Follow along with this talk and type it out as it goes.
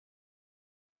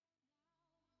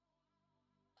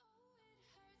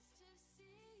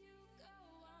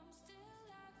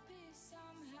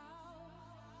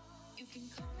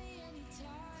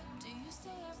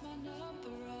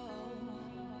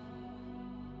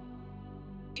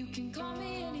You can call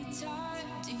me anytime.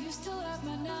 Do you still have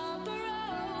my number?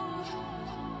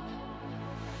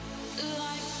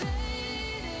 Like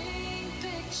fading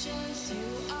pictures, you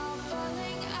are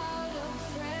falling out of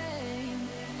frame.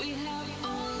 We have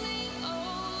only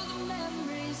old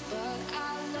memories, but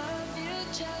I love you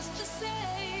just the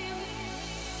same.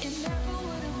 It never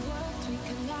would have worked, we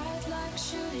collide like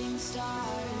shooting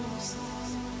stars.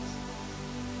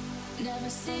 Never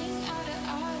seeing eye to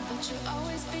eye, but you'll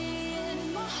always be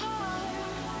in my heart.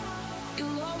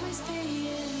 You'll always be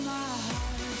in my heart.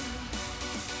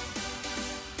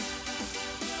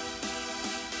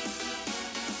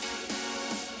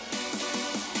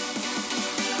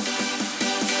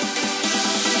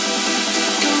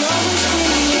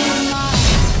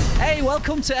 Hey,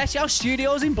 welcome to SL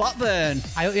Studios in Blackburn.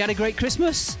 I hope you had a great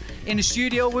Christmas. In the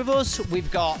studio with us,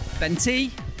 we've got Ben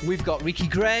T, we've got Rikki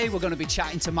Gray, we're going to be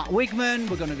chatting to Matt Wigman,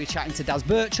 we're going to be chatting to Daz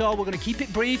Birchall, we're going to keep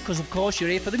it brief because of course you're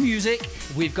here for the music.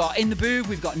 We've got In The Booth,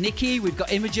 we've got Nikki, we've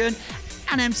got Imogen,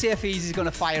 and MCF Easy is going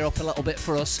to fire up a little bit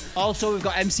for us. Also, we've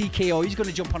got MC Keo, he's going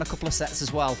to jump on a couple of sets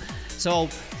as well. So,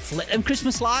 flit them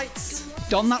Christmas lights,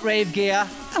 don that rave gear,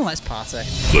 and let's party.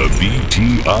 The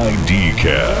BTID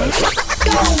cast.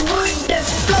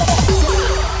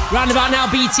 Roundabout now,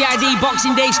 BTID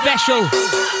Boxing Day special.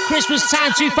 Christmas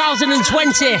time 2020.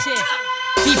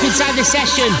 Deep inside the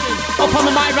session. Up on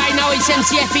the mic right now, it's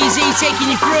MCF Easy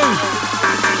taking you through.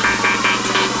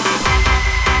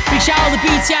 Big shout out the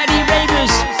BTID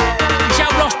Ravers. Big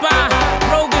shout Ross Barr,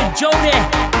 Rogan, Jody.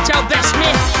 Big shout Beth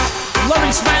Smith,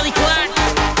 Lauren Smiley Clark,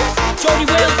 Jody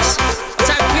Wilkes. Big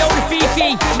shout Fiona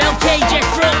Fifi, Mel K, Jeff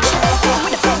Brooks.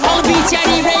 All the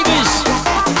BTID Ravers.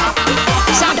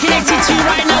 Sound connected to you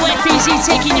right now, FEZ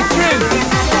taking you through.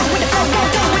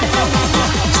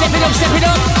 Step it up, step it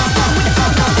up.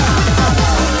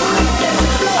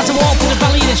 As I walk through the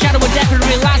valley of the shadow of death, and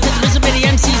realise that there isn't many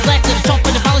MCs left at the top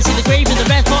of the valley, see the grave of the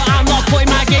rest, but I'm not putting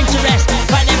my game to rest.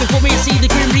 Right there before me, I see the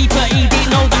Grim Reaper. He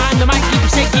didn't know that I'm the mic keeper.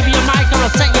 Said, give me your mic or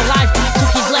I'll take your life.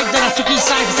 Took his leg, then I took his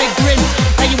side. I said, Grim,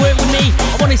 now you work with me.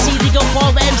 I want to see dig up all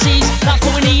the MCs. That's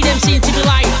what we need, MCing to be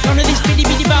like. None of this bitty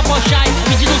bad boy shy.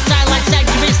 Original style like sex.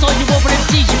 You've been told you over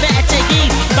MCs, you better take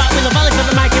heed. Back with a valley for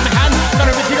the mic in my hand.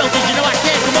 Gotta rip it up, cause you know I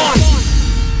care, come on.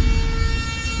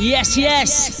 Yes,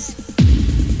 yes.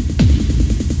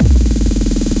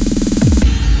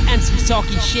 MC's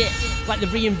talking shit like they've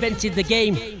reinvented the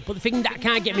game, but the thing that I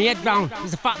can't get my head round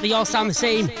is the fact they all sound the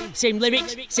same. Same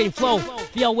lyrics, same flow,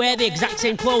 they all wear the exact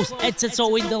same clothes. Head to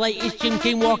toe in the latest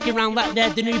chinking, walking around like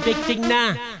they're the new big thing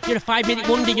now. You're a 5-minute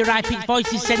wonder, your high-pitched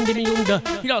voice is sending me under.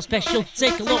 You're not special,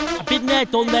 take a look, I've been there,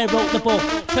 done there, wrote the book.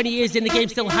 20 years in the game,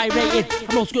 still high-rated.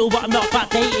 I'm old school, but I'm not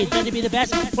backdated. Ready to be the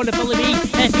best, wanna follow me,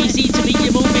 FEZ to be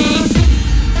your movie.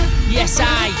 Yes,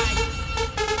 I.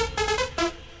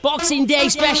 Boxing Day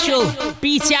special,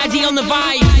 BTID on the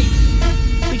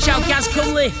vibe. Big shout Gaz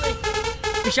Cunliffe,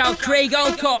 big shout Craig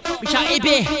Alcock, big shout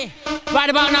Ibby. Right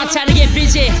about now, time to get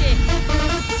busy.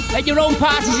 At your own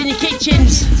parties in your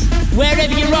kitchens,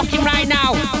 wherever you're rocking right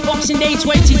now. Boxing Day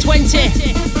 2020.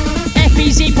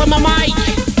 FEZ on my mic.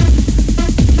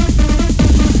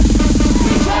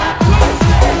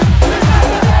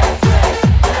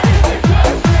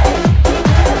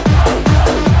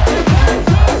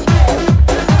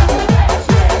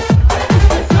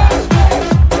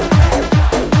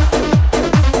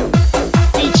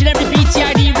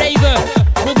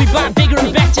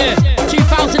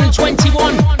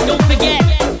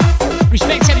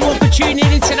 Tuning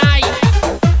in tonight.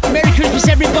 Merry Christmas,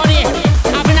 everybody.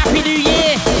 Have a happy New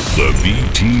Year. The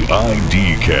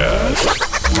BTID cast.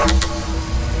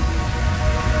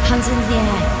 Hands in the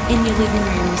air in your living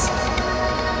rooms.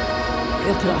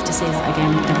 You'll put off to say that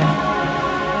again, never.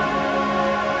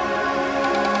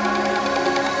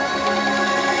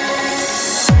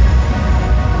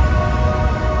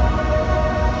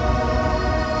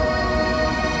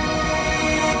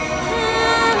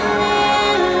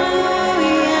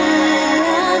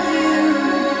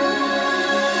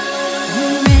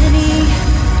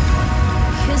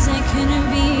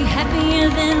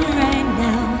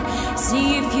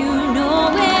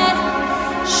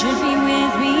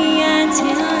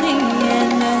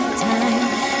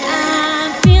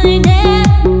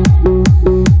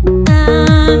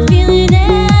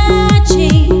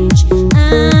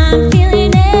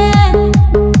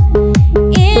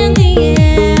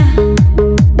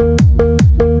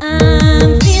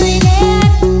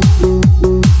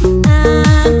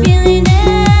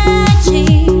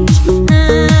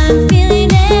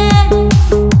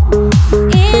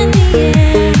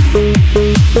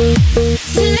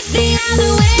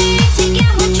 Other way to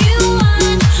get what you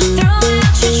want. Throw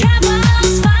out your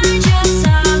troubles, find yourself.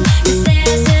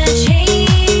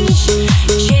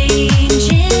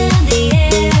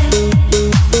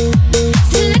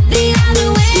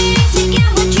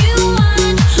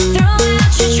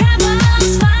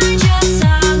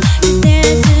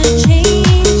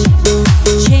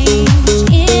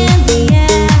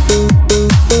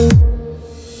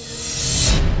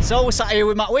 Sat here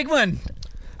with Matt Wigman.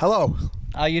 Hello.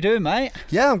 How you doing, mate?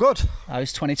 Yeah, I'm good.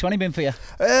 How's 2020 been for you?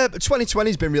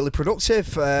 2020's been really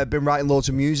productive. Been writing loads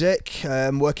of music,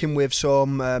 working with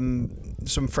some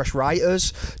fresh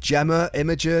writers, Gemma,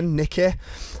 Imogen, Nikki,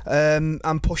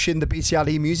 and pushing the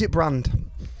BTID music brand.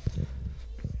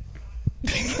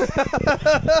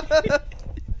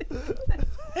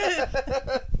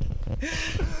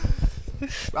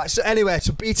 Right, so anyway,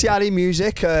 so BTID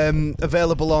music,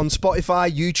 available on Spotify,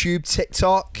 YouTube,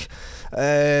 TikTok,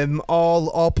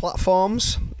 all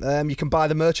platforms. You can buy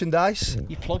the merchandise.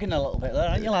 You're plugging a little bit there,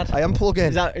 aren't you, lad? I am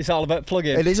plugging. It's all about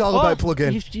plugging. It is all about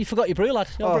plugging. You forgot your brew, lad.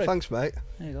 Your brew. Thanks, mate.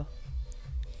 There you go.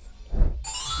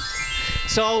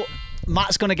 So,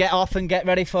 Matt's going to get off and get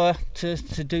ready to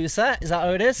do the set. Is that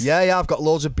how it is? Yeah, I've got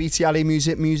loads of BTID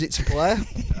music to play.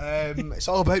 It's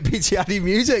all about BTID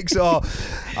music, so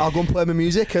I'll go and play my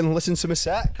music and listen to my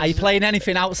set. Are you playing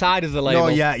anything outside of the label? No,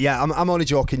 yeah. I'm only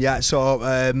joking, yeah. So,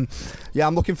 I'm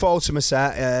looking forward to my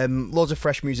set. Loads of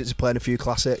fresh music to play and a few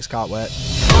classics. Can't wait.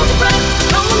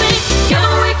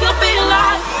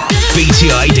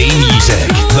 BTID music,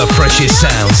 the freshest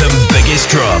sounds and biggest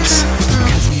drops.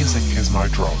 Because music is my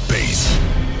drum bass.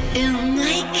 In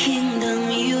my kingdom,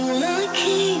 you are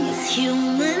kings,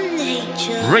 human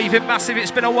nature. Raving massive,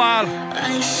 it's been a while.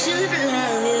 I should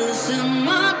love you, it's in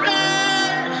my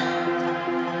blood.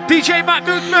 DJ Matt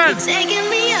Wigman. You're taking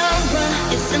me over,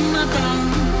 it's in my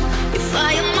bones. You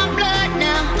fire my blood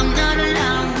now, I'm not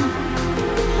alone.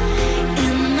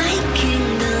 In my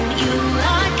kingdom, you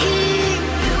are king,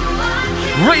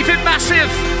 Raving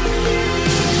massive.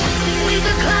 we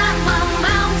could climb a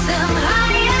mountain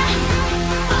higher.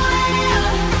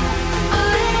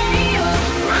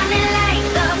 Running like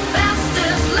the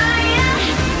fastest lion.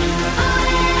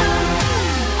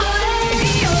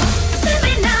 Let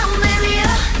me know, maybe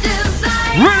your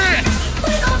desire. Ready.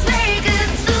 We gon' take it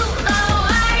to the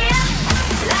wire.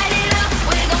 Light it up,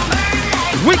 we gon' burn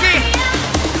like Wiggy.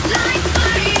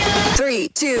 fire. 3,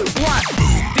 2, 1.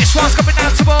 This one's coming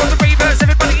out to all the ravers.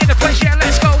 Everybody in the place, yeah,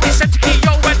 let's go. It's Syndicate,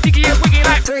 yo, and Diggy and Wiggy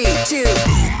like 3, 2.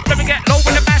 Let me get low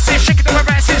with the massive, shaking the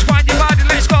harasses, wind your body,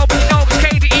 let's go. But you know it's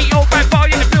KDE, old bad boy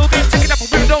in the building, taking up a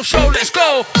window show, let's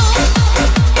go.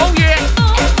 Oh yeah.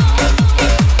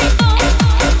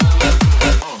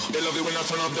 They love it when I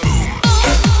turn up the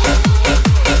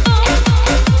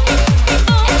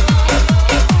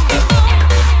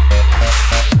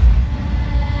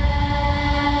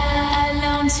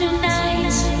Alone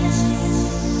tonight,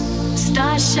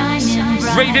 stars shining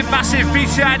bright. Raving massive,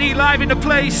 BTID live in the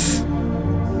place.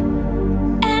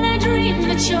 And I dream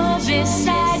that you're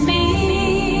beside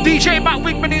me. DJ Matt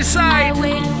Wigman I inside.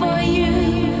 wait for you.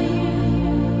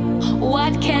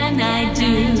 What can I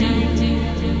do?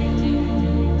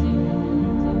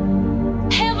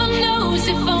 Heaven knows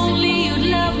if only you'd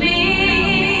love me.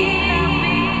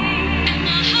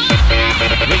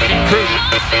 Raving crew.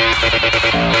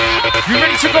 You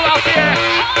ready to go out there?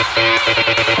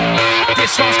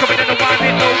 This one's coming in the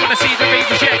winding low. Wanna see the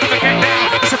ravers, yeah, come and get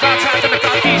down. It's about time to look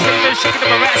out these ravers, shaking the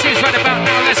harasses right about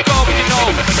now. Let's go, you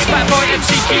know. It's Bad Boy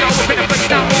MCKO up in the place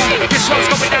now. This one's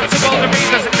coming down to all the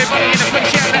ravers. Everybody in the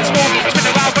place, yeah, let's move. Spin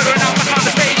around, better and out behind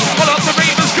the stage. All up the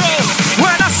ravers go.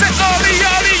 When I said Ollie,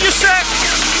 you said.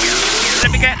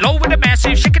 Let me get low with the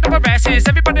massive, shaking the harasses.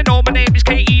 Everybody know my name is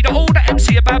KE, the older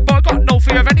MC. A bad boy, got no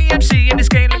fear of any MC in this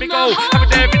game. Let me go. I'm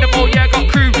there in the mall, yeah, got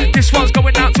crew. This one's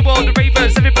going out to all the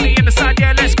ravers. Everybody in the side,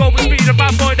 yeah, let's go with speed. A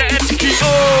bad boy, the MC.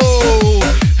 Oh,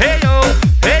 hey yo,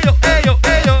 hey yo, hey yo,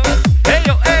 hey yo, hey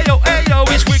yo, hey yo, hey yo.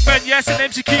 It's Wigman, yes, and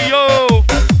MC Keo.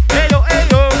 Hey yo, hey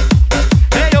yo,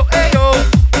 hey yo, hey yo,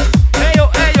 hey yo,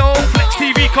 hey yo. Flex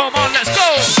TV, come on, let's go.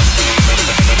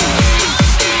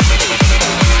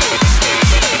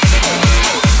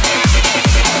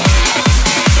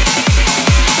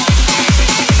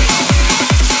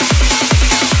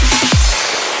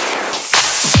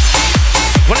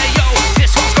 Well, hey, yo,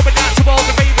 this one's coming out to all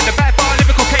the raving. The bad boy,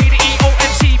 lyrical KDE,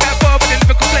 OMC, bad boy with a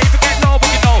lyrical flavor. Get low, but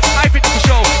you know, I've been for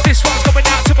sure. This one's coming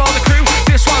out to all the crew.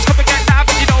 This one's coming get live,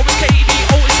 and you know it's KDE,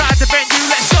 inside the venue.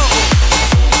 Let's go.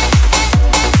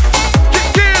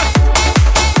 Yeah.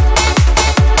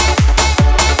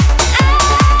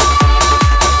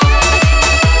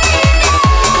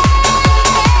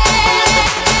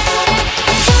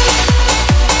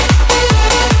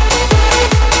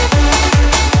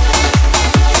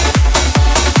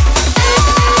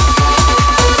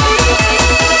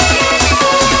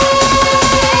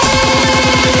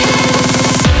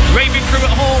 Raving crew at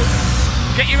home,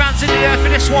 get your hands in the air for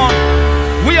this one.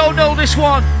 We all know this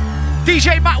one.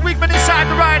 DJ Matt Wigman inside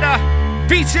the rider.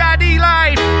 BTID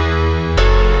live.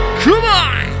 Come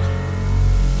on.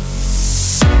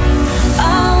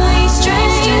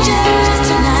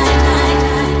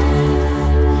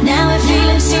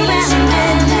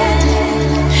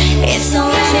 It's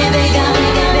already begun.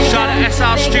 Shout out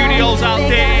SR Studios out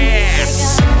there.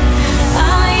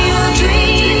 Are you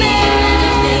dreaming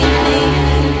of me?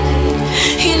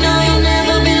 You know you'll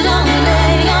never be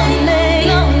lonely, lonely,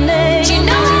 lonely. You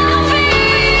know I'm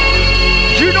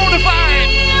free. You know the vibe.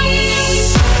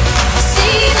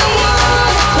 See the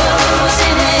world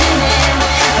closing in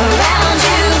around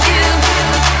you.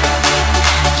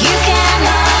 You can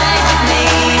hide with me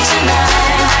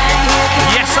tonight.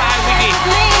 Yes, I Wiggy.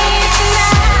 Me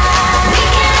tonight. We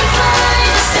can find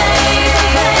a safe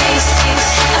place.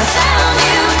 I found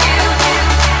you.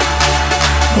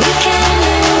 We can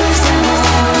lose them all.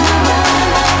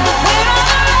 We're on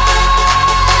the road.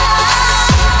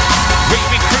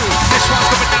 Wigby crew. This one's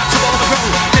coming out to all the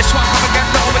road. This one's coming get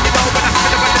low when you know when I'm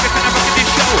feeling relevant and I'm rocking this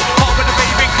show. All when the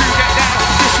raving crew get down.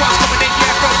 This one's coming in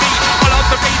here from me. All of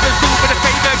the ravers do me the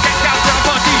favor. Get down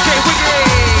for DJ Wiggy.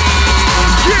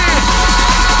 Yeah.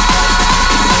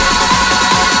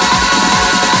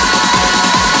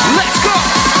 Let's go.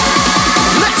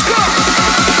 Let's go.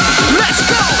 Let's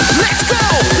go. Let's go.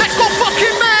 Let's go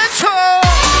fucking mental.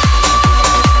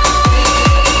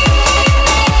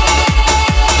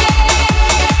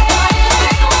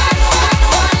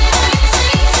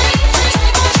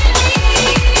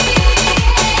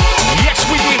 Yes,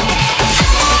 we did.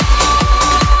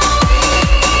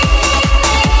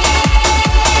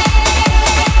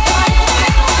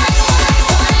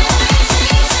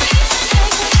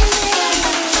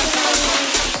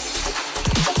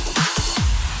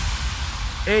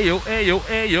 Ayo, ayo,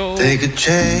 ayo. Take a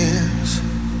chance.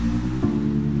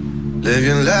 Live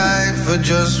your life for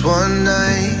just one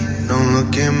night. No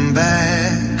looking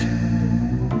back.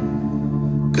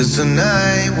 Cause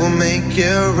tonight will make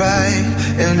it right.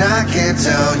 And I can't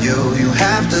tell you, you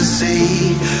have to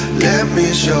see. Let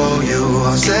me show you,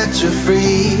 I'll set you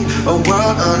free. A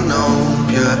world unknown,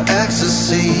 pure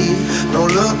ecstasy. No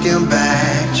looking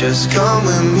back, just come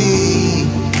with me.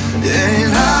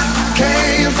 And I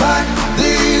can't fight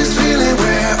this feeling.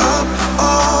 We're up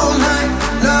all night,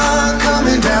 not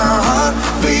coming down.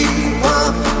 Heartbeat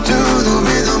pump to the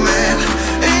rhythm, man.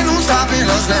 Ain't no stopping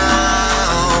us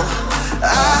now.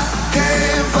 I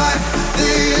can't fight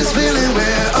this feeling.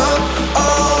 We're up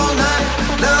all night,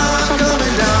 not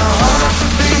coming down.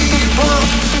 Heartbeat pump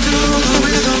to the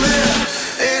rhythm, man.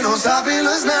 Ain't no stopping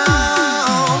us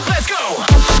now. Let's go.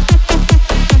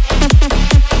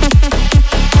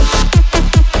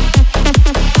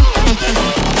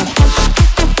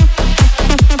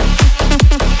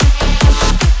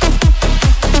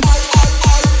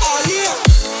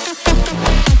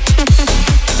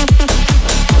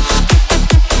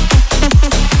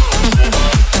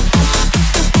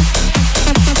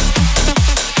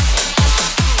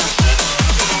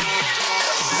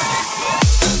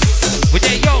 With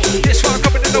that, yo, this one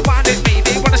coming in the wind at me.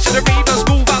 They want us to the ravers,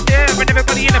 move out there, and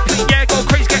everybody in the fleet, yeah, go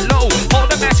crazy, get low. All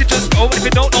the messages go, and if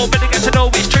you don't know, better get to know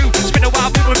it's true. It's been a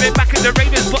while, we've been back in the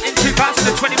ravers, but in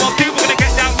 2021, dude, we're gonna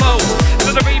get down low.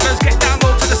 So the ravers get down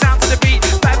low to the sound of the beat.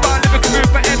 Bad bar, lyrical group,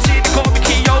 but MC, they call me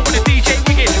Keo, with the DJ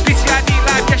Wiggy. BTID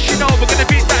live, yes, you know, we're gonna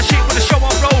beat that shit with the show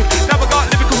on road. Now we got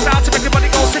lyrical style to make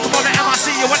everybody go sick. I'm on the MIC,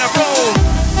 you wanna roll.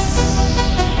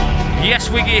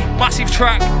 Yes, Wiggy, massive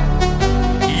track.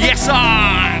 Yes,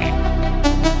 I.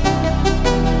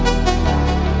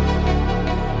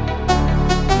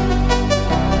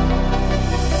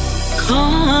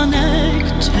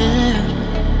 Connected,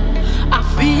 I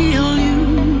feel you.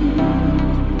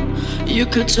 You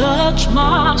could touch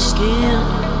my skin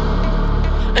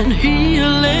and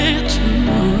heal it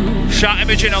too. Shout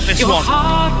Imogen on this Your one.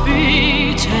 heart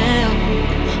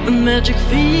beating, the magic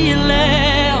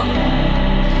feeling,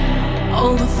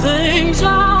 all the things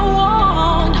I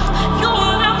want,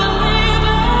 you'll never leave it.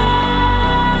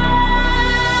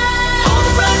 Hold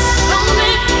the breath from me,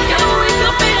 gotta wake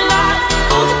up, be alive.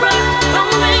 Hold the breath from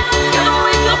me, gotta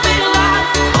wake up, be alive.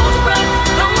 Hold the breath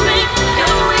from me,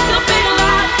 gotta wake up, be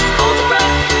alive. Hold the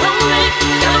breath from me,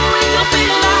 gotta wake up, be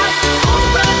alive. Hold the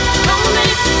breath from me,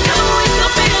 gotta wake up,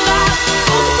 be alive.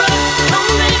 Hold the breath from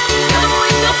me, gotta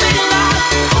wake up, be alive.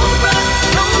 Hold the breath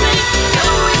from me,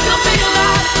 gotta wake up, be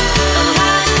alive.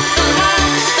 Alive, alive,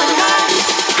 alive.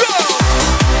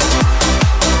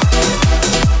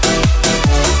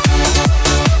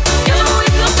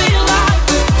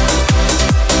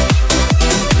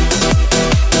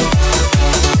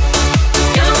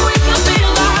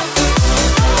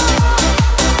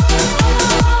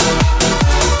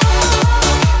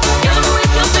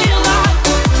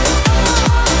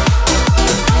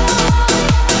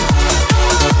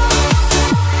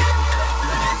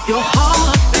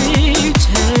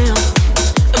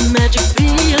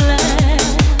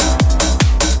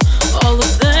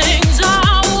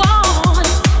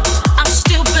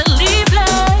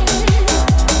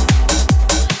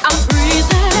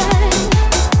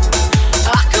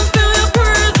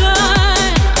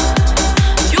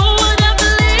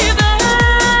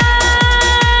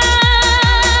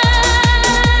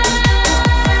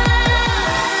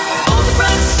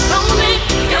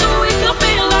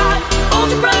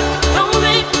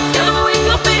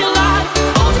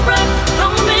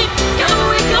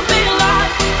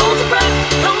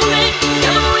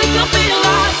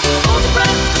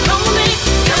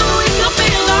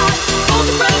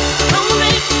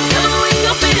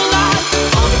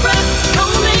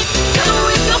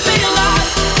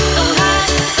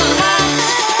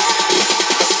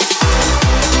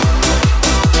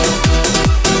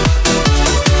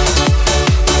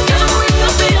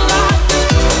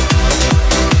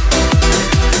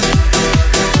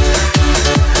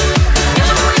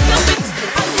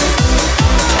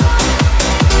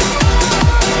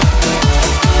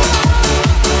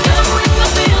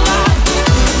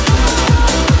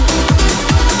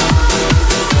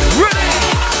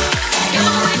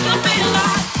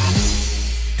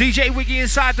 DJ Wiggy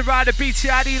inside the rider,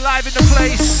 BTID live in the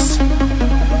place.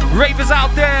 Ravers out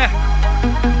there.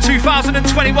 2021,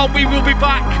 we will be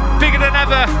back, bigger than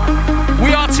ever.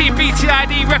 We are Team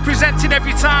BTID, representing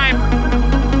every time.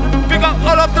 Big up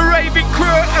all of the raving crew.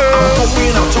 I'm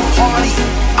going out to party,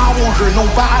 I won't hurt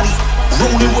nobody.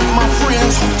 Rolling with my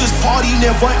friends, hope this party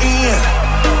never end.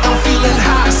 I'm feeling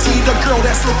high, see the girl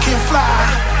that's looking fly.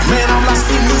 Man, I'm lost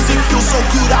in music, feel so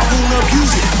good, I won't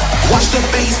abuse it. Watch the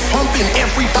bass pumping,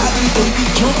 everybody, they be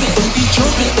jumping, they be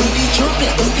jumping, they be jumping,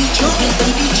 they be jumping,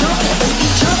 they be jumping, they be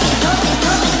jumping, jumping,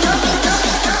 jumping, jumping,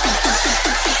 jumping.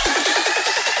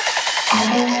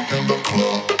 I'm all up in the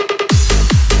club.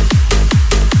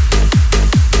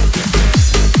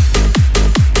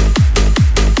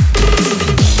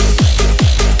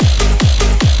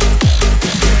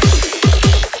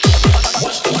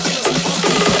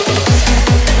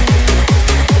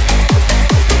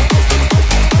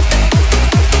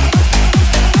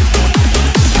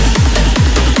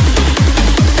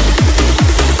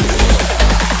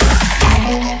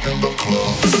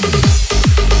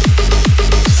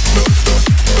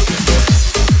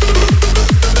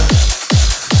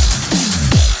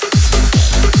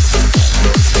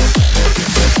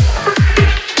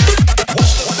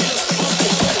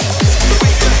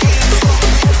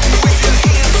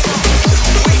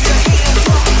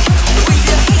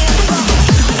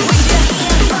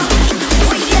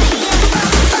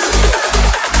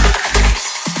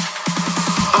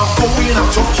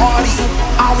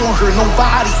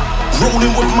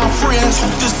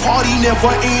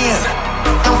 Never end.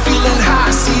 I'm feeling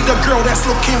high, see the girl that's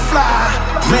looking fly.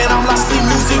 Man, I'm lost in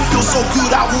music, feel so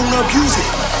good, I won't abuse it.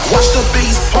 Watch the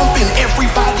bass pumping,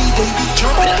 everybody, they be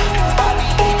jumping.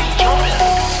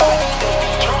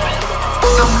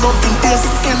 I'm loving this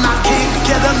and I can't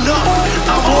get enough.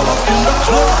 I'm all up in the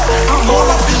club, I'm all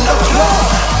up in the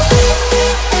club.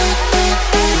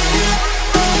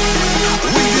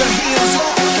 Wave your hands up.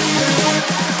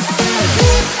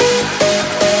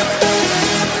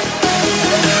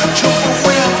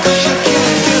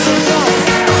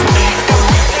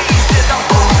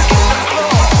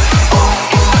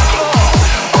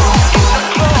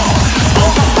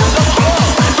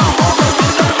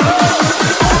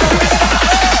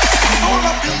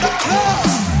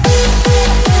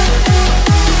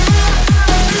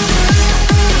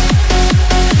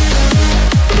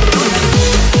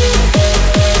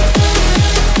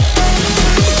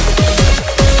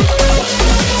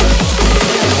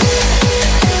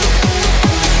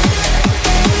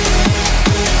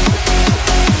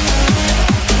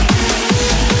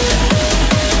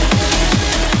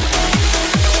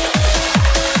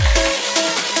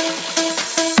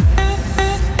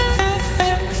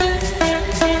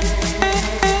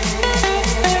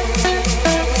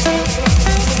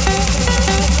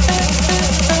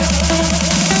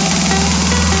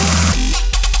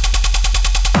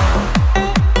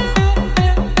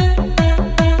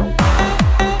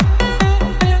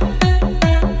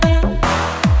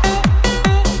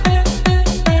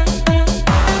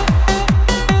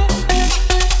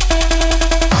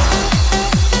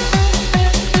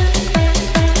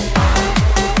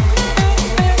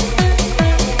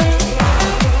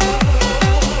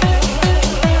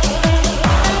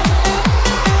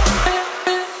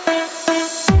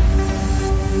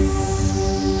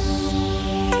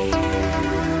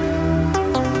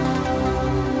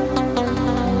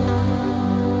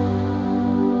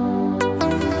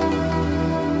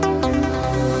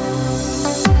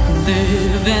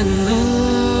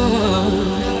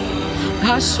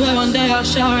 I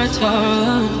shall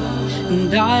return,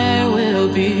 and I will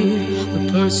be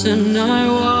the person I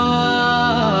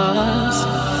was.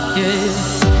 Yeah,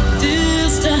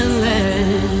 distant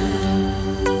land,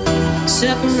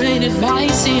 separated by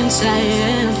sea and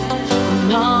sand,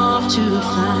 enough to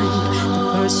find the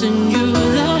person you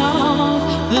love.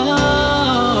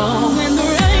 Oh, when the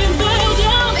rain fell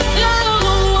down, it fell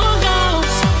on one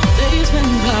house. Days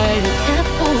went by, it kept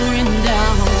pouring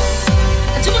down.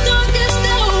 Until my darkest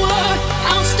hour,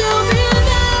 I'll still be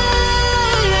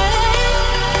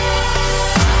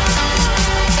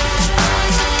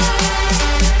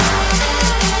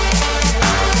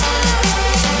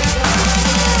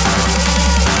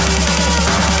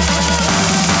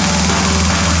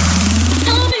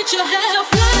I'll meet you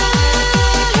halfway.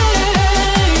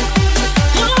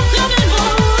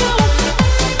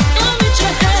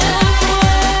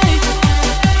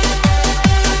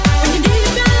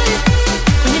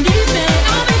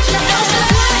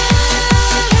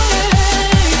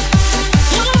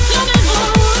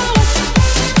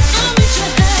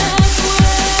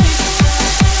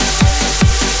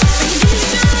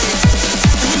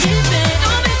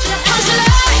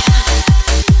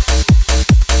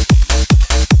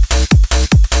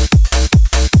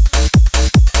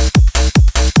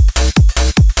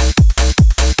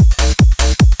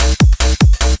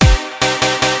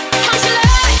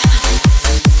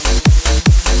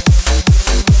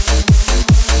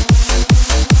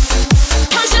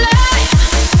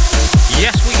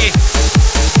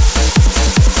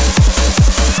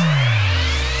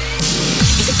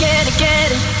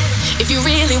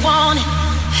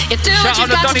 do what Shout you out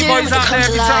got the to Donny do, boys make it out come there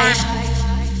to every life.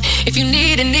 time. If you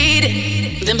need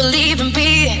it, then believe and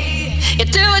be it. You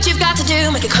do what you've got to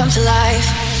do, make it come to life.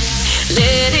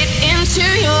 Let it into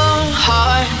your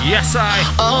heart. Yes, I.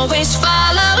 Always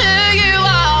follow who you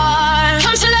are.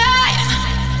 Come to life.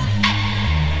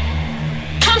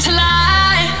 Come to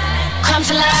life. Come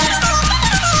to life.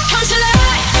 Come to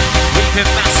life. Wigman,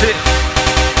 that's it.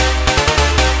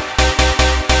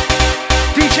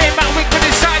 DJ Matt Wigman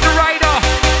inside the rider.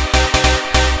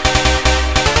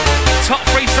 Top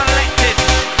 3 selected.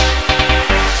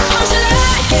 Come to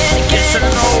life. Get it, Yes and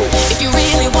no. if you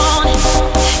really want it,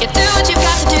 you do what you've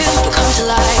got to do, you come to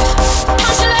life.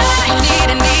 Come to life. If you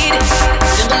need it,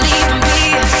 then believe and be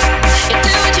it. You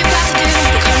do what you've got to do,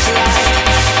 you come to life.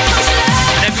 Come to life.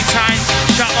 And every time,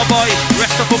 shout my boy,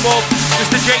 rest up above.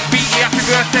 Mr. Jake Beatty, happy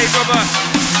birthday, brother.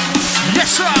 Yes,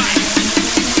 sir.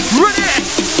 Ready?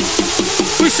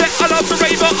 We say, I love the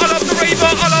raver, I love the raver,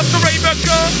 I love the raver,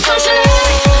 go. Come to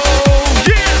life.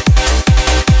 Yeah.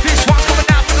 This one's coming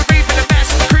down for the raver, the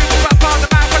best of the crew. But up on the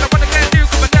map, when I wanna get new,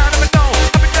 coming down, I'm a no.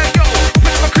 I'm in there, yo.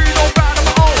 Put my crew all round on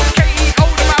my own. KEO,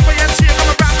 the man, by MC, I'm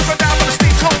coming round, coming down, but the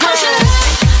steam's home. Come to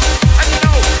life. And you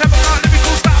know, never got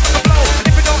lyrical style with the blow. And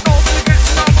if you don't know, then you get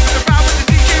to know. I'm coming around with the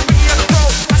DJ, Wiggy and the pro.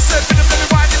 I said, let me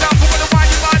wind it up, but when I wind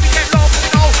your mind, you get low, you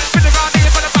know. Been around here,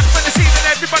 but I'm back for the scene, and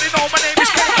everybody know my name is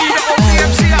KE, the only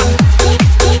MC.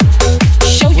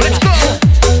 Show you Let's go.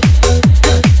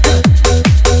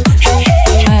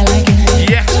 I like it.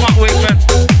 Yes, Matt Wigman.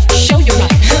 Show you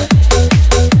right.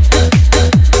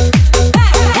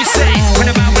 We say, when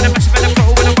I'm out, when I'm messing with the pro,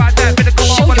 when I'm out there, better come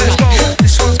on, but let's go.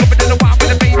 This one's coming in the wild with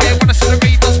the baby. Wanna see the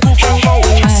ravers move from low.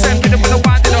 I said, better when I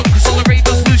wind it up, cause all the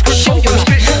ravers lose control. The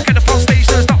spit, get up on stage,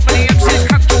 there's not many MCs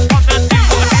can jump on and do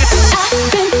what I did.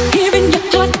 I've been hearing your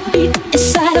heartbeat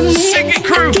inside of me. Sing it,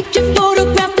 crew. Keep your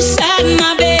photograph beside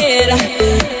my bed.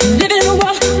 Living in a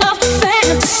world of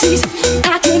fantasies.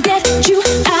 I can't get you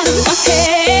out of my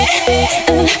head.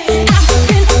 I've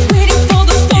been waiting for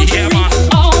the phone to Yeah, ring man.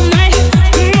 all night.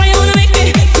 Why you wanna make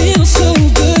me feel so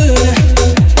good?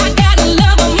 I got a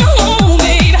love of my own,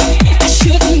 babe. I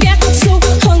shouldn't get so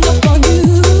hung up on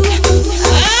you.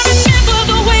 I remember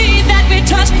the way that we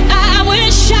touched. I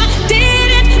wish I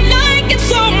didn't like it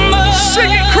so much.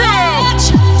 Sing it, crew.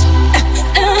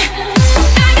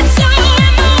 I get so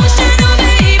emotional,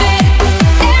 baby.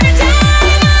 Every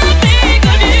time I think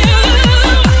of you.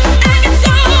 I get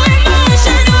so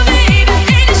emotional, baby.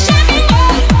 Ain't it shocking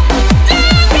what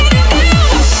love can do?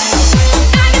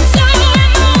 I get so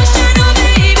emotional,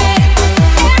 baby.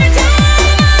 Every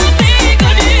time I think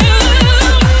of you.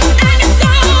 I get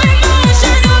so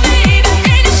emotional, baby.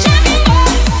 Ain't it shocking what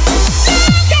love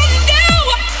can do?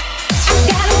 I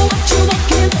gotta watch you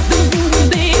walk in the room,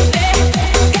 baby.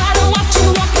 Gotta watch you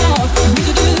walk out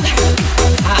with the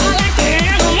I like the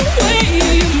way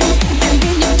you move, and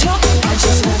when you talk, I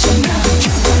just want you now.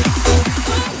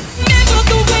 Remember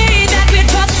the way that we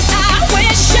touched. I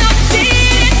wish I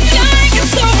didn't like it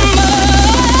so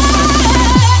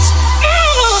much.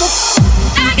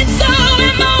 I get so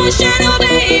emotional,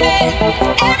 baby.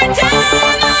 Every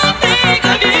time I think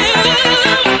of you.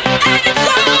 I get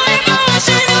so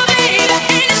emotional, baby.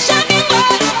 Ain't it shocking what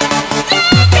love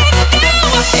can do?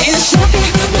 Ain't it shocking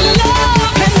what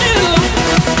love can do?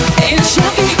 Ain't it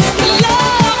shocking what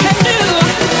love can do?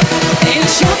 Ain't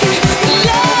it shocking what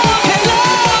love can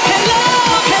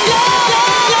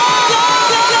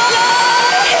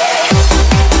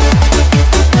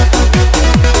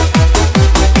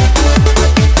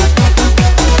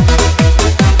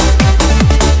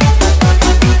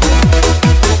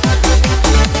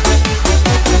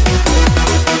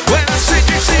When I said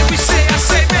you say, we say, I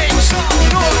say, make some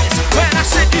noise. When I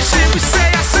said you say, we say,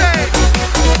 I say.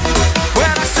 When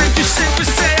I said you say, we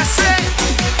say, I say.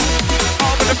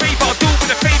 Oh, with a raver, do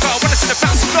with a favor. I wanna see the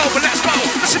bounce flow, but let's go.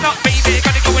 Listen up, baby,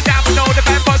 got it going down below. The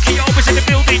band boy Keo's in the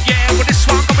building, yeah. With this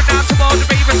one coming down to all the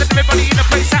ravers and everybody in the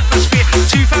place atmosphere.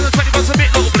 2021's a bit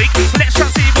little bleak, but let's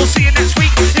try and see, we'll see you next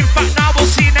week. In fact, now we'll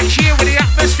see you next year with the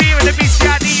atmosphere and the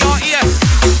BTID are here.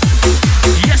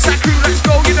 Yes, that crew, let's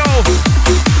go, you know.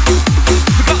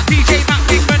 We got DJ Matt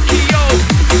Wigman, Keo.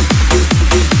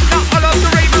 Now I love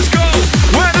the ravers go.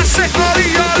 When I say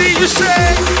Ollie, Ollie, you say.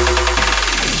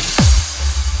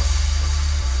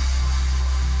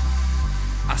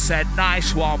 I said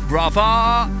nice one, brother.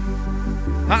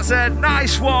 I said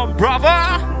nice one, brother.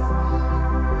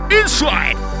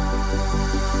 Inside.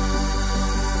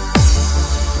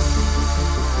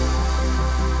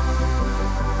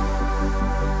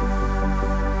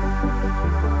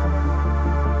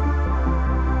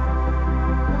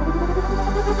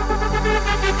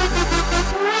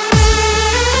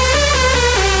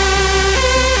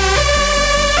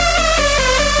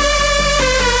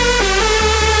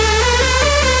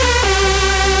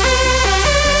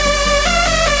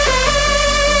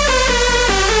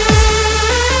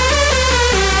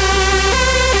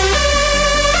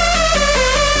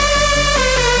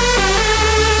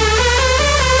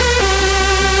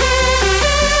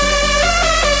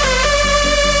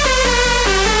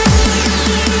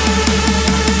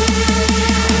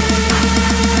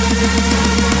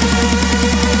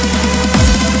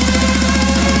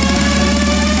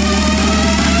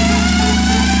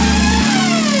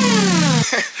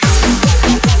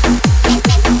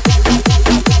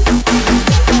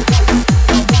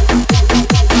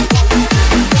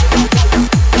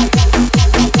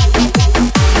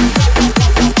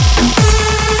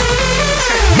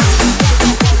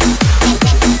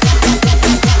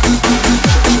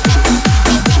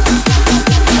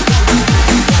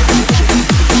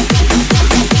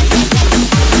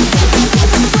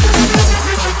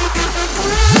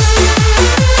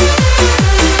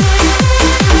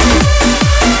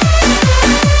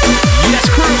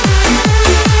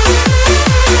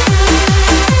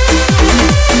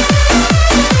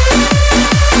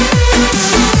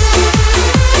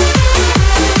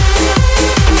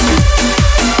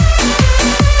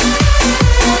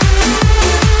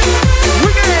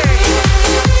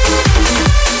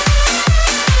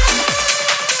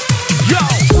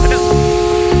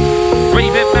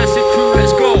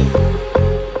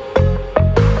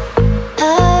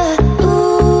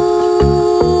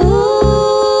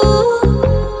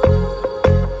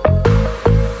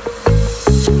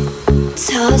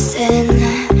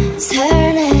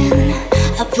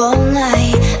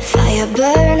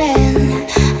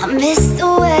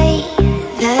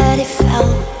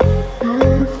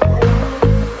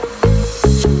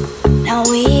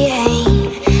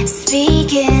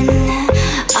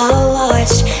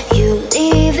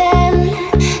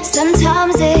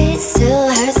 Sometimes it still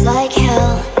hurts like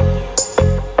hell.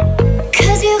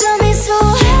 'Cause you got me so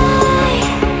high,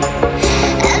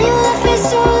 and you left me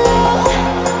so low.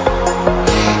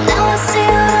 Now I stay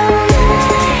out all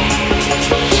night,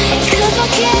 'cause I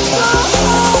can't go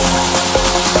home.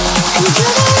 And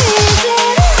you're the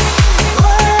reason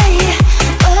why.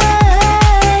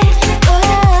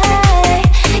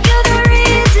 You're the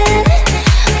reason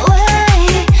why.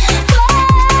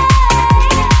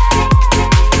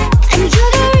 And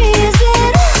you're the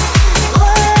reason why.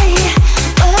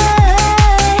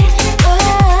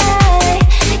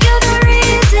 You're the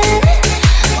reason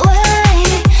why.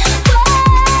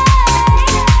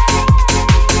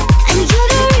 And you're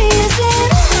the reason.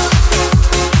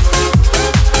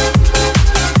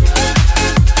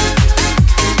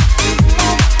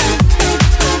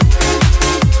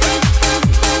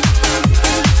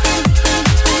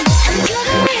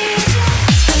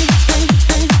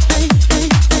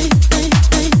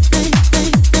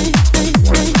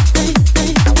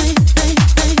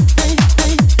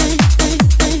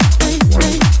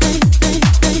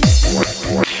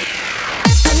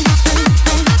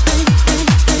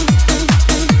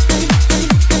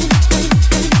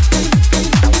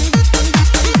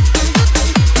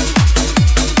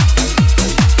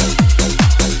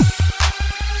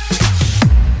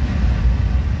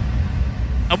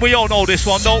 And we all know this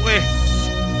one, don't we?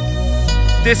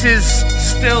 This is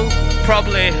still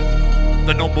probably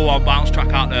the #1 bounce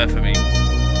track out there for me.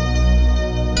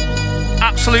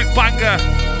 Absolute banger,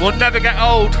 will never get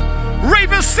old.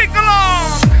 Ravers, sing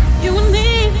along! You and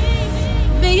me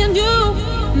and you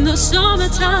in the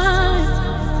summertime.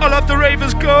 I love the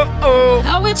Ravers go. Oh.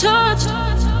 How we touched,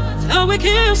 how we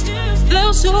kissed,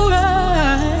 felt so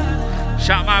right.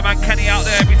 Shout my man Kenny out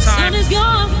there every time. Sun is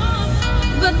gone,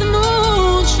 but the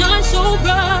moon shines so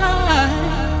bright.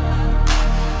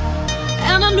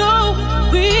 And I know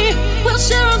we will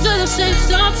share under the same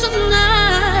stars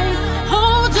tonight.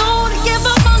 Hold on, give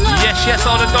up on love. Yes,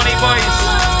 all the Donny boys.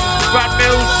 Brad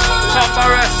Mills, Tom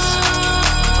Morris,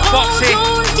 Foxy,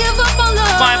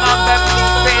 my man Ben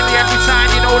Bailey every time,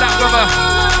 you know that, brother.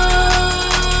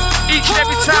 Each and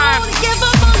every time.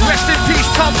 Rest in peace,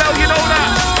 Tom Bell, you know that.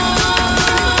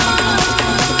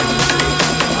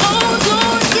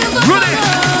 Run it!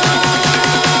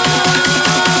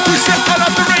 We said, I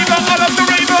love the Raver, I love the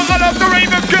Raver, I love the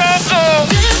Raver, girl. Oh.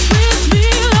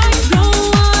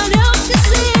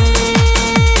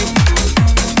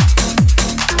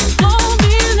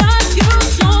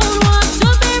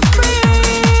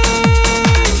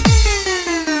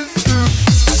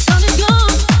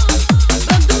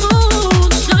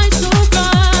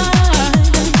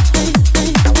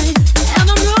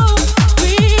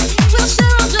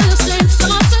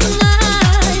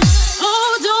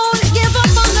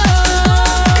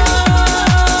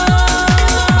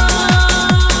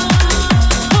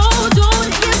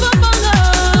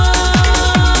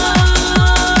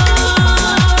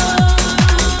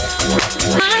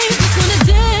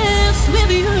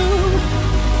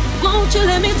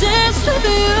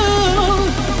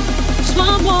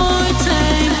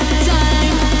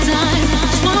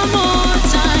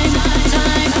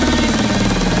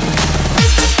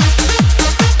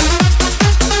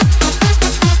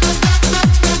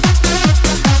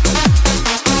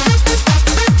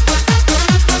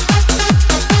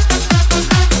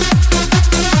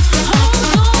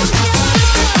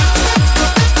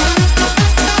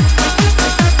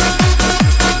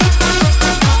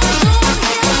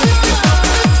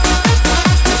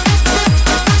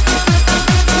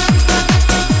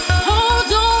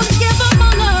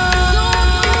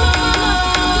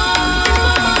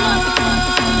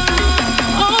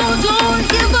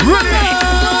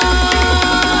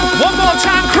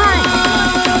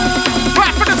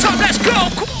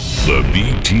 The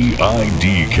BTID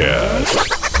cast.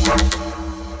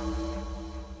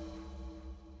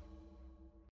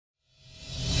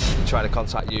 Trying to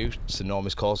contact you, it's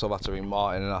enormous call, so I've had to ring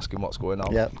Martin and ask him what's going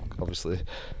on. Yep. Obviously.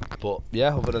 But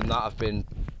yeah, other than that, I've been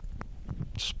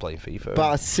just playing FIFA. But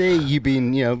I see you've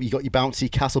been, you got your bouncy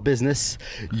castle business,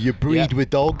 you breed with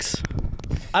dogs.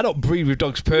 I don't breed with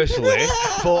dogs personally,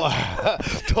 but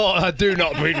I do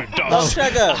not breed with dogs.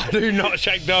 I do not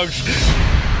shag dogs.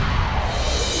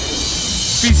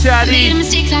 BTID. Made a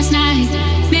mistake last night.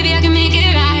 Maybe I can make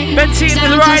it right. Benty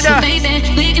and the Rider. Baby,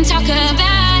 we can talk about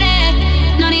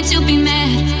it. No need to be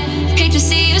mad. Hate to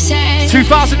see you sad.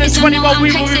 2021, we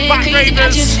will be back,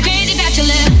 Ravers. Crazy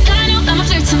bachelor. I know I'm a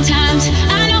flirt sometimes.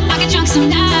 I know I get drunk some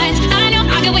nights. I know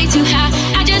I get way too high.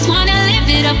 I just wanna live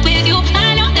it up with you.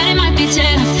 I know that it might be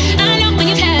tough. I know when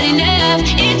you've had enough.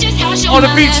 It's just how I show all the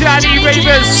my love. BTID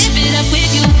Ravers.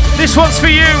 This one's for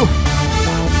you.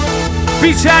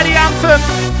 BTID anthem.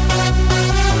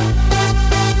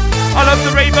 I love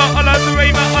the raver, I love the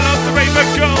raver, I love the raver.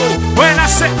 Go. When I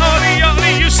say Ollie,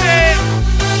 Ollie, you say.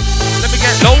 Let me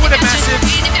get low with a massive.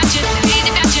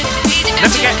 Let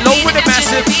me get low with a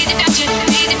massive.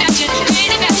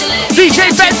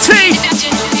 DJ Benty.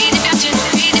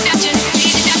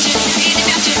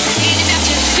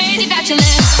 Crazy about your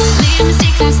love. Made a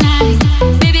mistake last night.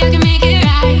 Maybe I can make it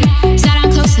right. Sat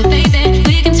down closer, baby.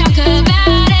 We can talk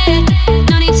about it.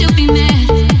 No need to be mad.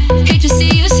 Hate to see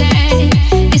you sad.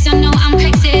 Guess I know I'm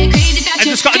crazy. Crazy about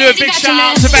you. I just got to do a big shout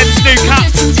out to Ben's new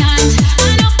cat.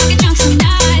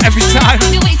 Every time.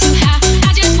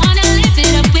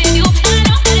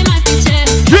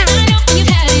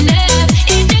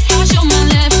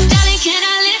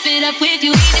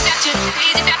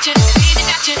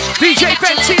 DJ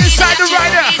Benty inside the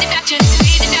rider.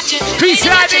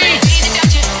 BTID.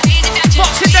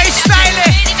 Boxing Day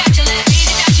styling.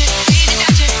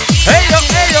 Hey yo,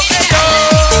 hey yo, hey yo.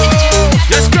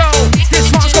 Let's go. This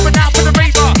one's coming out for the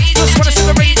raver. Just wanna see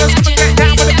the ravers come and get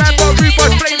down with the bad boy, rude boy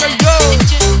flavor, yo.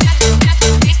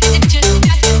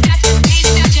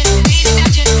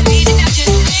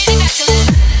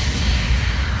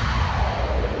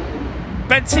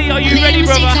 Benty, are you ready,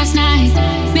 brother?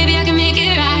 Maybe I can make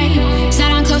it right. Sat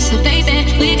down closer, baby.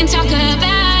 We can talk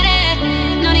about it.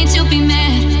 No need to be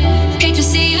mad. Hate to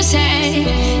see you sad.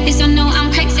 Yes, I know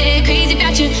I'm crazy, crazy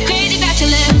about you, crazy about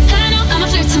your love. I know I'm a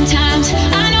flirt sometimes.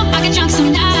 I know I get drunk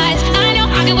some nights. I know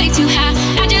I get way too high.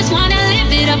 I just wanna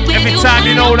live it up with every you. time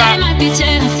you know that.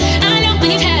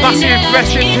 Massive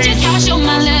rest in peace.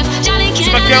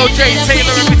 To my girl Jay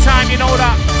Taylor, every time you know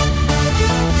that.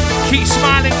 Keep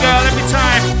smiling, girl, every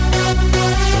time.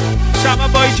 Shout my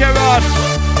boy Gerard,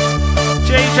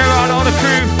 Jay Gerard, all the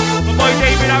crew. My boy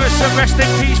David Harrison, rest in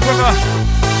peace, brother.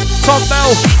 Tom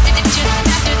Bell.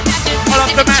 I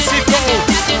love the massive goal.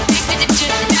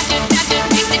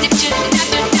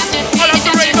 I love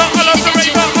the raver, I love the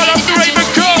raver, I love the raver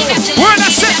goal. When I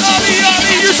say Ollie,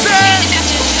 Ollie, you say.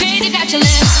 Crazy about your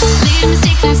love. Made a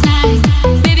mistake last night.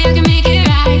 Maybe I can make it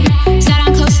right. Sat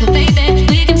down closer, baby.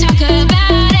 We can talk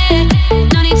about it.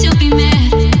 No need to be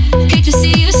mad. Hate to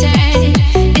see you sad.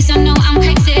 Yes, I know I'm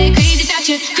crazy, crazy about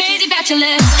you, crazy about your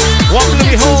love. What will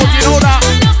we hold? You know that.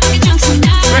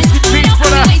 Rest in peace,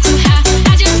 brother.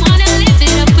 I just wanna live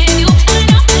it up with you. I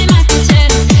know it might be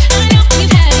tough. I know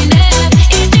you've had enough.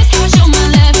 It's just how I show my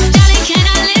love. Darling, can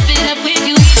I live it up with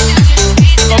you?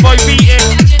 My boy beating.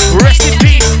 Rest in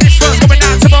peace. This one's going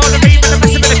out to all the raven, the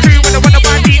rest of the crew. And the one of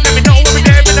my deep, let me know we're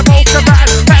there in the most of that.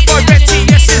 Bad boy Benty,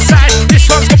 yes inside. This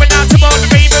one's going out to all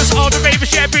the ravens,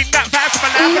 yeah, bring that vibe from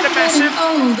my life for the massive.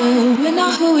 Older, we're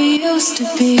not who we used to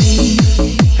be.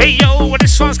 Hey yo, when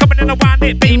this one's coming in, I wind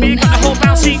it, baby. Got the whole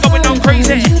bounce scene going on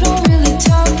crazy. You don't really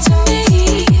talk to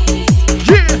me.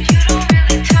 Yeah.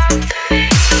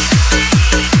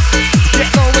 Get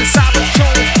low inside the show.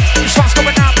 This one's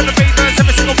coming out for the ravens,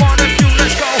 every single one of you.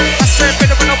 Let's go. I said,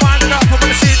 better when I wind it up. I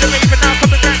wanna see the raven now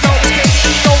coming down low. It's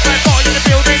getting no bad boy in the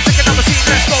building, taking up a scene.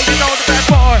 Let's go, you know the bad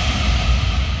boy.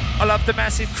 I love the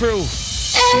massive crew.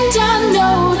 And I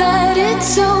know that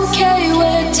it's okay,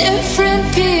 we're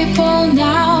different people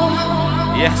now.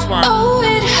 Yes, man. Oh,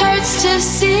 it hurts to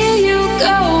see you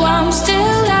go, I'm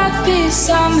still happy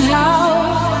somehow.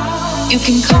 You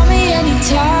can call me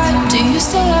anytime, do you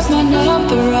still have my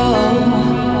number?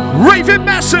 Oh, Raven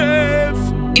Massive.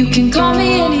 You can call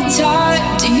me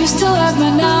anytime, do you still have my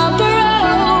number?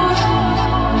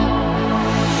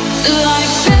 Oh,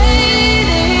 like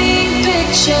fading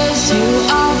pictures, you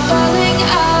are falling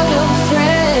out of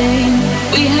frame.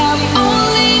 We have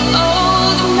only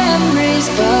old memories,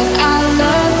 but I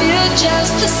love you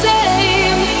just the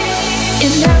same.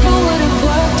 It never would have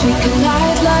worked, we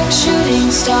collide like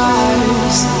shooting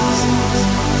stars.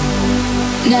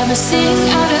 Never seeing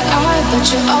eye to eye, but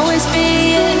you'll always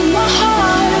be in my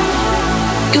heart.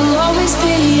 You'll always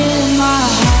be in my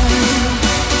heart.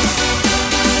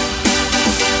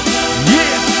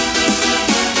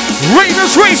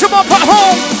 Ravens, raise them up at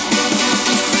home.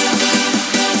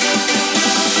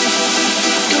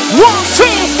 1, 2,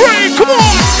 3, come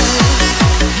on.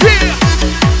 Yeah.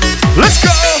 Let's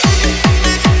go.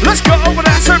 Let's go. Well,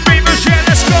 that's a Ravens, yeah,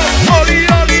 let's go. Ollie,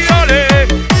 ollie, ollie.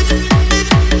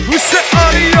 We say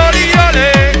ollie, ollie,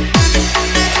 ollie.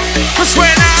 'Cause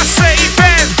when I say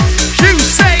Ben, you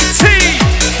say T.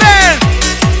 Ben.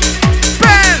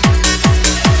 Ben.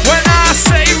 When I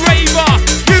say Raver,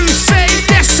 you say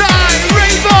yes, I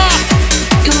Raver.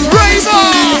 Raver.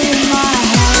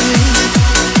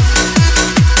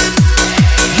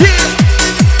 Yeah.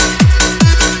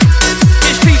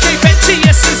 It's DJ Benty,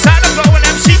 yes, inside of Low and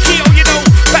MC Keo, you know.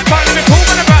 Back by the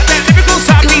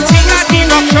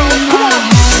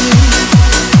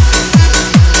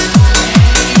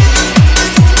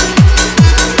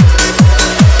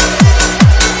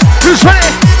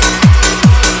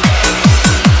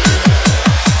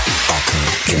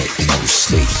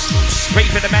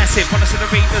raving the massive. One of the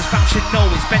ravers bouncing, no,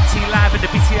 it's Benty live in the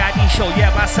BTID show.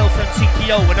 Yeah, myself and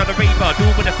TKO, another raver,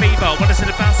 doing a favour. One of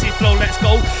the bouncy flow, let's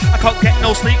go. I can't get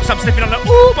no sleep because I'm sniffing on the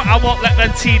ooh, but I won't let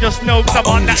Benty just know because I'm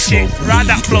on that shit, ride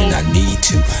that flow. I need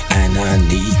to, and I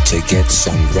need to get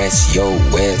some rest. Yo,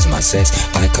 where's my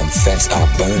cess? I confess I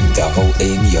burned the hole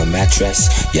in your mattress.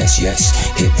 Yes, yes,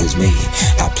 it was me.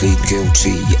 I plead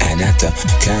guilty, and at the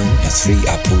count of 3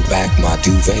 I pull back my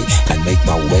duvet and make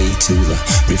my way to the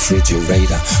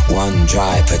refrigerator. One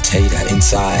dry potato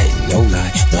inside, no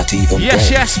lie, not even yes,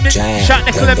 bread. Yes, shout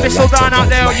Nicola Missile down out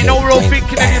there. You know we're all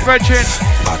thinking of your virgin.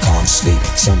 I can't sleep,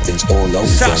 something's all over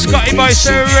shout me. Scotty Boy,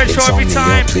 Sir Retro every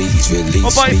time. Please release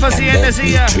my boy Fuzzy me and Enders let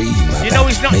me here. dream You know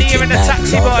he's not near in the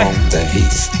taxi, boy. On the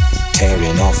heath,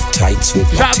 tearing off tights with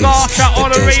my teeth. Shout all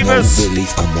the ravers. No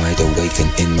relief, I'm wide awake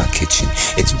and in my kitchen.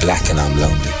 It's black and I'm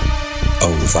lonely. Oh,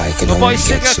 if I could my only boy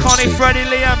Singer, get some Connie, sleep. Freddie,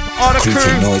 Liam, all the Creaky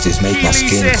crew. noises make my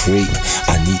skin creep.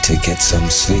 I need to get some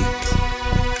sleep.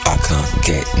 I can't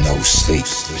get no sleep.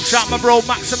 Shout my bro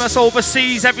Maximus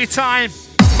overseas every time.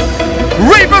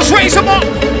 Ravers, raise them up.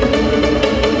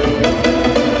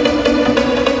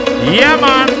 Yeah,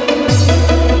 man.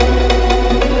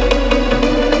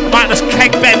 Might just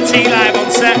keg Benty live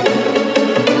on set.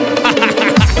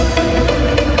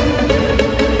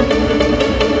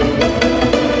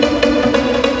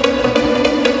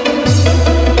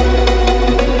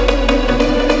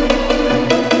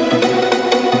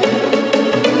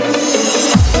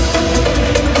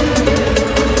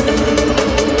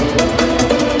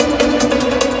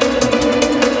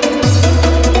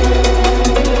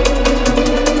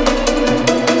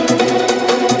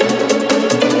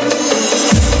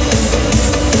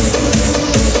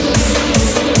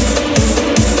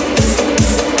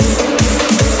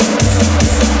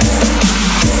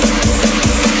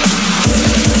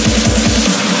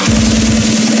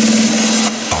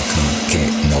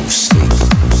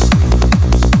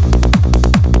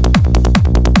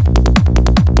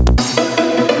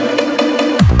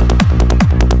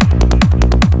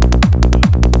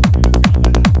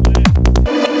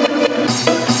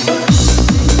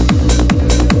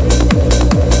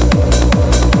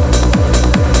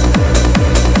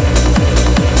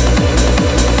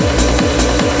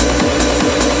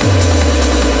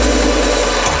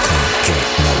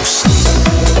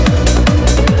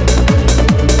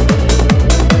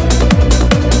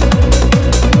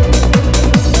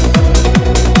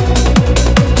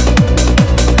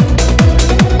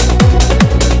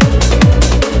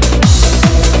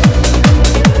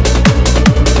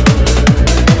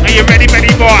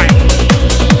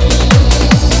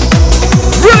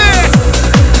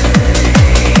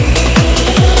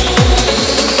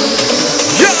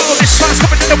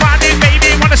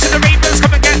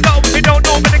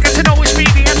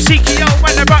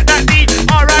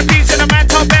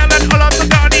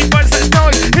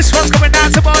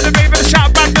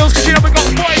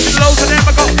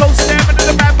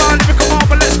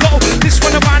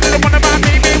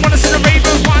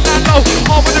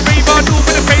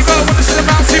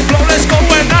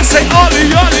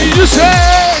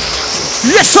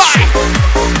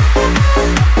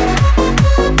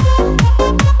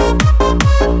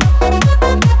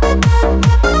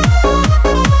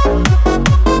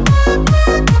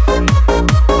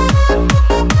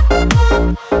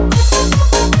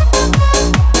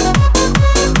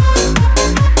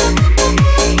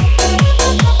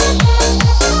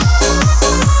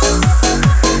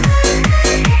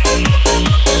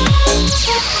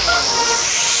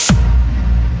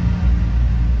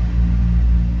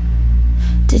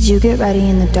 Did you get ready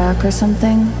in the dark or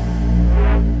something?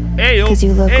 Because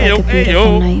you look like a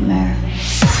beautiful nightmare.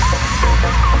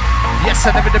 Yes,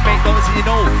 I never debate those, and you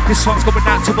know this one's coming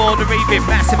out to all the raving,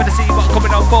 massive in the sea, but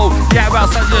coming out full. Yeah, well,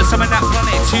 some of that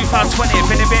planet 2020,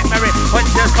 been a bit merry.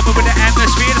 Winter's coming with the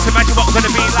atmosphere. Just imagine what's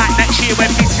gonna be like next year when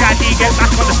BTID gets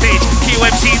back on the stage.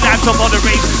 QMC lands up on the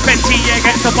rave, Benty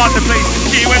gets up on the place.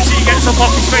 QMC gets up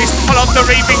off his face. I love the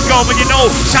raving go, and you know,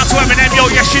 shout to Eminem, yo,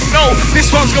 yes you know. This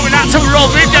one's going out to Roll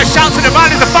With Ya. Shout to the man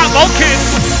in the fat ball kid.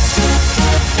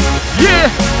 Yeah.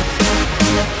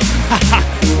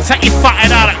 Take your fat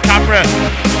head out of camera.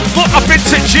 Look, I've been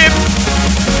to gym.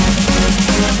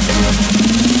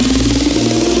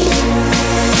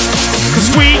 Cause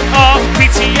we are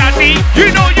BTID.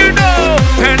 You know.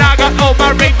 And I got all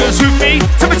my ravers with me.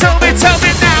 Tell me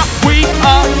now. We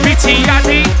are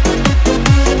BTID.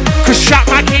 Cause Shot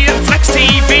Mikey and Flex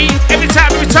TV. Every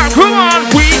time, come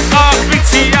on. We are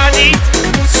BTID.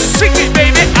 Sing it,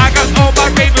 baby. I got all my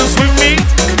ravers with me.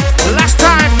 Last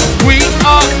time, we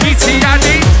are BTID.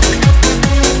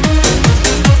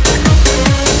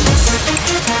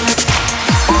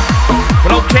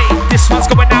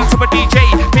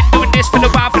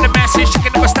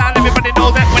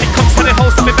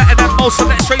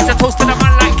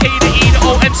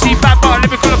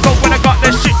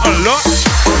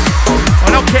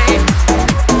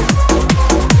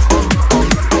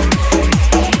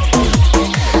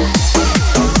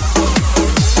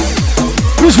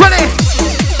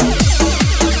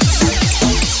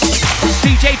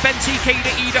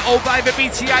 live at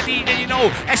BTID, and you know,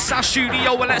 SR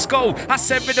Studio, well, let's go. I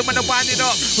said rhythm when I wind it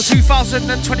up. Well,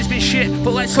 2020's been shit,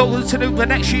 but let's hold to the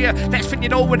next year. Next thing you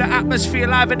know, with the atmosphere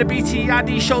live at the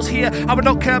BTID shows here. I would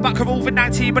not care about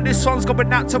COVID-19, but this one's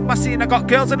going out to my scene. I got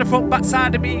girls in the front, back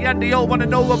side of me, and they all want to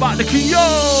know about the Kyo.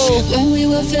 When we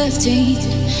were 15,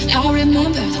 I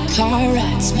remember the car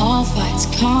rides, small fights,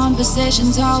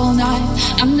 conversations all night.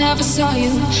 I never saw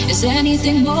you as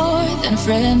anything more than a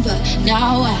friend, but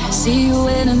now I see you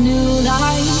in a new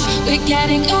light. We're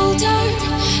getting older,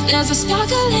 there's a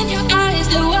sparkle in your eyes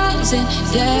that wasn't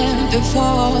there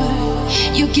before.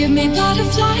 You give me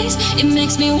butterflies, it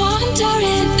makes me wonder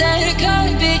if there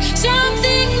could be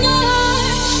something more.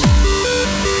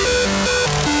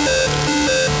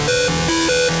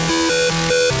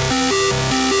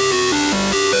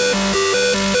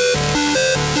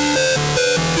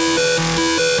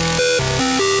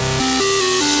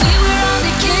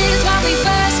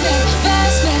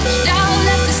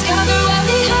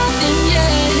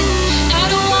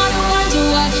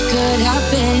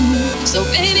 So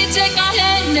baby, take my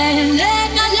hand and let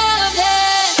my love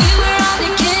in. We were only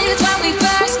kids when we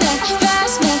first met.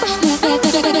 Let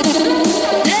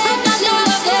my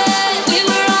love in. We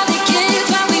were only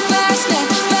kids when we first met.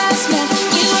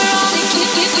 We were only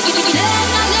kids. Let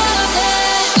my love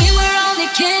in. We were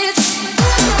only kids.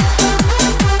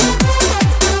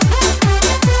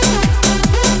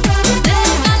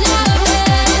 Let my love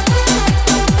in.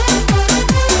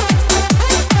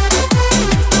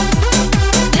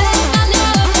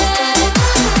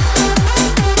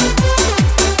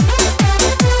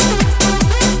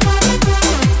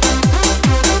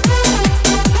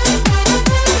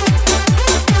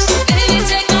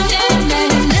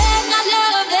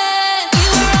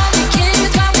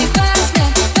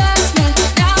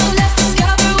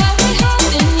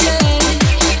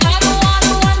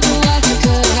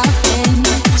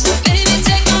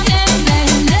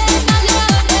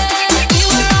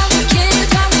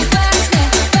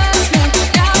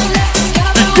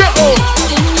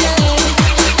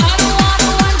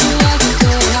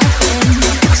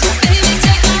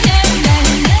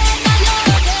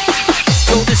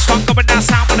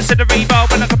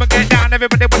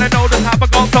 Everybody wanna know the type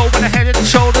of gon' flow when I head and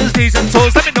shoulders, knees and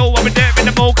toes. Let me know what we're doing in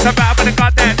the mold, cause I'm out with a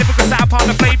goddamn lyrical sound part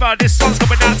of flavour. This one's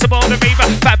coming out to all the river.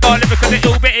 Fat bar lyrical, a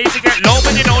little bit easy to get low,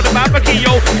 but you know the bad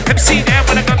Kyo. MC there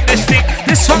when I got this thing.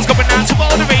 This one's coming out to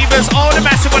all the ravers, all the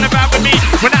mess who wanna rap with me.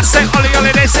 When I say ollie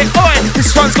ollie, they say oi. This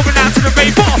one's coming out to the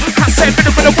raver. I said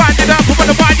rhythm when I wind it up, but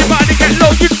when I wind your body get low,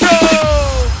 you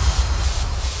know.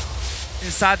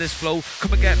 Inside this flow,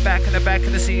 come and get back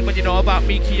in the scene when you know about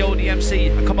me, Kyo, the MC.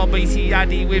 And come on,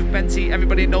 BTID with Benty.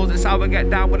 Everybody knows it's how I get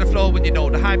down with the flow when you know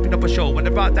the hyping up a show. When I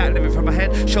brought that living from my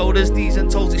head, shoulders, knees and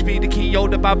toes, it's me, the Kyo,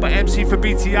 the bad but MC for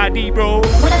BTID, bro.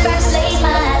 When I first laid my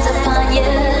eyes upon you,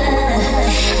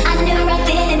 I knew right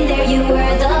then and there you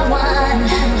were the one.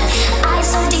 Eyes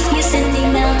so deep you send me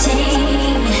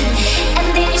melting, and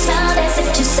then you smiled as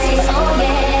if to say, oh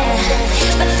yeah.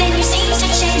 But then you seemed to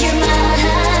change your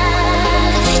mind.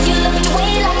 You looked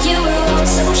away like you were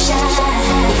so shy.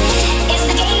 It's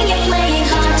the game you're playing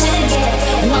hard to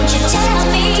get. Won't you tell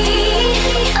me?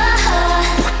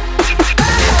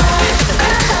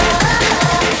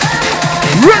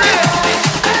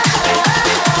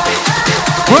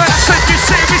 When I said you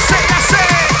say, we say, I say.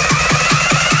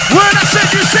 When I said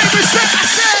you say, we say, I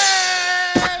say.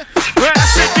 When I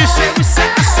said you say, we say,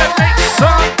 I said, make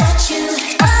some.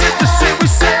 I said you say, we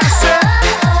say, I said.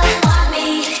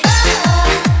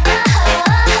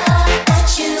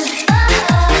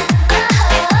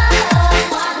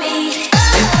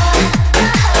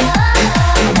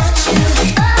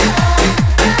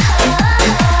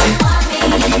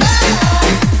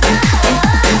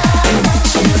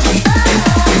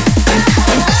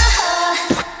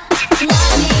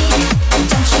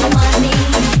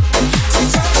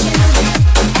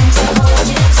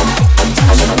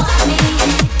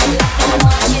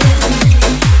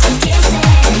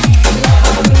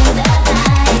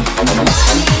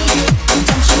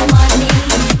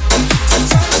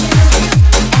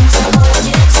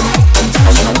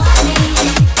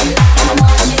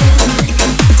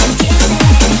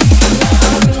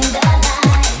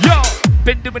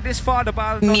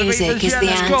 Music is the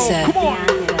answer. Come on.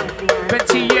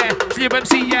 Benty, yeah, Slim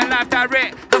MC, yeah, live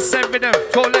direct. I said rhythm,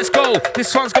 go, let's go.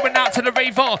 This one's going out to the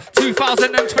raver.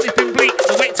 2020's been bleak.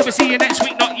 So wait till we see you next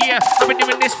week, not year. I've been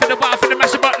doing this for the while, for the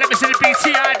mash up. Let me see the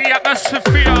BTID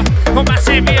atmosphere. Oh,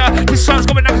 massive here. This one's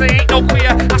going out because I ain't no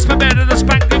queer. Ask my better than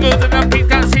spank the good and I'm beat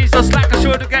dances. Just like I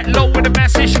should get low with the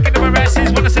message. Shaking the arrests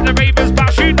when I see the ravers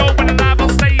bounce. You know when I'm live on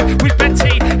stage with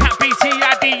Benty at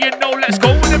BTID. You know, let's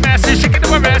go with the message. Shaking the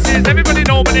arrests.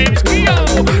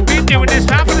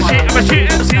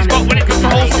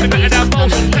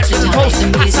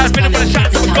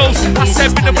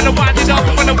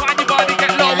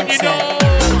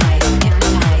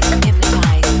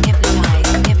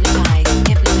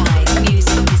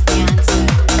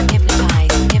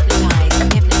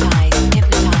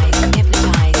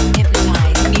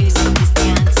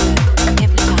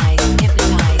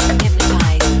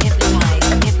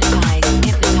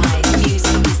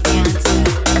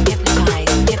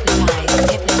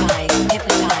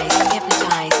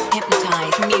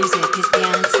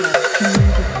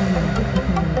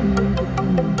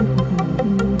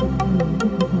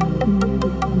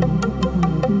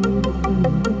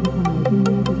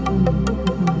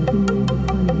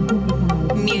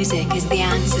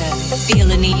 Feel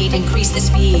the need, increase the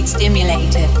speed,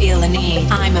 stimulate it, feel the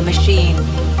need. I'm a machine,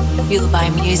 fueled by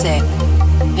music.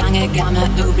 Banger, gamma,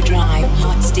 overdrive,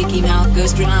 hot, sticky mouth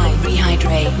goes dry.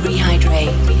 Rehydrate,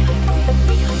 rehydrate,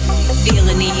 feel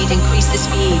the need, increase the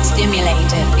speed,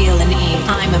 stimulate it, feel the need.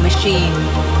 I'm a machine,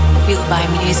 fueled by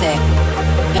music.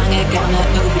 Banger, gamma,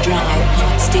 overdrive,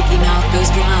 hot, sticky mouth goes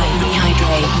dry.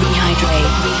 Rehydrate,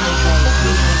 rehydrate, rehydrate,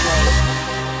 rehydrate.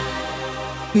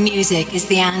 Music is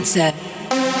the answer.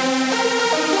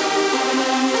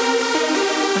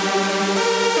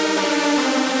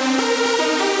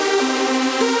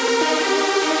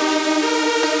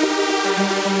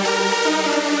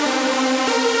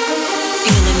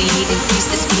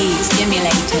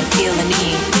 Stimulator, feel the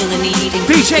need,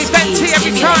 DJ Benty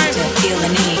every time. Feel the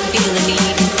need,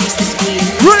 increase the speed.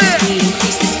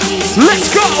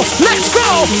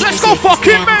 Let's go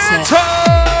fucking mental.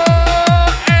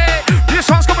 Hey, this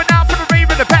one's coming down for the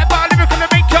raven, the pet bar, lyrical, the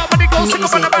make your money go, sing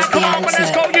up on the back, come on,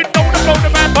 let's go, you know the flow, the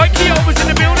man, Mikey O's in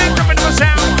the building, coming to a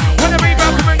sound. When the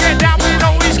raven come and get down, we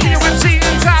know he's key, MC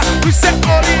inside. We said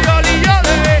ollie, ollie,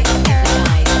 ollie.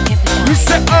 We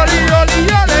said ollie, ollie,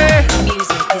 ollie.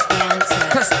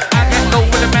 Cause I get low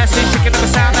with the message, shaking up the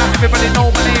sound out. Everybody know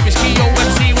my name is Key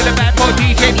OMC with a bad boy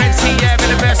DJ Benty. Yeah,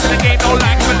 with the best of the game, no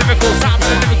lack for lyrical sound,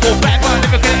 for the lyrical bad boy,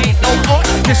 lyrical ain't no more.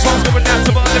 This one's going down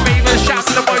to all the ravers. Shout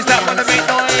to the boys that wanna make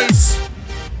noise.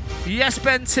 Yes,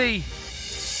 Benty.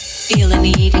 Feel the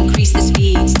need, increase the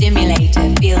speed, stimulate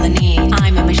it, feel the need.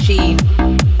 I'm a machine,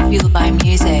 fueled by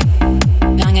music.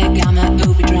 Banger, gamma,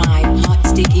 overdrive, hot,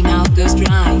 sticky mouth goes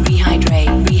dry. Rehydrate,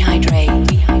 rehydrate,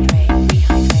 rehydrate.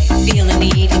 Feel the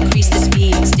need, increase the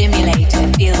speed, stimulate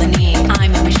it, feel the need.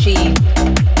 I'm a machine,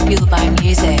 fueled by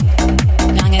music.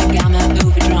 Banger, gamma,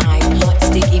 overdrive, hot,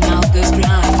 sticky mouth goes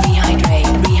dry. Rehydrate,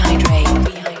 rehydrate,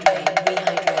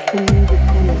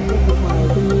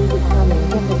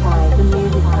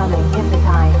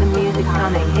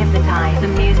 hypnotize. The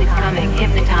music's coming,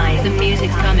 hypnotize. The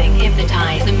music's coming,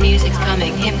 hypnotize. The music's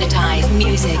coming, hypnotize.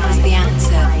 Music is the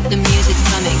answer. The music's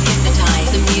coming,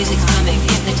 hypnotize. The music's coming,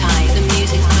 hypnotize. The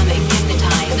music's coming,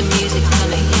 hypnotize. The music's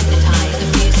coming, hypnotize. The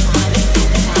music's coming,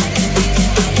 hypnotize.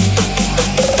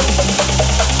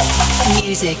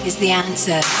 Music is the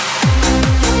answer.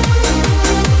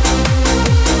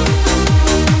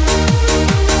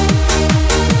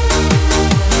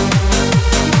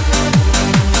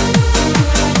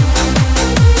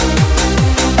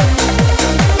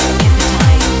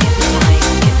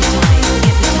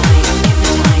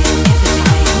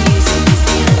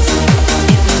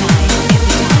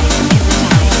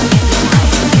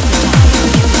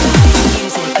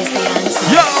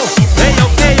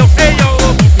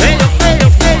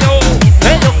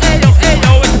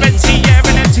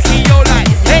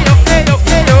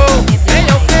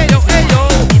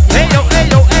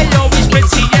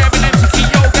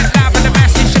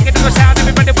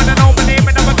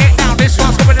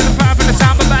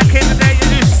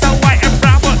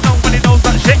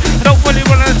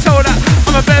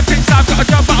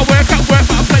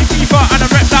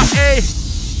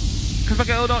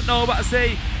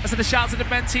 I said the shouts of the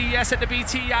Benty, yes, at the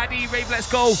BTID rave, let's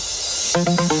go.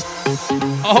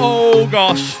 Oh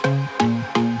gosh.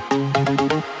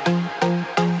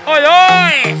 Oi,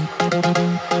 oi!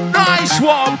 Nice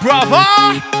one, brother!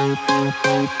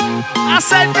 I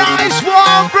said nice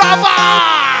one, brother!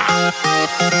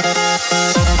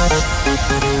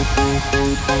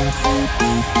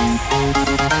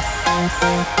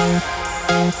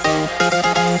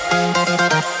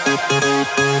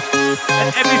 And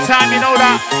every time you know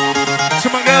that, to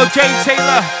my girl Jay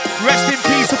Taylor, rest in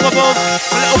peace up above.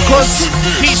 My little cunt,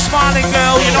 keep smiling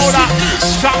girl, you know that.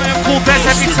 Shout me and cool best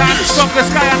every time, the strongest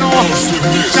guy I know.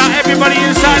 Shout everybody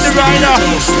inside the rider.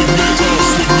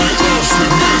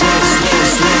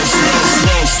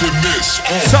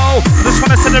 So, just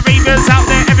wanna send the ravers out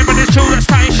there, everybody's true, that's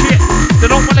tight shit. They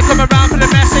don't wanna come around for the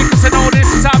message, cause they know this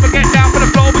is how we get down for the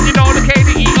flow. But you know the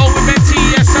KDEO with Benty,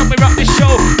 yes, and we rock this show.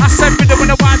 I said we don't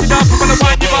wanna wind it up, I wanna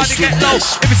wind your body get low.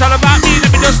 If it's all about me,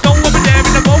 let me just know over there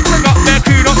in the boat. I got their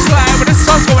crew, don't slide when the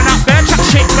sun's going out there. Chat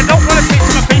shit, but don't wanna take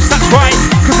to my face, that's right.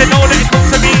 Cause they know that it comes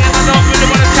to me, and I don't really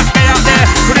wanna chat me out there.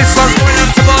 When the sun's going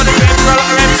out to all the way, for a lot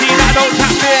of MC that I don't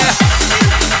chat there.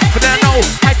 But I know,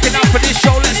 hyping up for this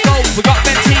show, let's go. We got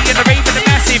Benty and the rave and the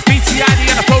massive BTID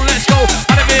and the flow, let's go.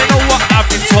 I don't really know what I've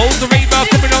been told. The raver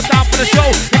coming on down for the show.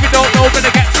 If you don't know,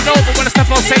 better get to know. But when I step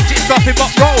on stage, it's nothing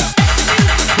but roll.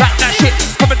 Like that shit,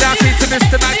 coming down to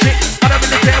Mr. Magic. I don't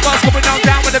really care what's coming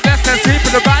down with the best and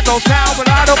sleeping the band on town. But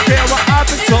I don't care what I've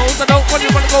been told. I don't really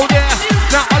want to go there.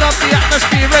 Now I love the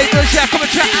atmosphere, ravers, yeah, come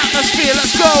and chat atmosphere,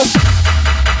 let's go.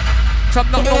 So I'm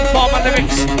not known for my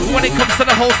lyrics. When it comes to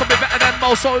the host, I'll be better than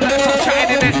most. So let's stop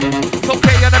chatting in it. It's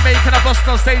okay, and I'm making a bust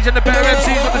on stage and the better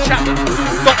MCs on the chat.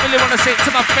 Don't really want to say it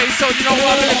to my face, so you know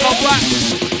what, I'm gonna go back.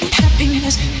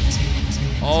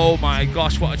 Oh my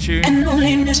gosh, what a tune.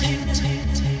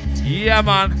 Yeah,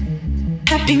 man.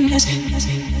 Happiness.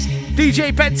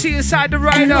 DJ Benty inside the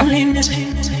rider.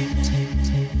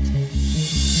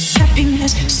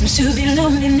 Happiness seems to be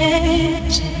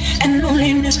loneliness, and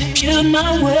loneliness fueled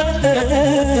my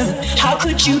world. How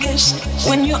could you guess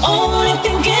when you're only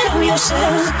thinking of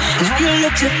yourself and how you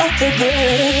look to other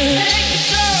girls?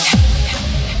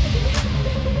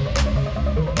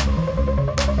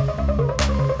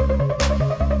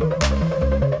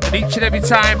 And each and every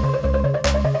time,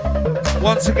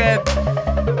 once again,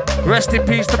 rest in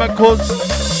peace to my cuz.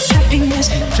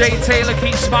 Jay Taylor,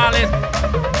 keep smiling.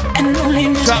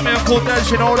 Shout me Uncle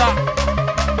Des, you know that.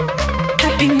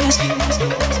 Happiness.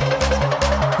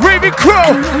 Raven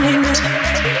Crow.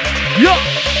 Yo.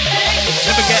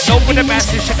 Never get low with the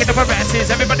masses, shaking up my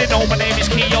masses. Everybody know my name is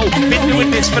Keo. Been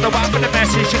doing this for the while for the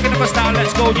masses, shaking up my style,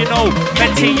 let's go, you know.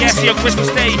 Venti, yes, your Christmas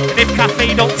day. And if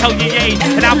cafe don't tell you yay,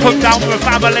 and I'll put down with a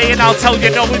family and I'll tell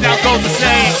you no without going to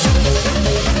say.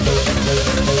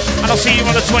 And I'll see you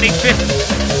on the 25th.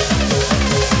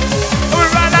 And we're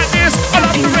right like this. I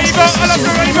love the raver, I love the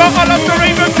raver, I love the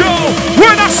raver, go.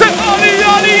 When I say Ollie,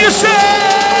 Ollie, you say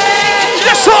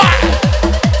yes, I.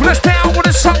 Let's down with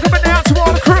a song coming out to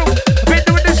all the crew. I've been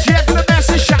doing this yet for the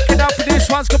masses, shacking up, and this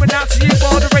one's coming out to you,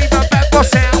 all the raver, bad boss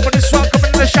sound. With this one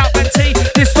coming to the shout and tea.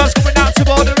 This one's coming out to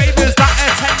all the ravers that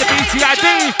attend the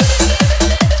BTID.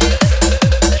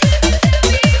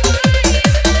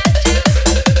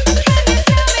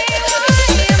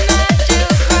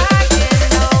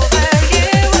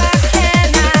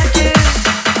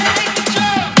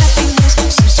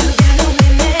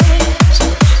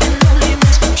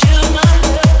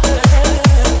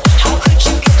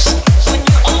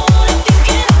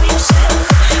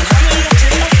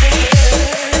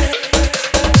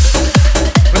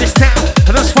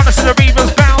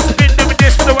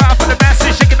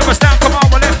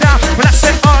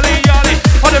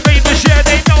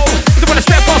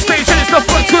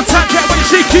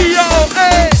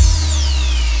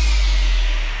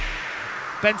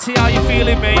 Benty, how you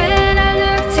feeling, mate? When I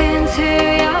looked into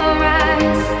your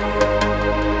eyes,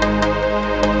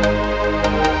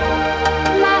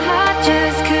 my heart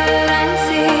just couldn't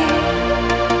see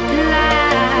the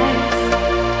lies.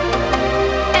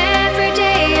 Every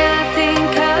day I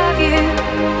think of you,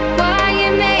 why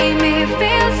you made me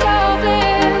feel so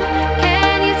blue.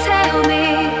 Can you tell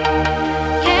me?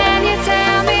 Can you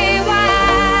tell me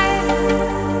why?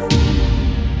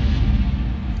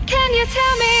 Can you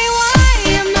tell me why?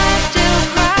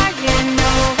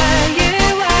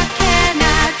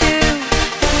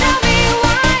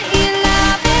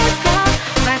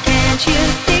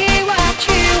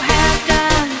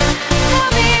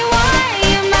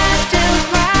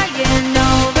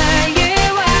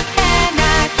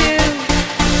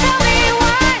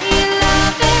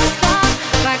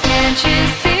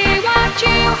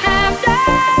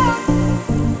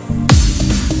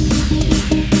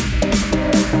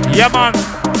 Yeah, man.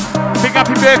 Big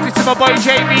happy birthday to my boy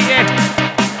JB here.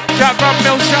 Shout out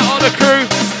Mill, shout out the crew.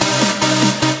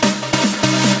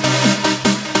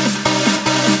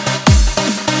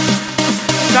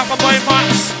 Shout my boy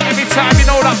Max. Every time, you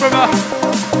know that, brother.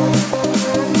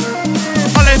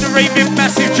 I'll let the raving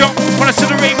massive jump. When I see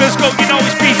the ravers go, you know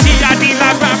it's BTID.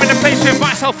 Live rap in the place with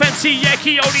myself MC. Yeah,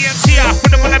 Keo the MC.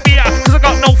 Put them on the beer, cause I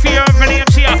got no fear of any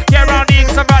MC. Yeah, around here,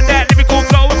 cause I'm right there. Lyrical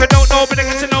flow. If I don't know, but I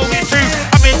get to know me true.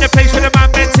 In the place with the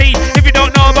man Benty. If you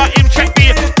don't know about him, check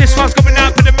me. This one's coming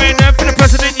out for the main for the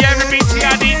president. Yeah, every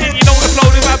BTID. Then you know the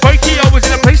flow. My boy Keo was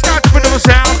in the place now to put another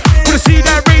sound. Wanna see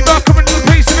that rainbow coming to the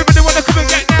place. Everybody wanna come and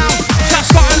get down. Shout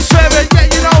Scott and Swerve. Yeah,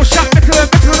 you know. Shout Mickle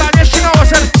and Mickle like this. You know I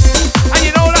said. And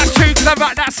you know that's true. Cause I've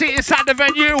got that seat inside the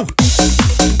venue.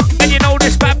 And you know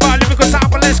this bad boy lyrical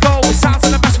sample. Let's go. It sounds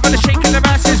like the massive and the shaking the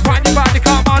masses. Find your body,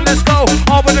 come on, let's go.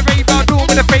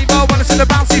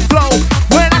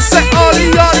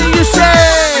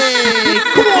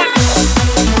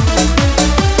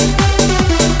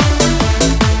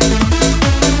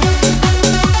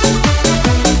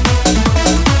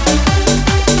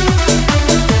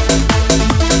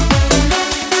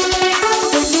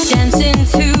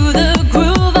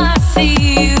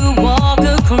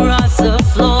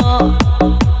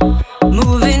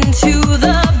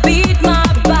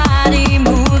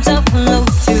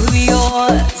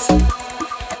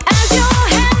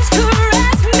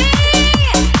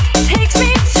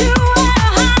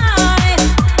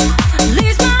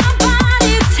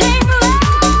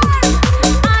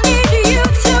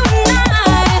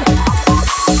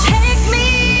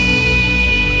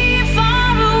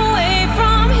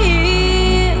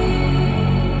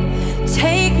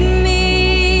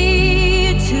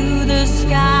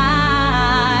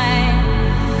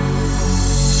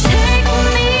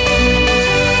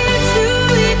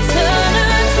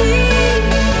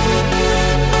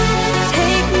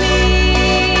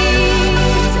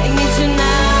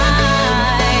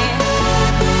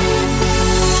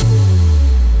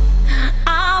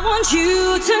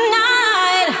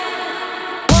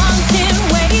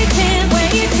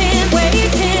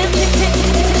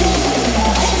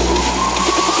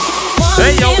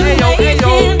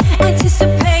 waiting,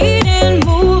 anticipating,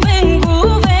 moving,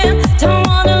 grooving. Don't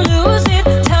wanna lose it,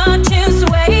 touching,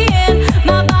 swaying,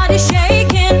 my body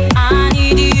shaking. I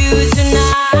need you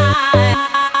tonight.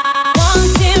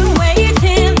 Wanting,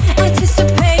 waiting,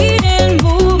 anticipating,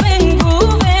 moving,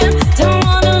 grooving. Don't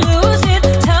wanna lose it,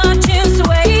 touching,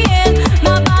 swaying,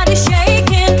 my body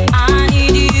shaking. I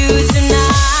need you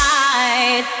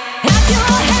tonight. Have your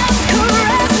hands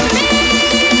caress me.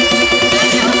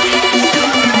 Have your hands caress me. Have your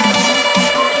hands caress me.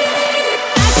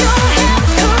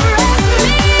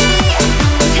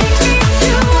 Take me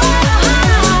to a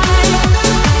high.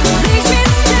 Please be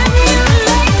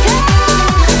stimulated.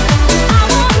 I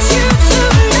want you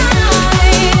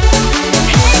tonight.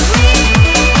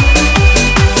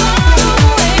 Take me far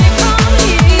away from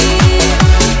here.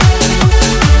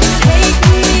 Take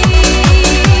me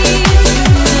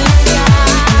to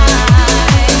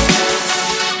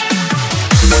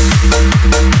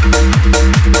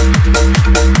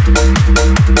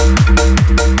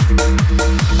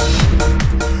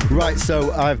Right,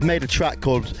 so I've made a track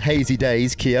called Hazy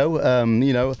Days, Keo.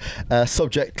 You know,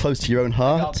 subject close to your own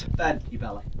heart. Ben, you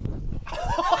belly.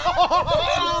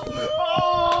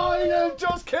 Oh, you've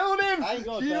just killed him! You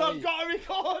have got to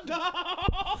record that!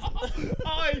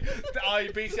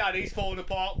 BTID's falling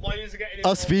apart. Players are getting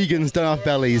Us vegans don't have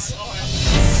bellies.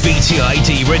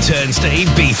 BTID returns to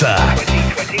Ibiza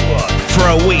for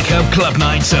a week of club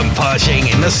nights and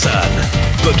partying in the sun.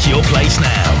 Book your place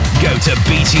now. Go to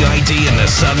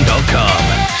btidinthesun.com.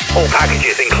 All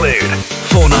packages include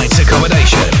 4 nights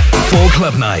accommodation, 4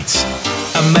 club nights,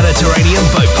 a Mediterranean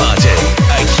boat party,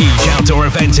 a huge outdoor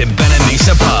event in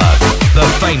Benanissa Park, the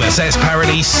famous S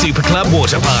Paradise Super Club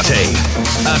water party,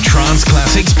 a Trance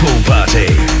Classics pool party,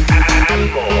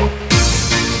 and more.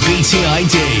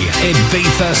 BTID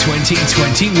Ibiza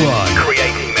 2021.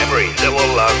 Creating memories that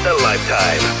will last a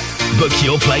lifetime. Book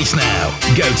your place now.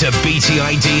 Go to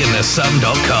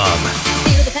btidinthesun.com.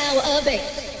 feel the power of it.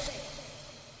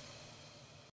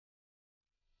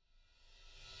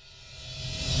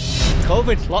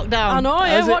 COVID, lockdown. I know,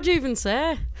 yeah. How's What it? do you even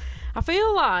say? I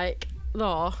feel like,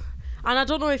 though, and I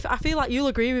don't know if I feel like you'll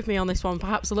agree with me on this one,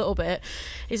 perhaps a little bit.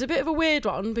 It's a bit of a weird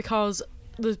one because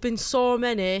there's been so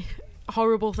many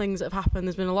horrible things that have happened.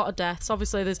 There's been a lot of deaths.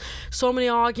 Obviously, there's so many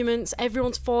arguments.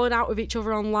 Everyone's falling out with each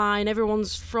other online.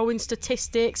 Everyone's throwing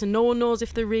statistics, and no one knows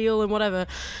if they're real and whatever.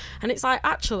 And it's like,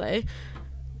 actually,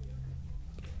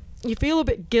 you feel a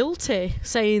bit guilty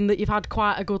saying that you've had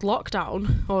quite a good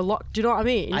lockdown or do you know what I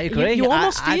mean? I agree. You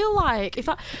almost feel like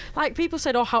like people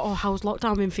said, how's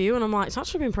lockdown been for you? And I'm like, it's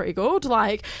actually been pretty good.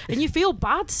 Like, and you feel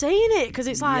bad saying it because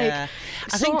it's like. Yeah.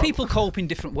 I think people cope in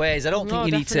different ways. I don't think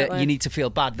you definitely. need to feel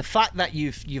bad. The fact that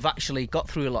you've actually got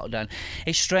through a lockdown,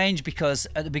 it's strange because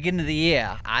at the beginning of the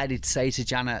year I did say to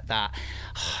Janet that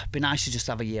it'd be nice to just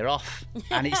have a year off,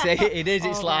 and it is.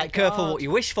 It's Oh like my careful God. what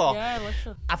you wish for. Yeah,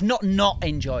 listen. I've not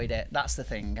enjoyed it. That's the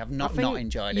thing. I've not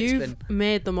enjoyed it. You've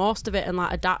made the most of it and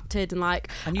like adapted and like.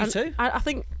 And you too. I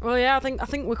think. Well, yeah. I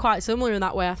think we're quite similar in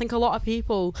that way. I think a lot of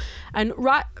people, and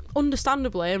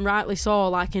understandably and rightly so,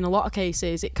 like in a lot of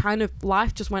cases, it kind of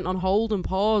life just went on hold and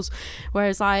pause.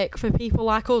 Whereas like for people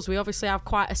like us, we obviously have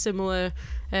quite a similar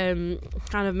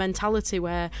kind of mentality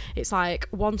where it's like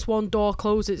once one door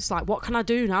closes, it's like, what can I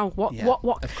do now? What?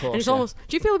 Of course, and it's almost.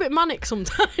 Do you feel a bit manic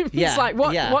sometimes? Yeah, It's like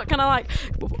what? yeah. What can I like?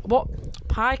 What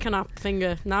pie can I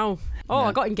finger now? Oh, Yeah.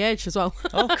 I got engaged as well.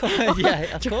 Oh,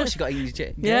 yeah, of course you got engaged.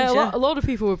 Yeah, a lot of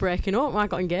people were breaking up. I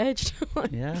got engaged.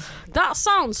 Yeah. That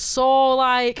sounds so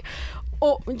like.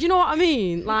 Oh, do you know what I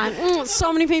mean? Like,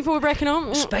 so many people were breaking up.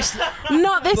 Especially,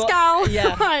 not this gal.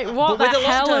 Yeah. Like, what But with the the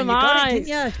hell lockdown, am you got I? it,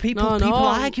 didn't you? People No.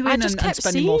 arguing I and just kept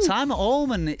spending more seeing- time at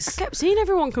home, and it's. I kept seeing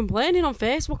everyone complaining on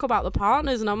Facebook about the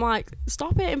partners, and I'm like,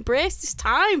 stop it, embrace this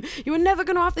time. You were never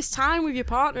going to have this time with your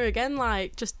partner again.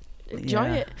 Like, just enjoy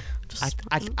Yeah. it.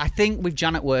 I think with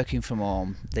Janet working from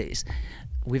home,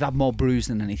 we've had more brews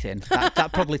than anything.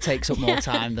 That probably takes up more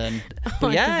time than.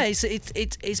 But yeah,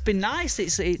 it's been nice.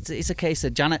 It's a case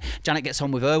of Janet gets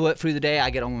on with her work through the day. I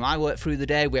get on with my work through the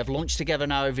day. We have lunch together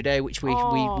now every day, which we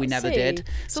never did.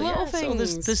 It's the little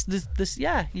things. So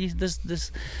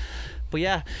there's. But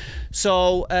yeah,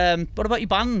 so what about your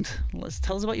band?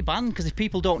 Tell us about your band, because if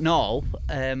people don't know,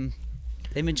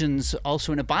 Imogen's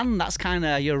also in a band. That's kind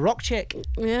of your rock chick.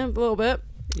 Yeah, a little bit.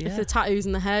 Yeah. If the tattoos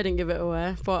and the hair didn't give it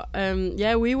away. But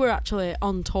yeah, we were actually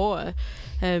on tour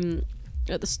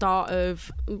at the start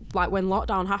of like when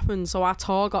lockdown happened. So our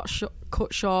tour got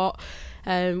cut short.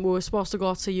 We were supposed to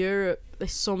go to Europe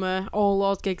this summer. All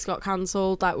those gigs got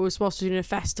cancelled. Like we were supposed to do a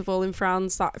festival in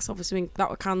France. That's obviously that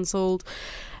were cancelled.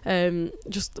 We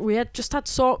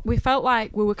felt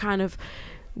like we were kind of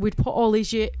we'd put all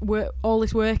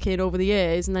this work in over the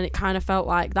years, and then it kind of felt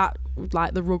like that,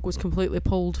 like the rug was completely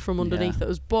pulled from underneath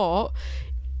us. But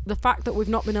the fact that we've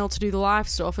not been able to do the live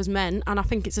stuff has meant, and I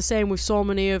think it's the same with so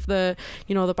many of the,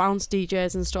 you know, the bounce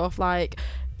DJs and stuff, like,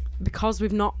 because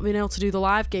we've not been able to do the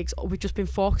live gigs, we've just been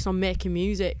focused on making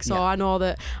music. So I know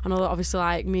that obviously,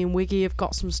 like, me and Wiggy have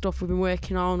got some stuff we've been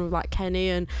working on with, like, Kenny,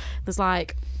 and there's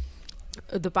like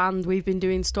the band, we've been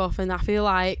doing stuff, and I feel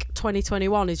like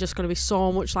 2021 is just going to be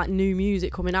so much like new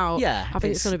music coming out. I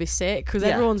think it's going to be sick, because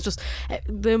everyone's just,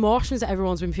 the emotions that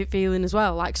everyone's been feeling as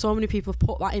well, like so many people have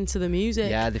put that into the music.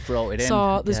 They've brought it in.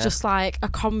 So there's just like a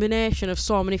combination of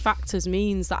so many factors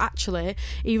means that actually,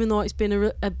 even though it's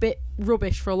been a bit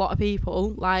rubbish for a lot of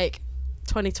people, like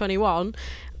 2021,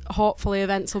 hopefully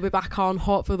events will be back on,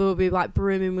 hopefully they'll be like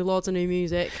brimming with loads of new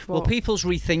music. Well, people's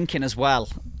rethinking as well.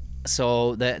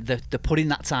 So they're putting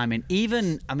that time in.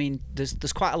 Even, I mean,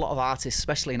 there's quite a lot of artists,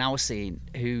 especially in our scene,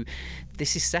 who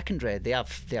this is secondary. They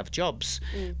have jobs,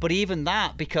 but even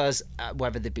that, because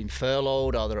whether they've been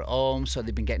furloughed or they're at home, so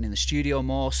they've been getting in the studio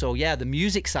more. So yeah, the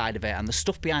music side of it and the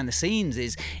stuff behind the scenes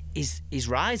is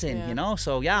rising. You know.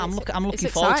 So yeah, I'm looking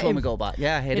forward to when we go back.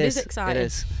 Yeah, it is exciting.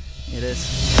 It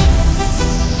is.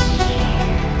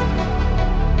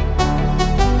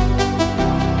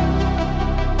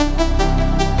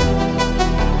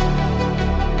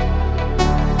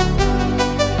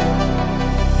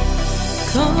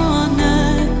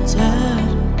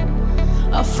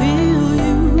 I feel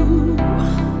you.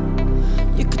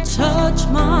 You could touch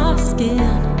my skin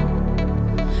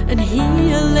and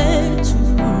heal it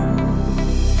too.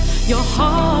 Your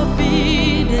heart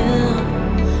beating,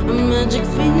 a magic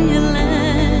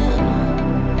feeling.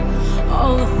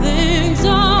 All the things I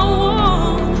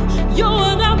want, you're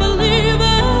what I believe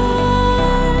in.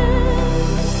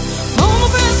 Hold my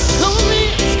breath, come with me,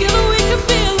 together we can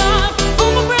be alive.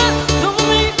 Hold my breath, come with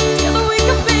me, together we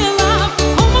can be alive.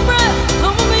 Hold my breath,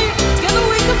 come with me, together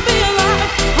we can be alive.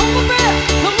 Hold my breath,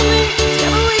 come with me,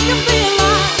 together we can be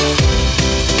alive.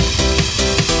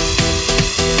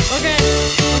 Okay,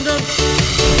 I'm done.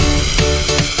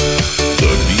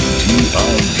 The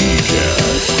BTID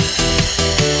cast.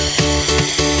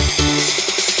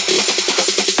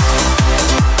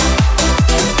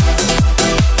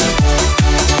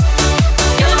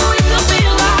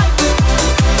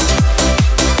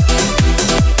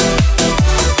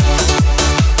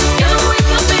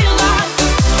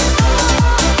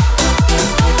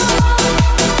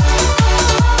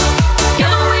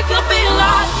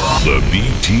 The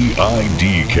BTID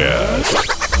cast.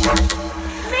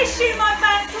 Miss you, my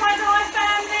Bounce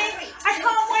family. I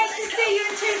can't wait to see you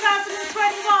in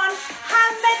 2021. How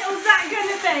mental's that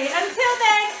gonna be? Until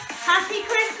then, happy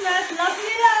Christmas. Love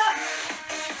you lot.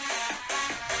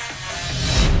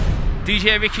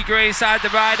 DJ Rikki Gray inside the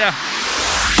rider.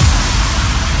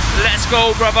 Let's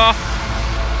go, brother.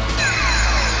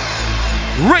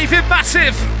 Raving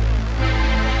massive.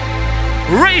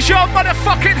 Raise your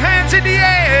motherfucking hands in the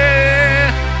air.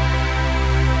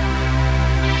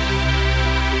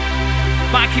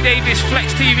 Mikey Davis,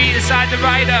 Flex TV inside the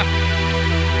rider.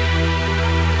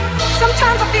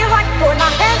 Sometimes I feel like throwing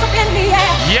my hands up in the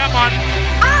air. Yeah, man.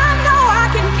 I know I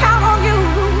can count on you.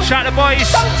 Shout the boys.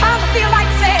 Sometimes I feel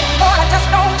like saying, Lord, I just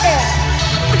don't care.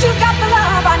 But you got the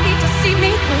love I need to see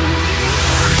me through.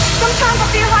 Sometimes I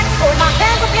feel like throwing my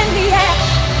hands up in the air.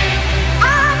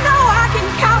 I know I can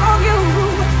count on you.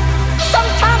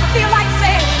 Sometimes I feel like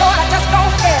saying, Lord, I just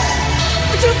don't care.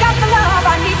 But you got the love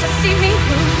I need to see me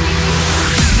through.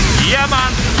 Yeah,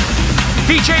 man.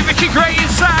 DJ Rikki Gray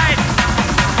inside.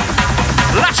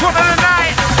 Last one of the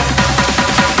night.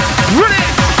 Ready?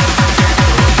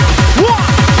 1,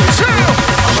 2.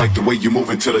 I like the way you move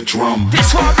into the drum.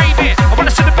 This one, baby. I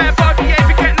wanna see the bad body. Yeah, if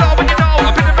you get low, when you know.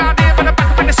 I've been around here, but I'm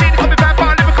back up in the scene. Call me bad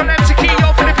boy, lyrical MC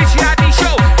Keo for the BTID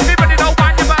show. Everybody know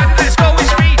why you're mad. Let's go,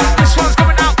 it's me. This one's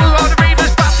coming out with all the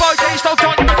ravers. Bad boy days, don't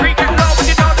you agree? Get low when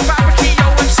you know the bad Keo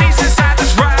MC's inside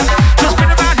this rap. Just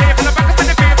been around here, but I'm back up in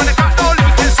the beer. When I got no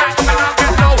limit inside, coming out,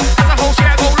 get low. As a host,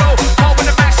 yeah, I go low. Home with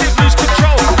the massive, lose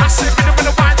control. I sit in when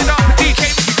I wind it up. DJ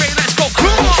Rikki Gray, let's go.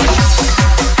 Come on.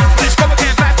 Let's go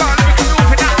again, bad boy, lyrical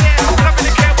moving out there. I don't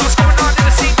really care what's going on in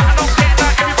the scene, but I don't care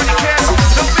that everybody cares. I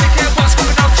don't really care what's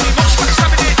going on too much, but it's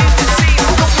having it in the scene.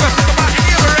 I don't give a fuck about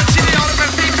any other MC, they all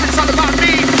about me, it's all about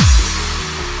me.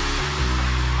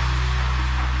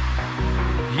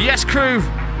 Yes, crew.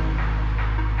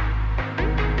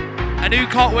 And who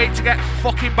can't wait to get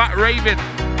fucking back raving?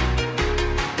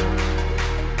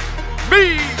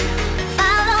 Me!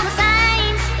 Follow the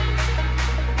signs,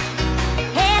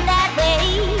 head that way.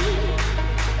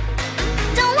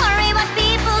 Don't worry what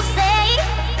people say,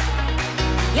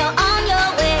 you're on your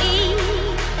way.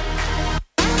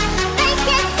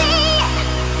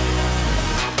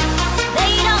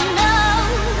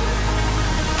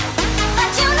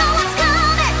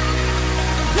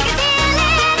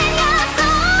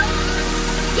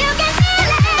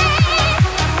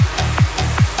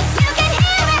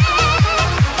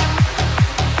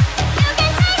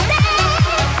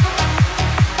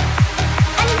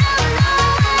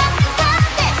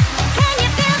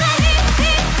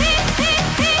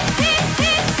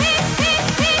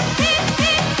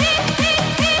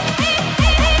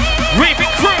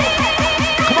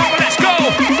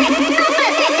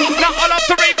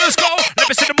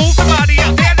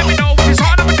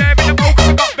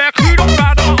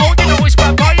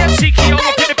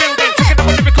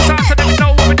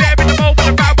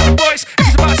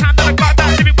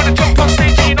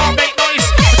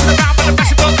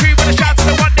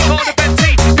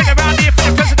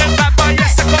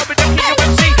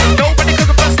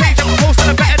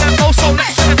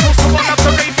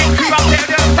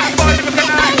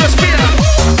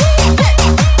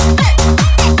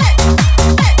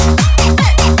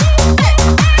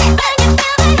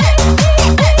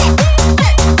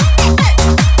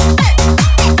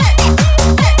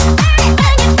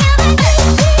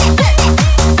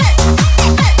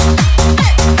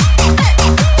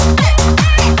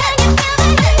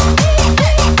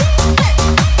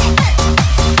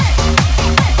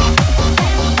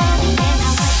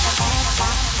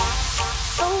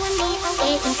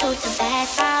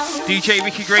 DJ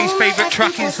Rikki Gray's favourite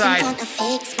track inside.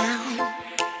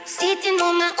 Sitting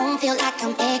on my own, feel like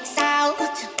I'm exiled.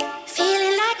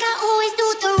 Feeling like I always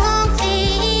do the wrong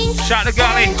thing. Shout to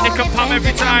Golly, Nick and Pam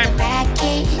every time.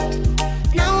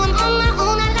 Now I'm on my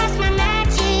own, I lost my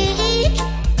magic.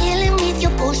 Dealing with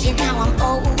your bullshit, now I'm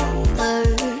over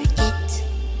it.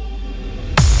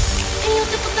 And you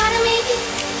took a part of me,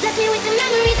 left me with the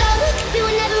memories of we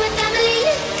were never a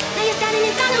family. Now you're standing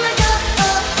in front of my door.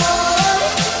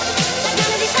 Like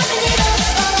none of this happened at all.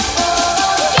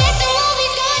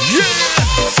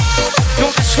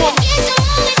 Don't swap.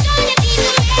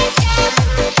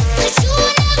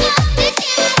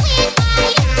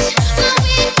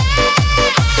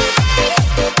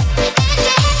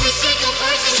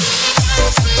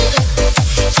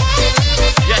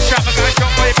 Yeah, shout my guys,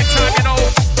 don't worry every time, you know.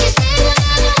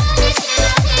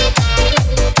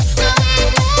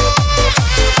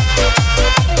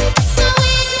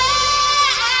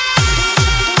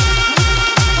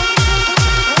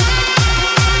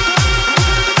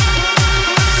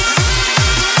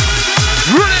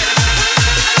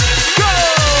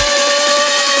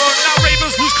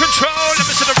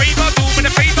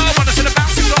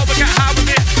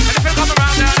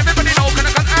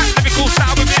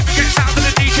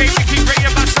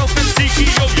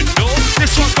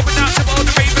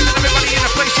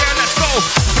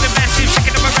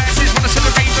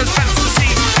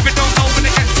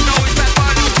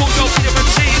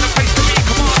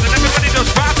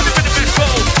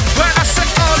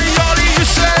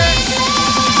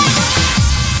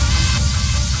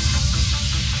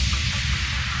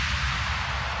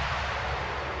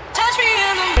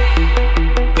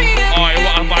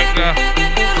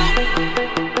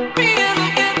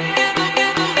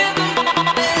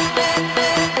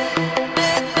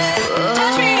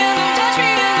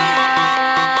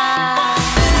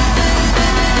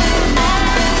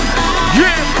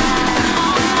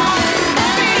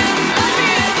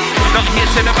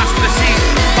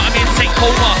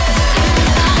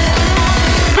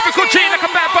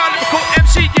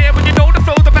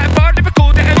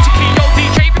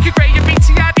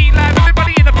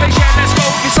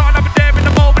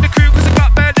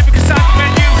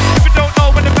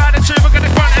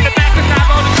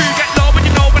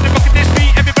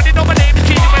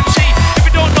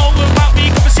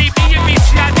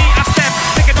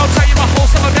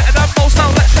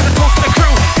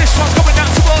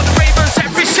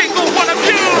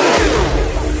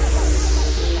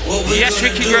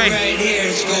 Rikki Gray. Right here,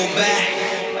 let's go back.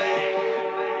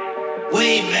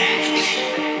 Way back.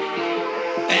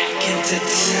 Back into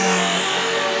time.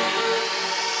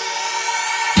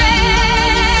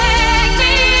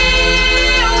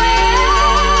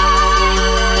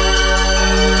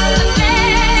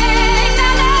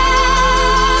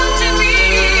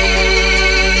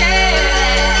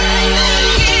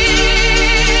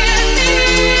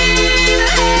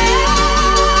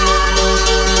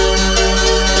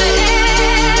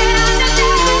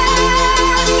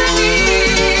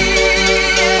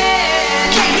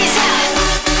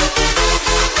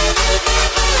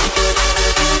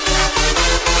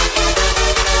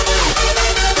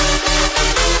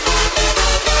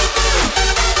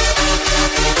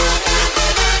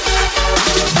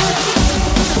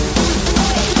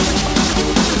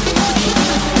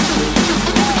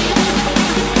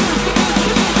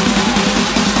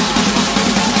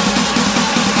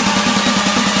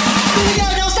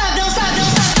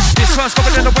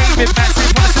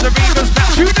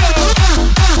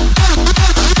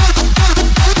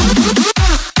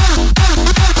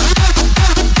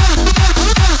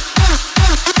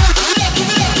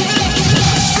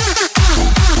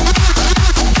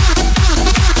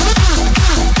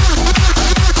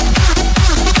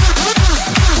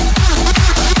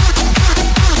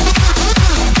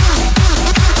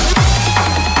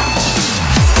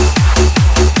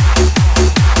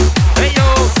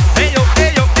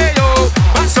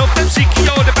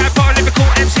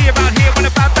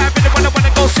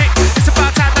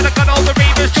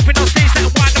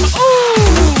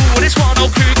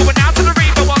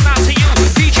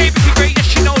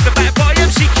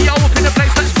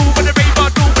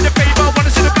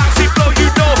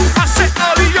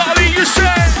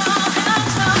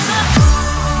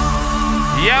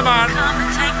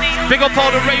 Big up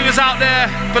all the ravers out there.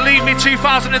 Believe me,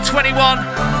 2021,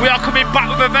 we are coming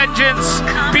back with a vengeance.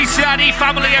 BTID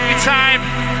family every time.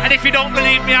 And if you don't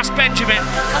believe me, ask Benjamin.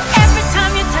 Every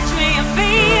time you touch me, I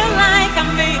feel like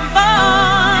I'm being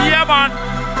born. Yeah, man.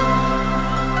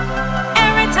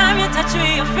 Every time you touch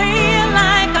me, I feel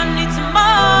like I need some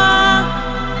more.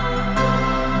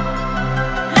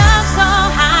 Love so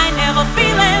high, never feel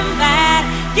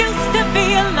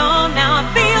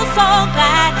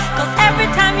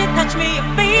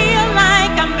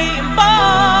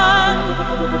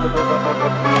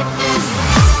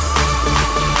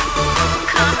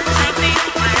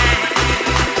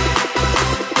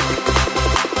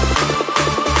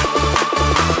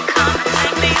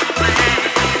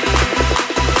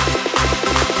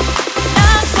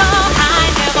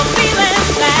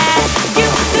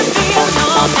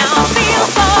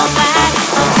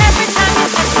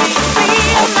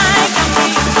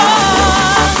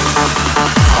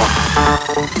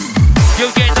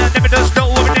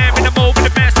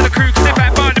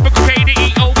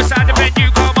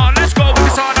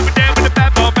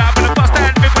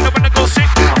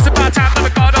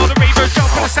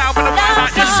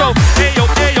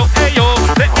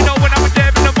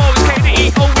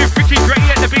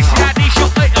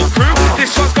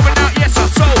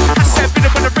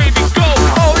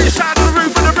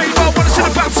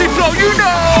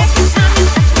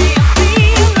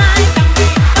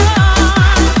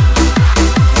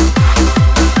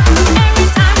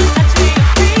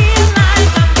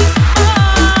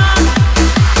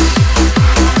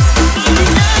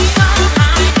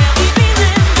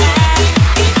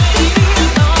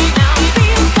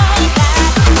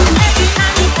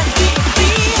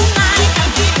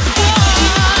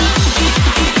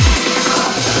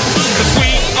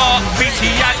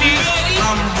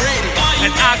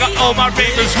got all my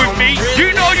ravers with me.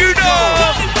 You know, we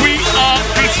are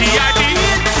BTID.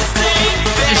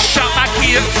 Just shout back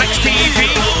here at Flex TV.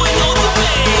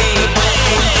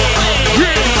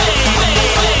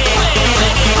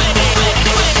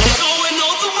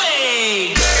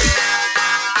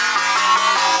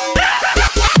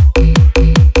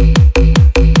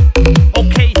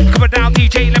 Okay, coming down,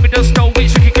 DJ, let me just know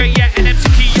it's Rikki Gray, yeah, and MC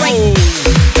Kyo.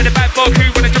 And the bad boy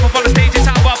crew, when I jump up on the stage, it's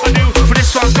how I knew. But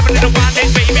this one's coming in the wild day,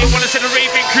 baby. Wanna see the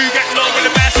raving crew get low with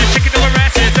the masses, checking the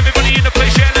harasses. Everybody in the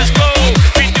place, yeah, let's go.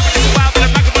 Been doing this a while, but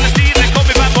I'm back up on the steam. They call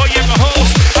me bad boy, yeah, my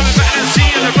host. I'm a better than C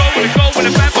on the road, and go with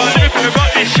a bad boy. Living from the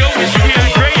rock, this show is Rikki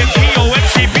Gray and Kyo,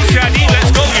 MC, BTID,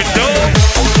 let's go, you know.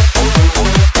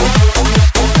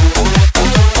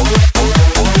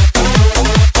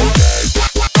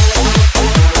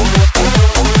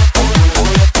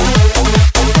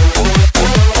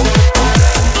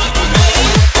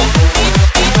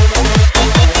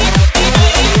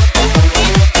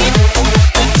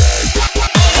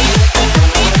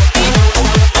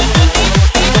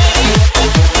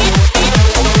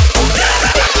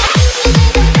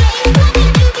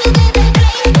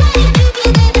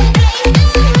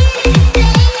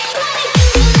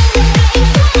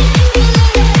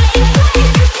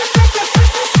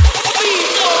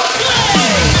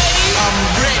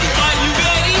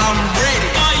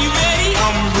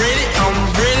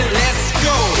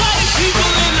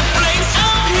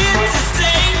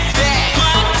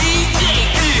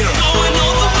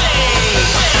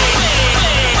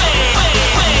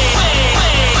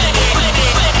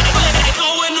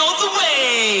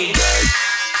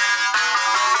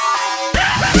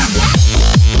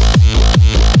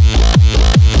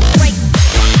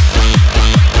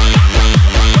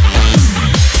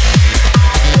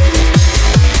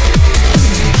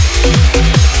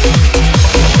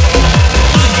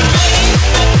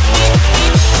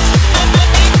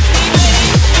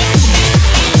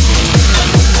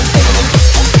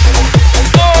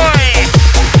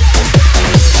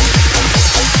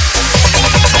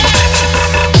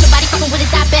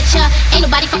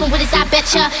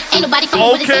 Ain't nobody fucking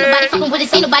with us, ain't nobody fucking with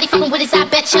us, ain't nobody fucking with us, I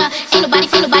betcha. Ain't nobody,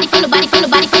 ain't nobody, ain't nobody, ain't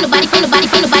nobody, ain't nobody, ain't nobody,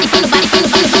 ain't nobody, ain't nobody, ain't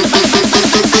nobody,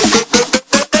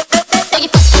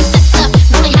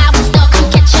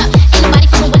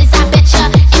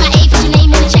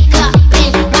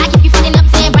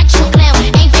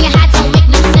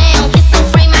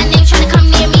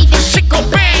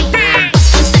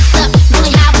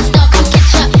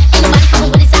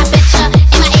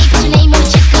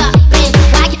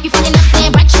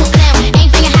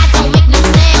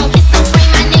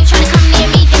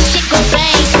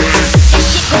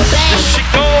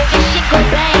 shit go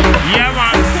bang.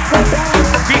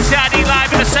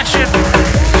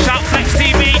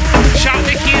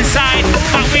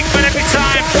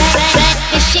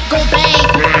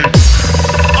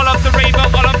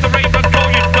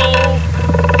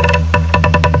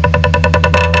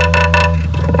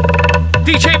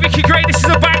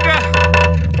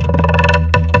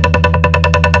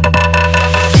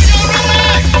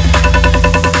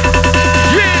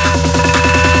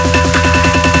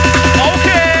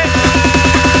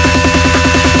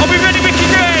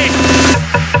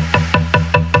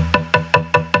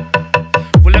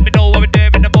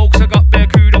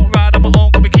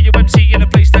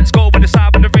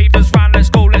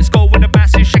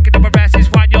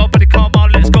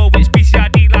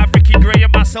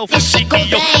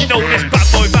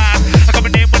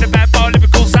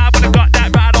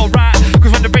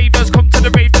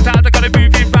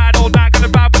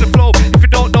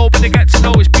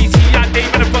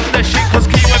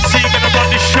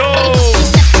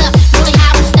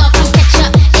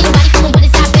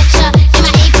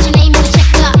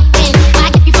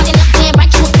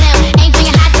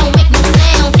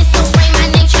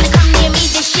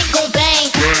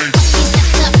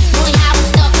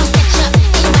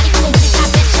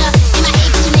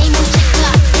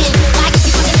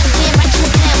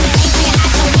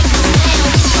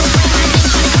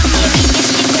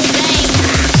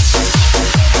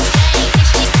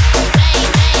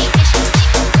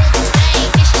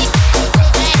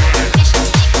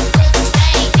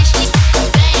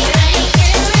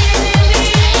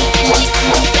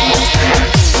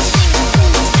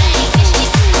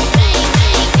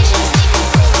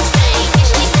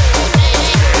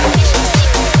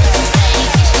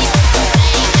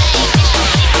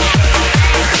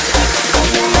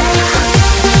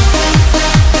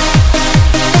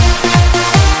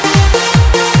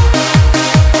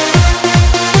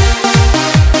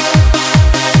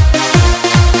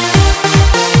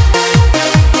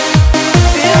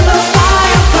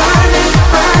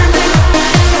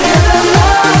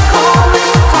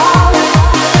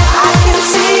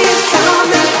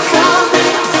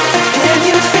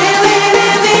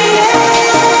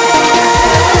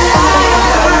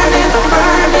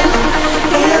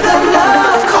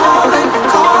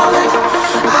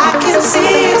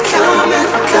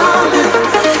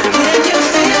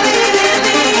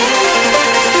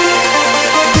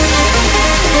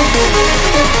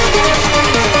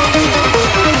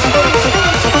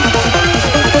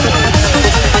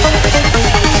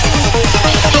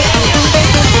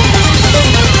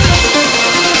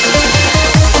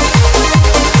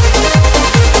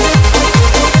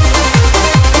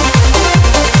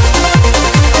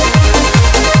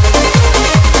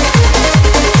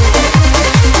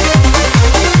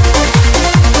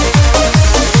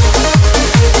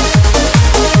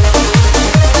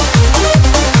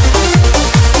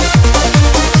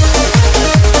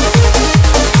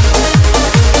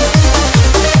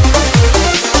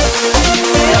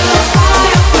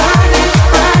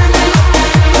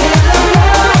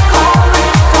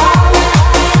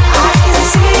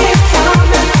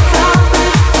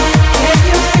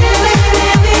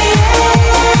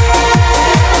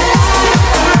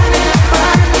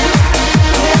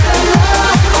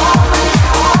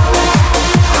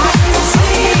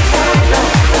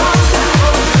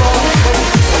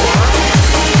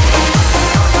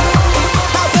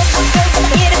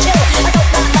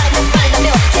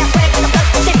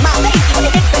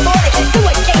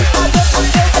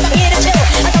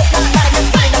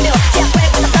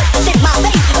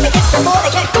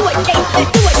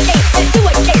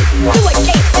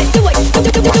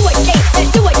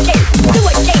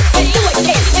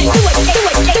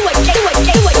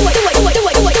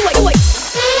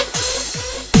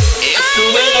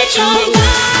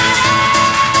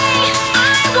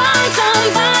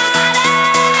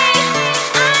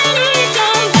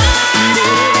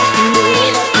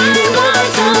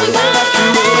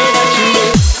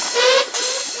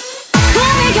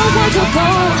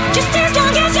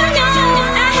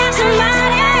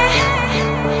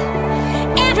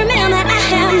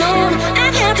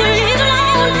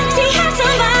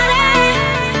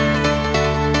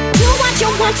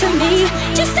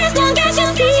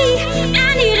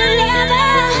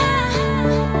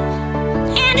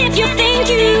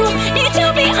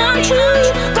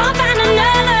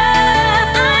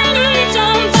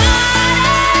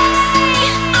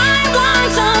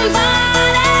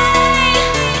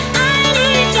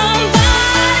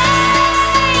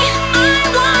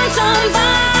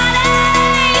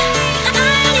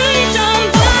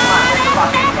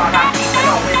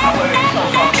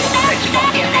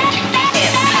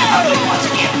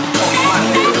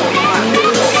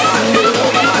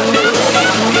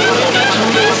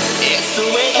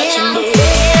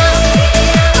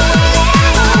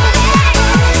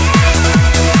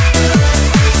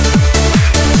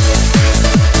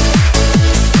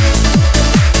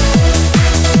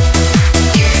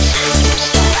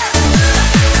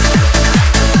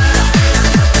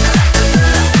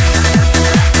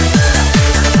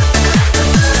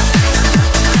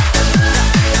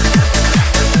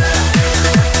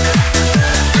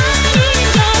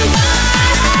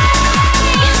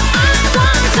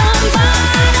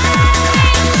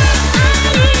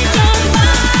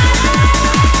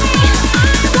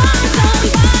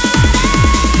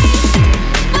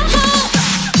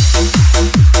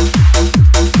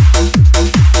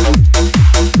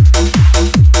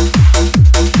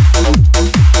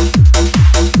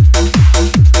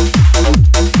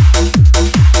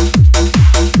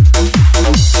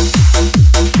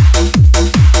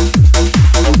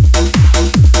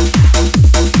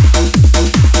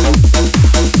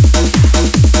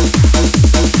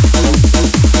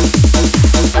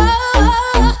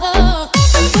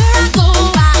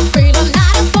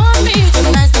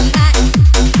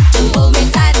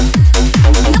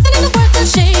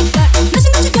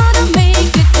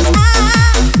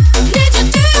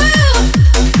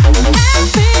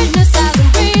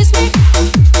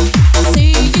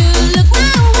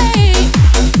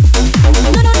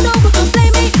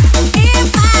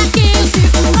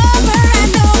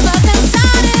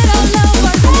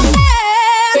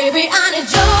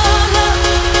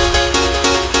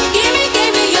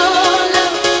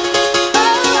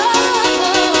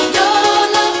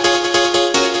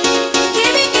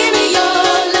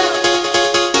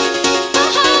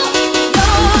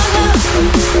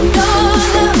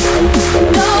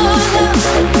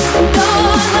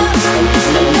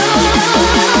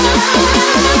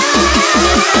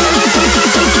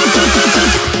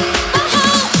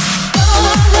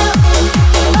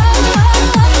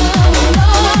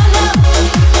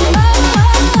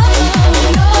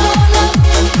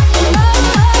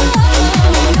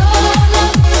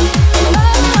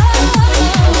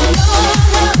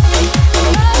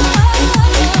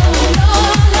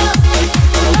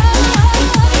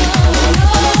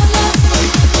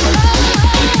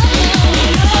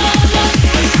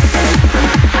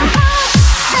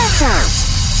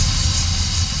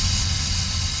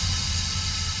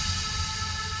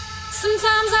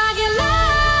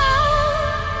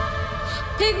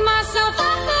 pick myself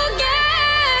up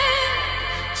again,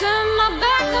 turn my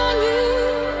back on you,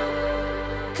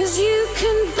 'cause you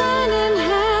can burn in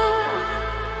hell.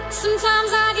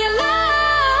 Sometimes I get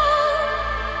low,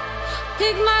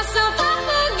 pick myself up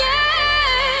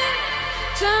again,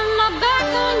 turn my back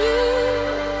on you,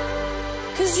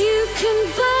 'cause you can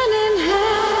burn in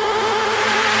hell.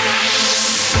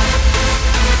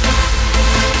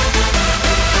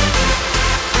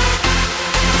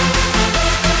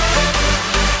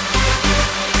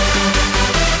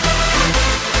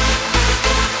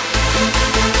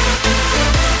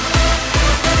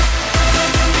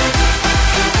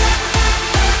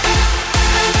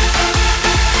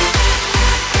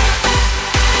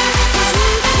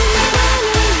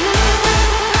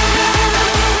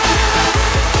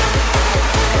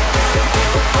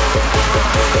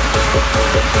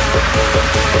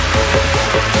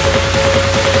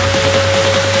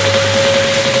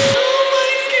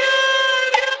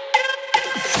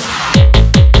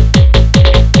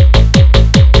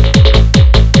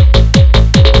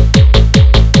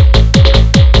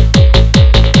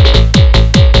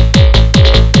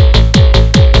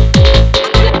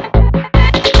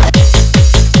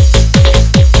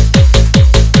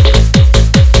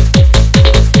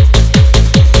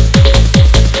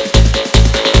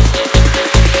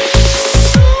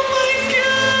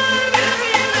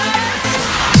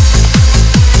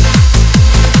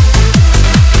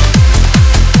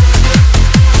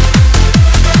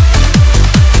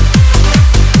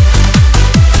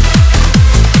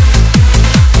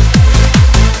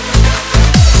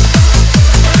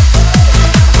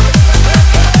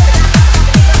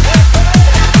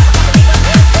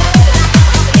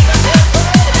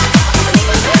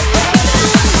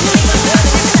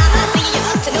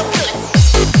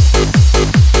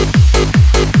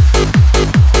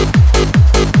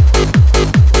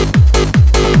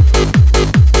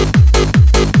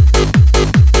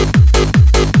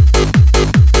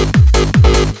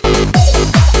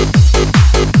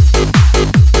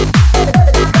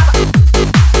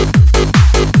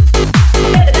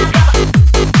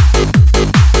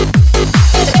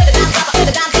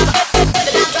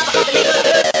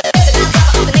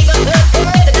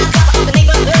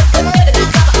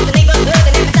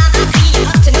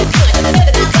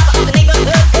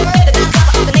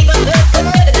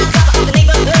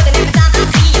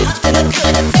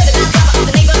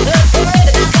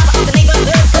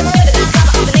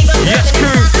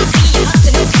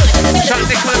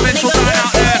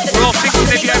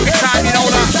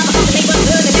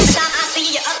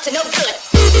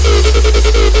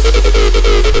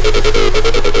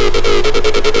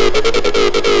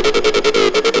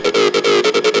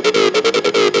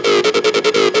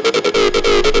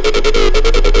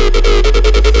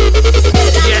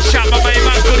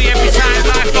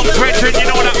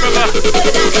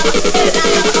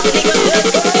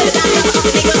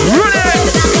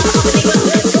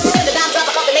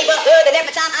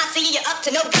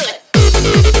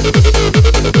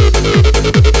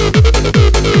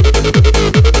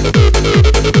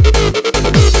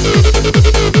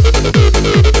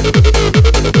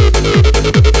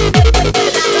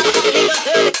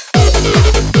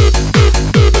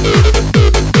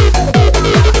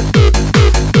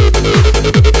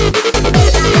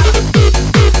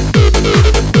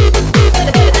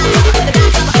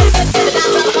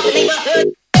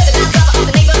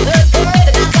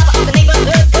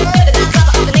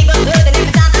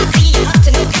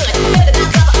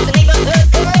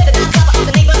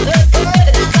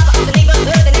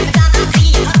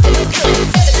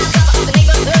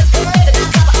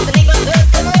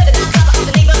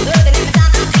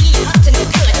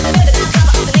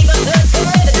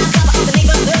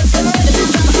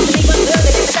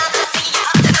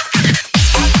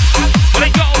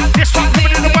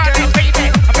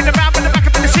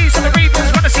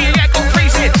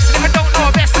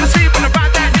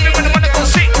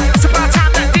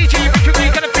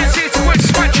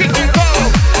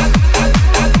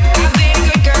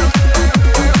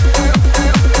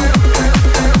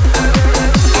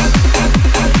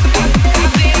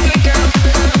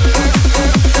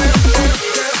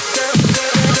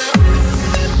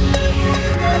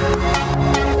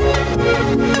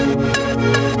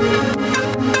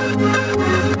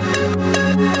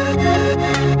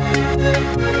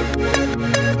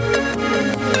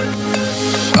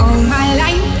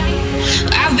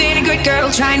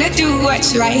 trying to do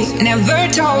what's right. Never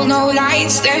told no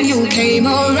lies, then you came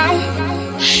around,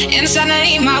 and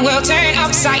suddenly my world turned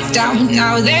upside down.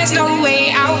 Now there's no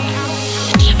way out.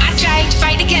 I tried to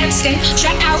fight against it,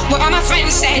 shut out what all my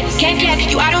friends said. Can't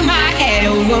get you out of my head.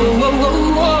 Oh, whoa, whoa,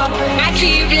 whoa, whoa. I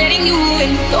keep letting you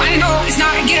in,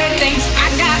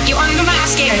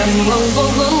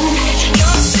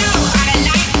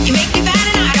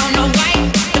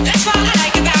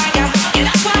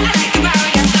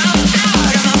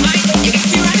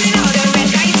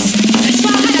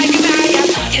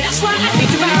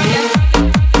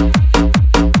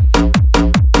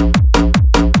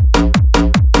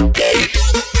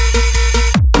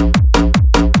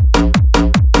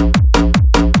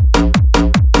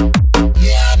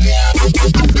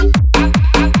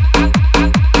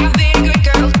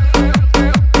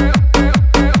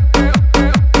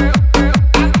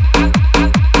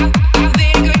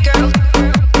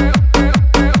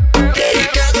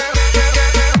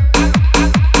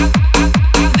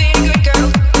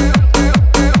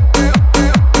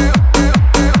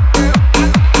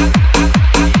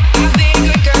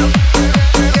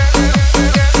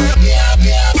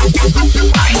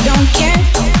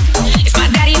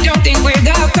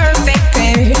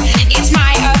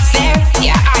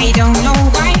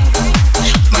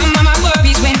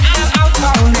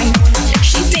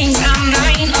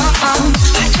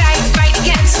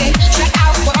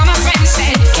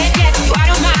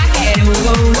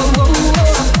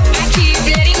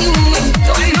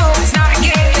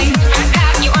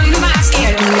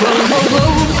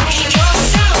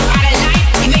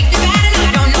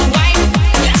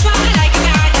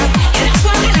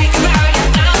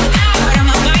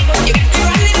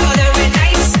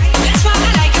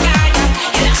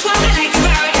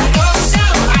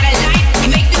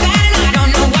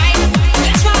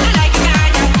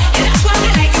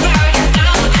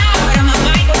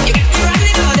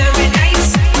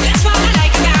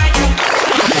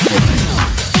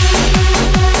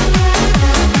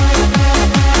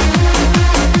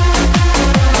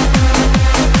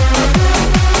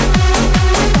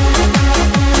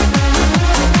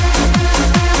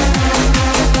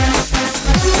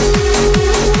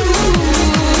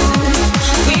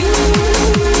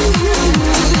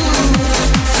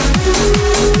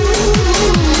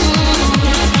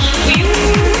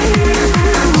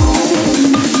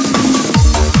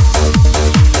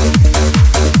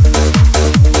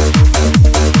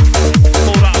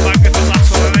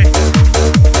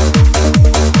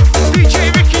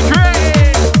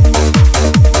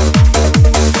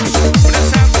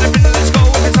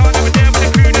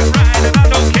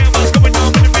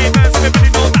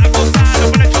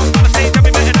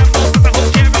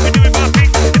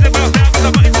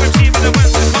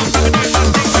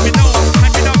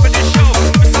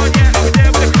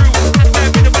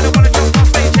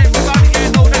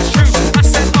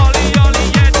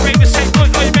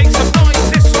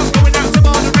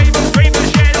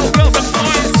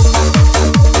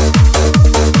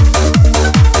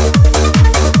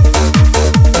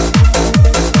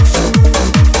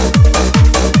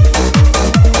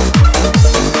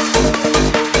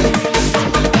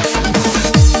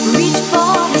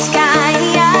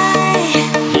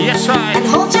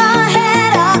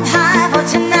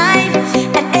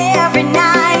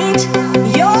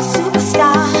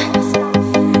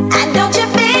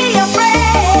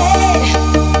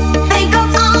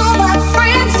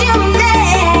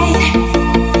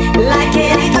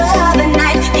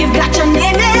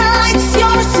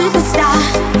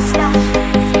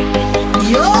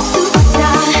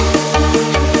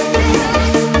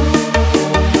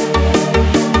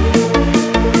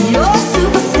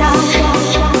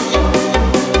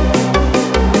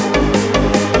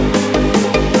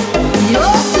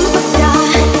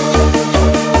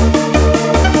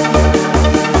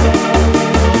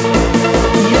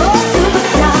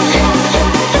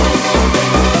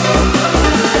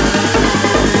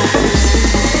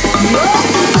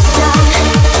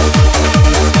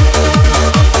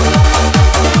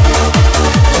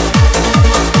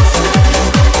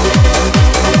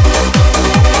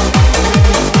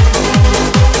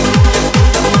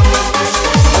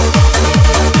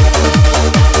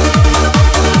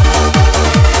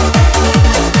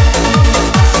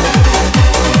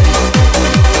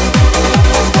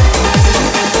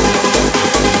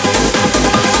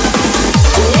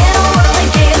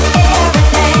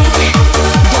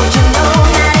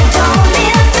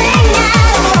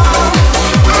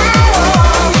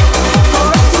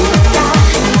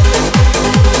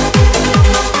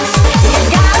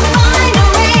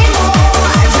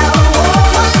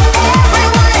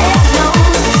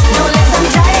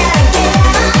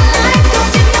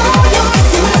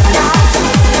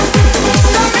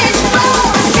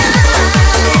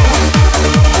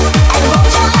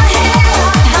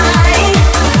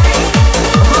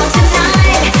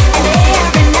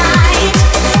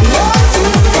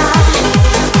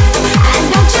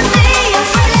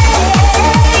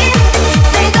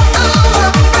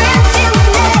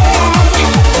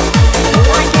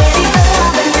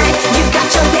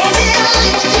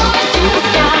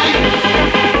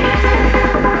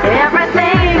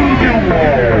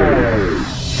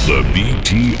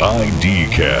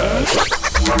 BTID Cast.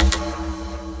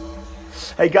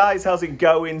 Hey guys, how's it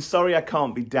going? Sorry I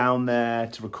can't be down there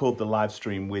to record the live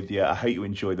stream with you. I hope you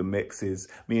enjoy the mixes.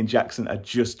 Me and Jackson are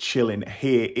just chilling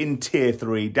here in Tier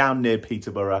 3 down near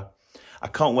Peterborough. I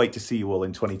can't wait to see you all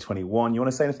in 2021. You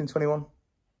want to say anything, 21?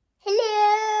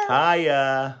 Hello.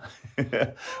 Hiya.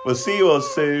 We'll see you all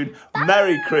soon. Bye.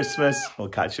 Merry Christmas. We'll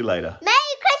catch you later. Merry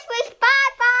Christmas.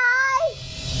 Bye-bye.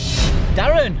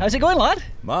 Darren, how's it going, lad?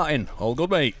 Martin, all good,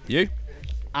 mate. You?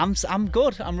 I'm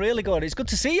good. I'm really good. It's good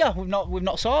to see you. We've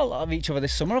not saw a lot of each other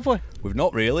this summer, have we? We've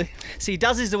not really. See,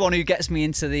 Daz is the one who gets me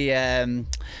into the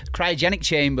cryogenic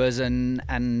chambers and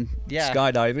yeah,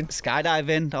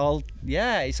 skydiving. All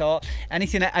it's all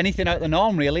anything out the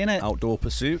norm, really, innit? Outdoor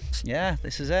pursuits. Yeah,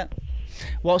 this is it.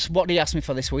 What do you ask me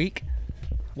for this week?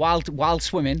 Wild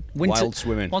swimming. Wild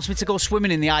swimming. Wants me to go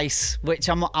swimming in the ice, which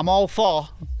I'm all for.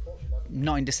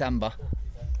 Not in December.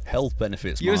 Health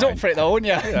benefits. You was up for it though, weren't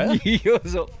you? Yeah. You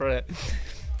was up for it.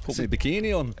 Put my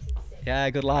bikini on. Yeah,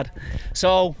 good lad.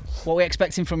 So, what are we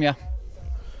expecting from you?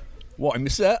 What, in my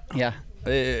set? Yeah.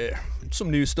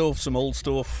 Some new stuff, some old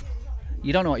stuff.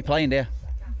 You don't know what you're playing, do you?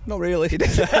 Not really.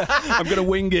 I'm going to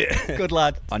wing it. Good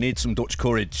lad. I need some Dutch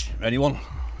courage. Anyone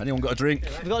got a drink?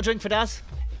 Have you got a drink for Daz?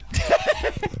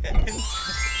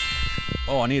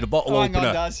 Oh, I need a bottle hang opener.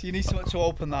 on, Daz. You need someone to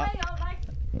open that.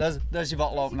 There's your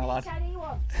bottle opener, lad.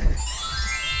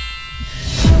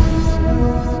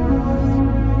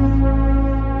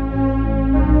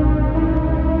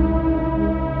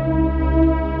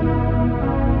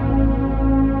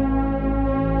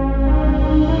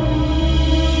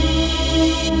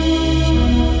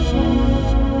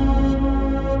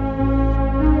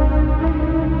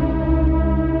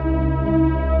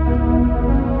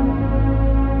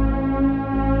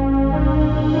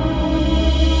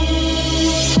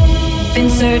 Been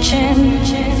searching,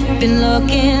 been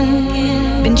looking,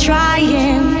 been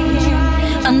trying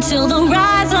until the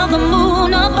rise of the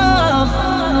moon above.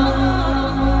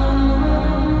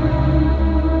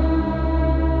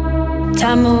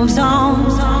 Time moves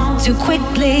on too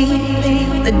quickly,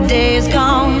 the day is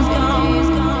gone.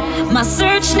 My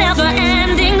search never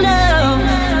ending, love.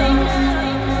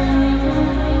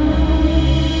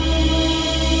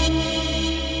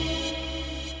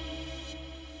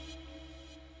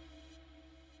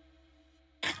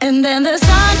 And then the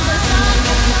sunrise.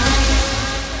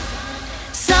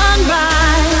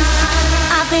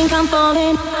 I think I'm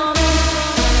falling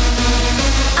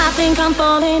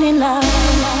in love.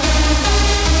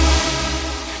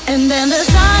 And then the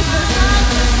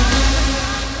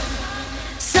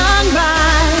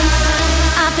sunrise.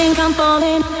 I think I'm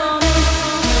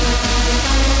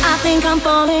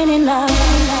falling in love.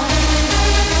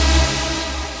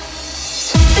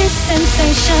 This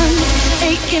sensation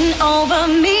taking over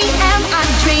me, am I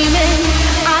dreaming?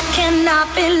 I cannot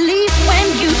believe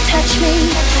when you touch me.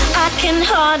 I can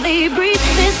hardly breathe.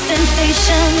 This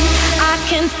sensation, I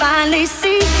can finally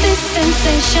see. This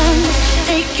sensation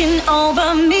taking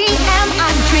over me, am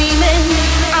I dreaming?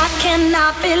 I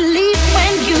cannot believe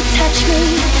when you touch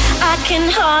me. I can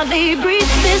hardly breathe.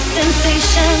 This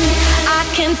sensation, I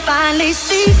can finally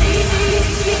see.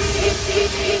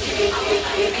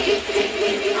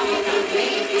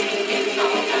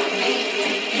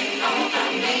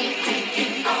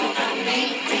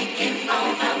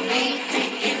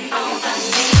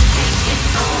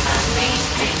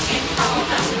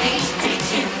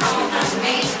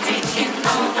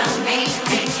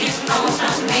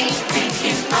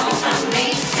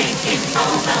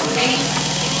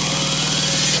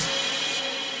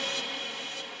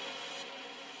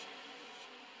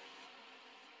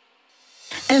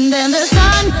 And then the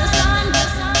sun.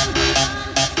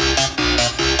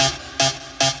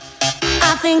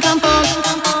 I think I'm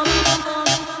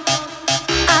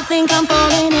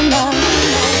falling in love.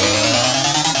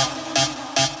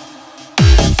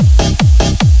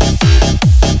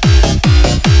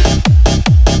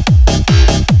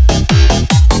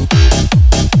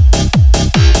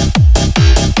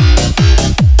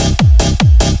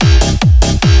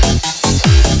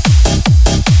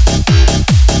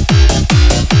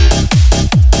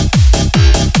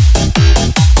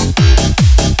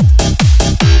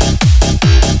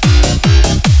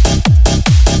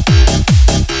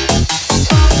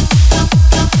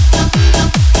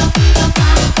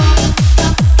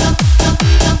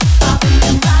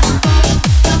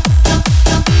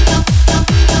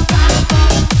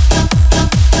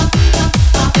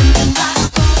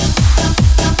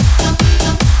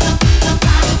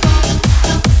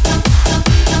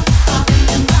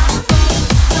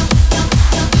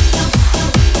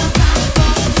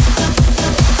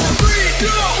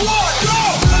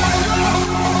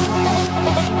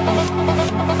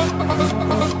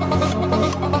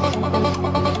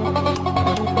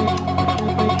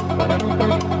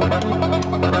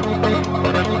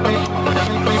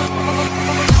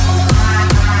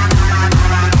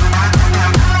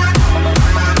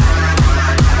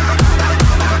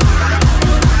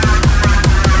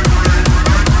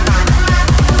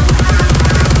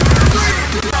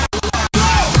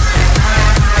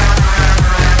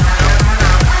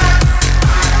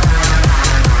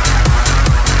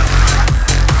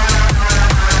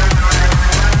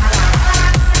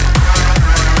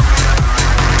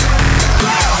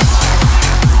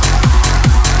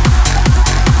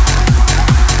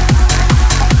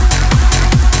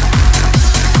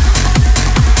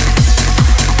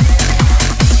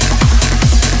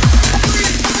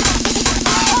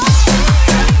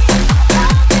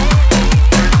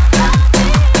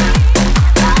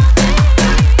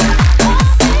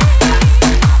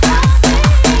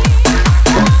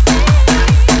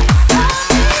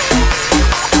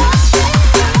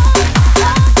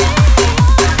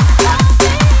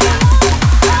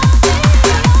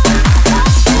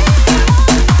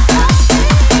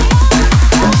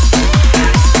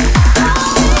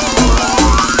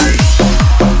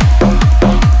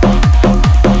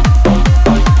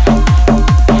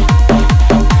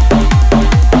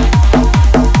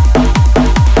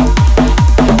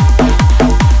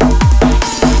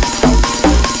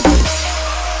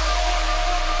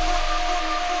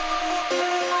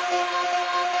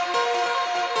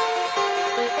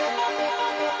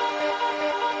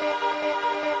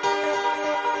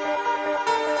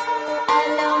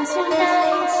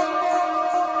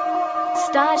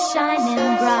 stars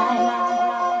shining bright.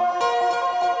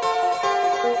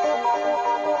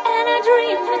 And I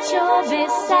dream that you're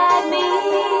beside me.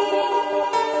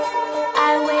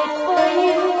 I wait for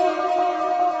you.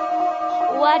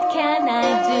 What can I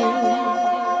do?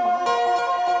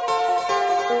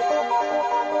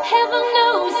 Heaven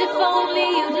knows if only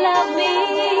you'd love me.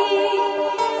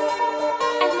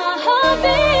 And my heart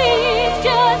beats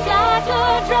just like a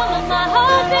drum. And my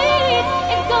heart beats,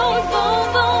 it goes boom,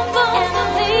 boom, boom. And I'm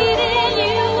bleeding,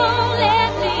 you won't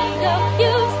let me go.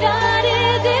 You've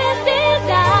started this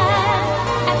desire.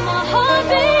 And my heart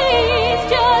beats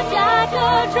just like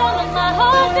a drum. And my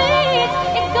heart beats,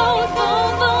 it goes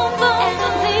boom, boom, boom. And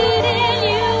I'm bleeding,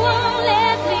 you won't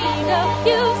let me go.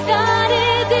 You've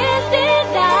started this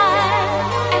desire.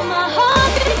 And my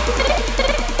heart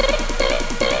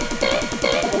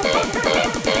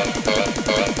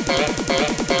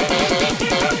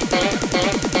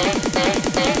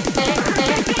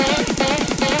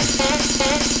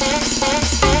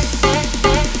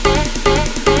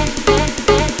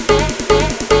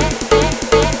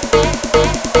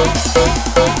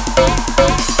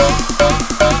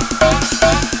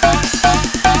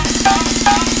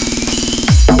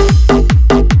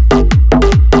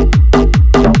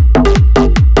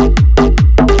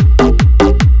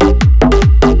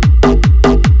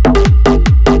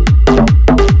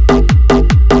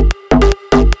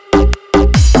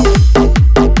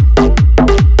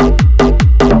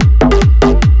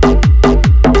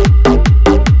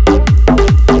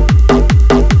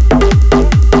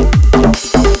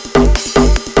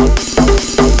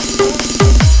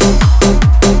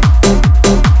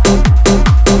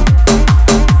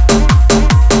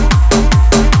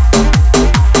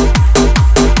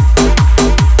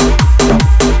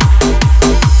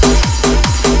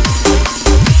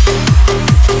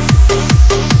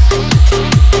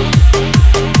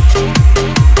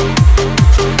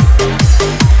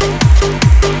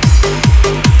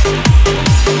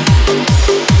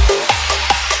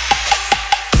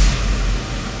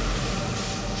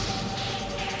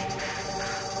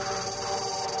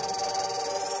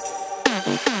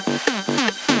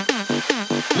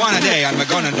One a day I'm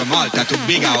going to Malta to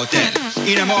big hotel.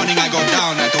 In the morning I go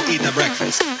down to eat a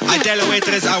breakfast. I tell the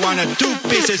waitress I want 2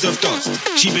 pieces of toast.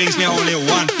 She brings me only 1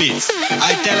 piece.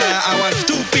 I tell her I want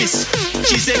 2 pieces.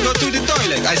 She say go to the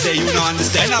toilet. I say you don't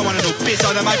understand. I want to piss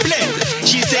on my plate.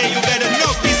 She say you better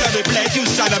no piss on the plate. You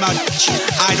son of a bitch.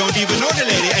 I don't even know the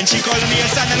lady and she calling me a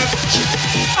son of a bitch.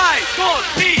 I don't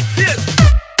need this.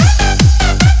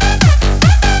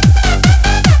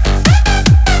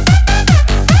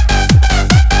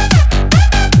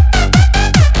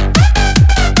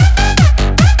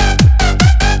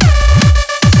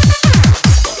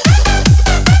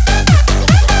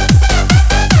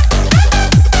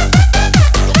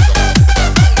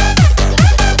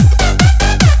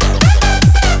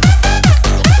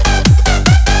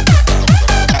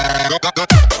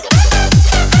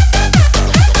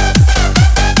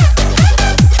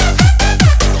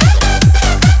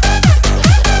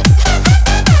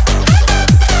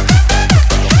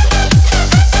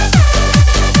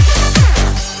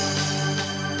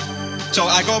 So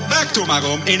I go back to my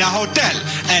room in a hotel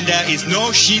and there is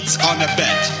no sheets on the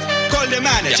bed. Call the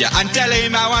manager and tell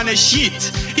him I want a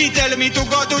sheet. He tell me to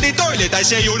go to the toilet. I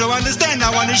say you don't understand, I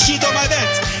want a sheet on my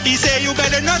bed. He say you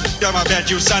better not on my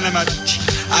bed, you son of a bitch.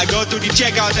 I go to the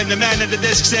checkout and the man at the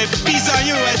desk say peace on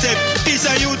you. I say peace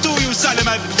on you too, you son of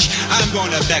a bitch. I'm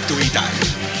going back to Italy.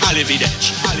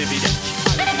 Arrivederci. Arrivederci.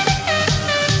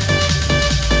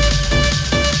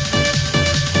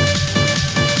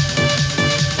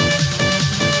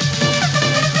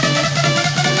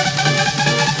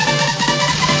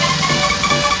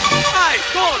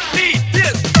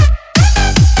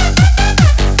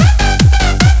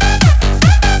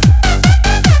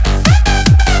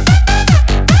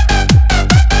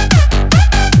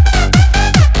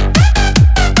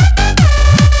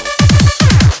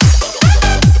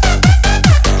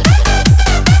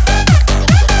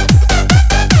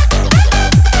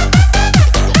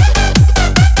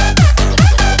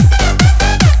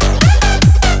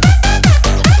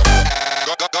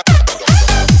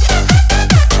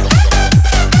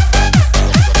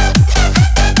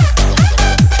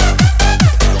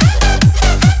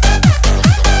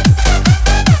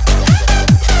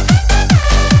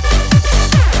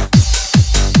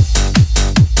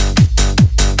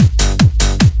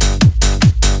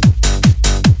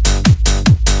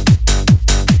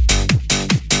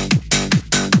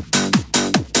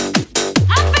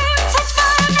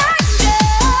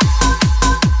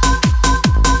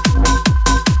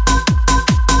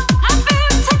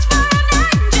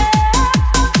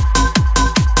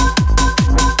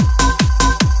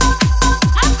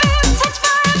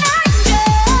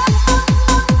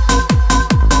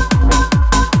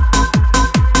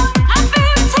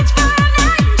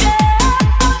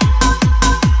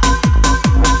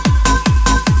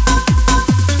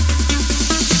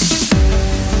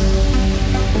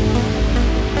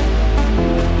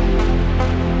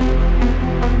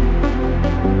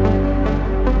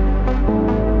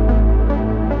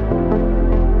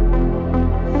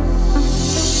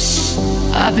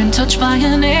 I've been touched by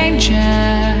an angel,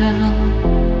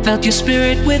 felt your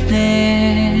spirit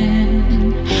within.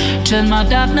 Turn my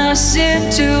darkness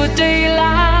into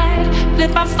daylight,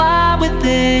 lit my fire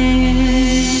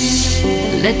within.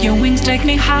 Let your wings take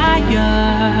me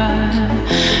higher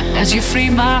as you free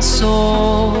my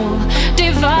soul.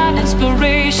 Divine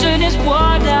inspiration is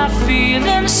what I feel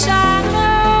inside.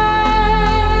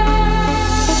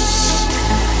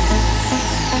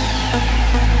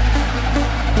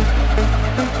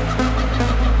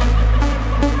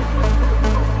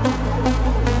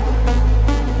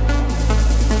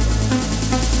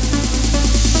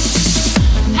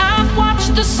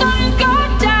 The sun go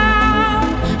down,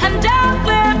 and I've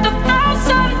lived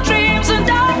 1,000 dreams, and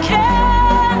I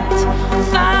can't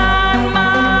find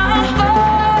my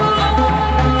home.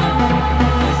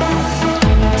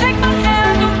 Take my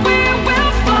hand and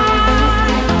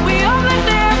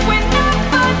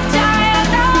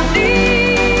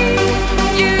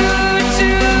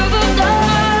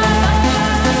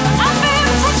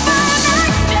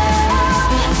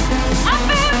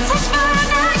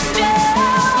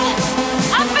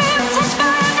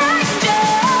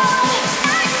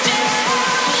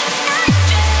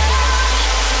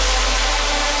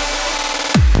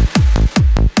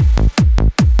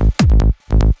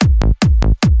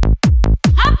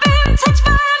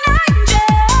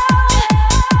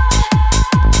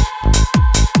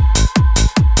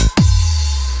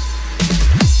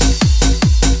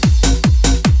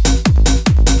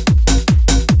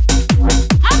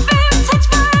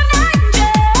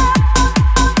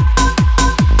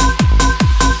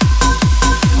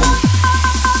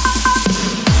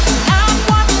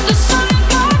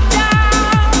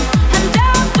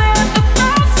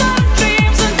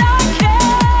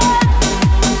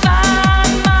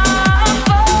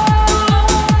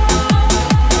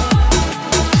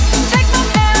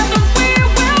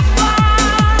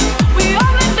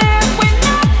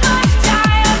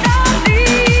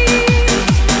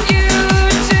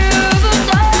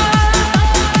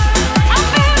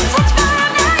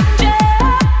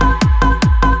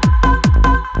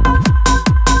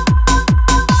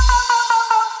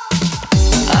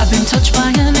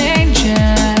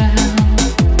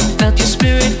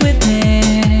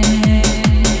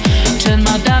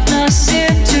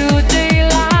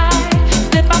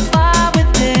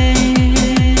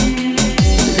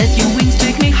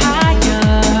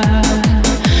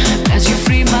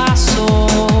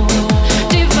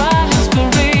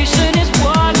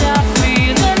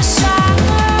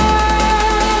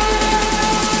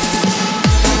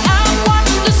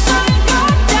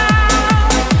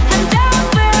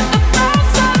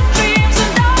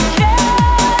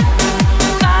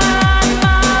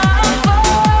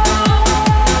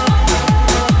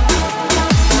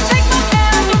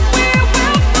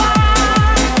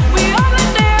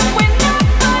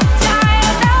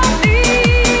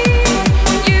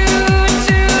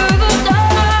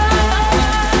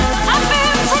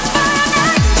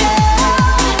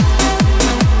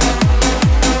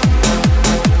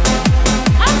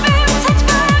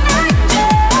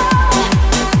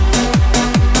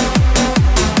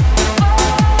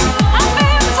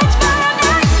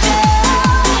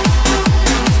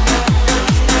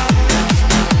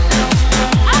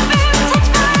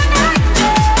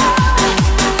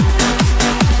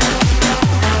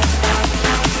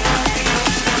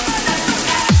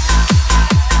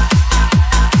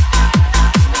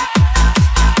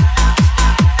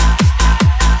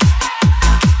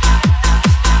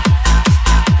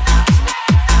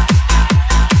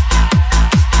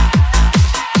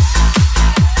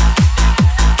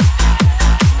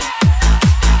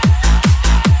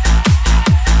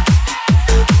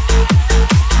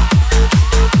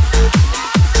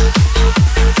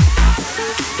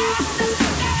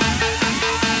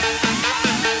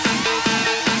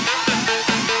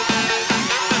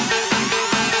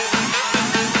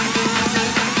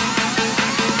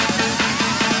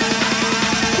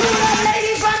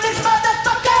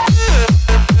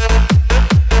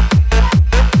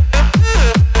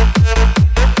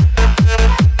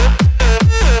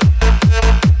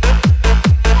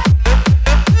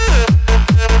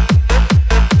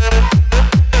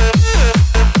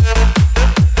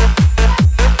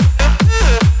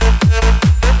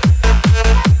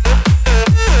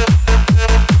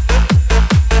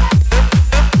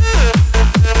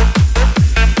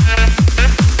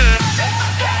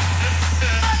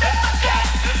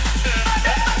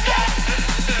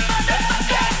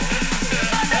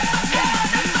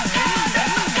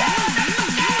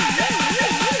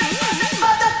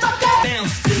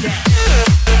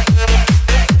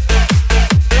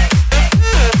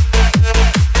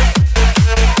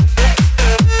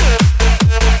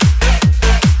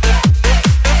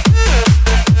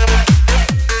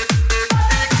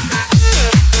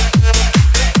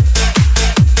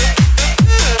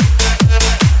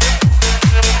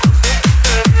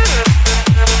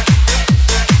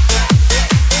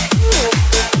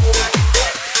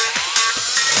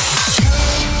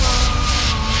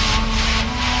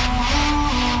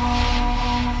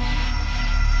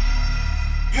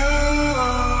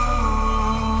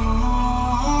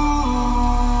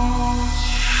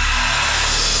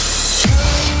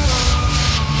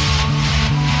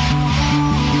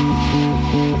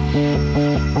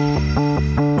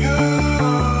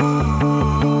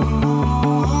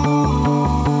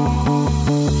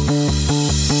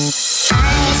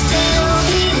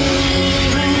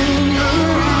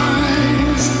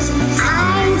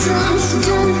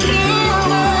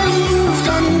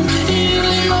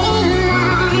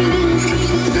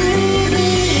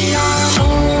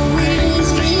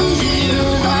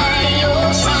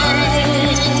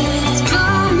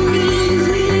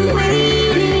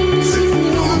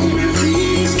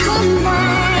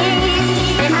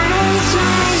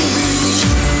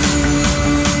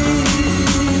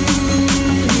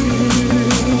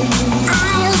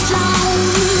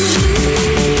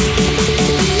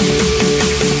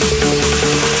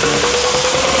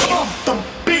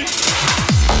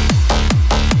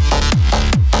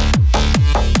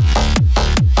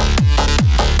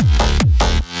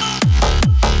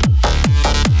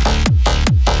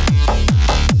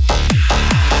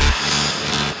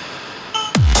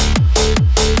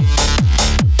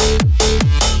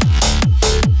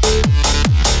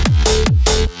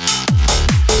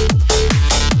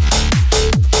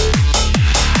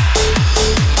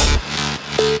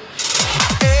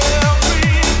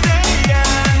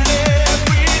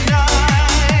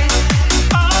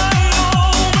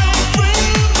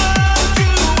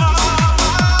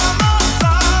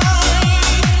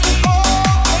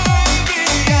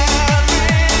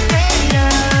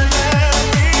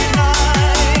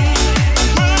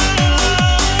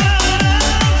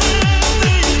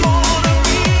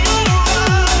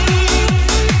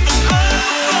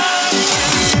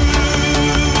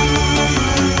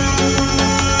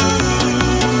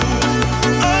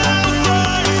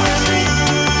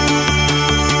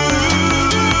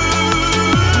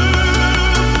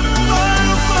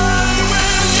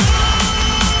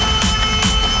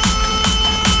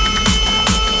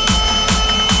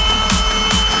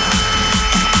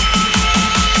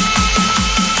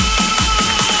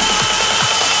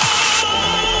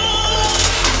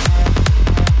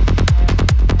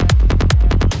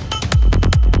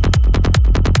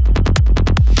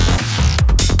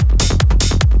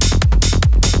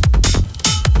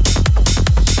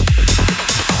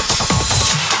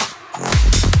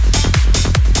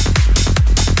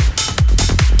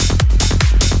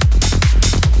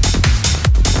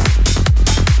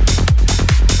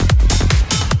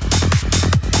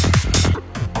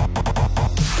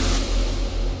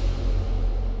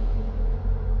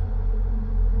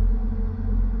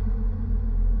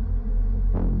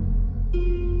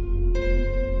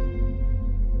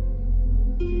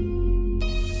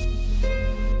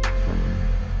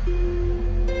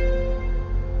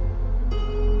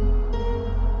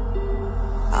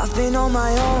I've been on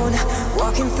my own,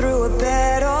 walking through a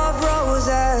bed of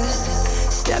roses,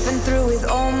 stepping through with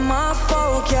all my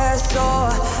focus,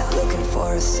 looking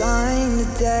for a sign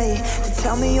today to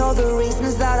tell me all the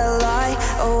reasons that I lie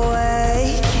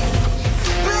awake.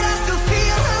 But I still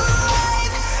feel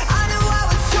alive. I know I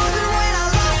was chosen when I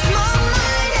lost my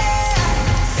mind,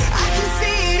 yeah. I can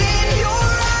see it in your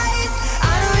eyes.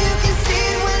 I know you can see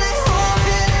it when I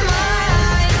open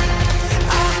mine.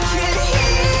 I can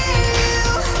hear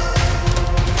you,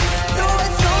 though I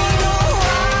don't know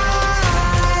why.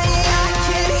 I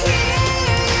can hear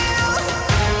you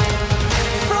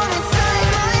from inside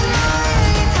my mind.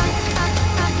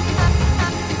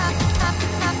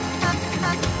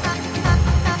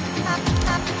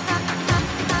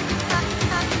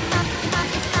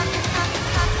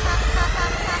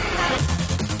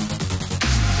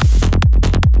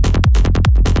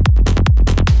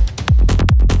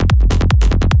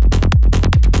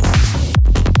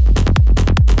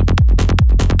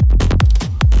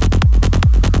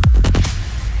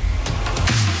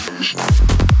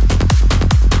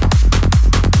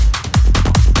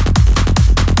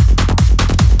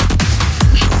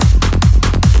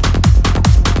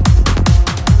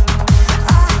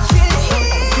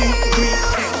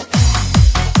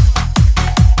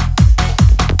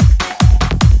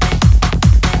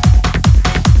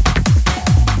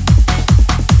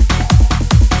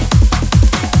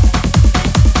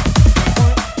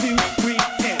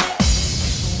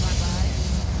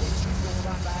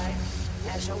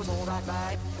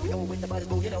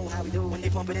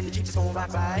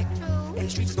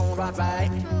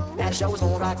 Show is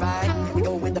gon' rock right. We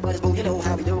go with the butters, boo, you know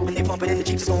how we do. When they pump it in the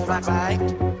Jeeps, it's gon' rock right.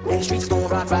 And the streets is gon'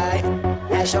 rock right.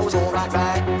 That show is gon' rock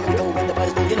right. We go with the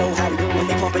butters, boo, you know how we do. When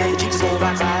they pump it in the Jeeps, it's gon'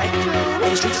 rock right.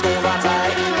 And the streets is gon' rock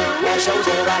right. That show is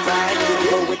gon' rock right. We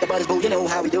go with the butters, boo, you know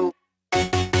how we do.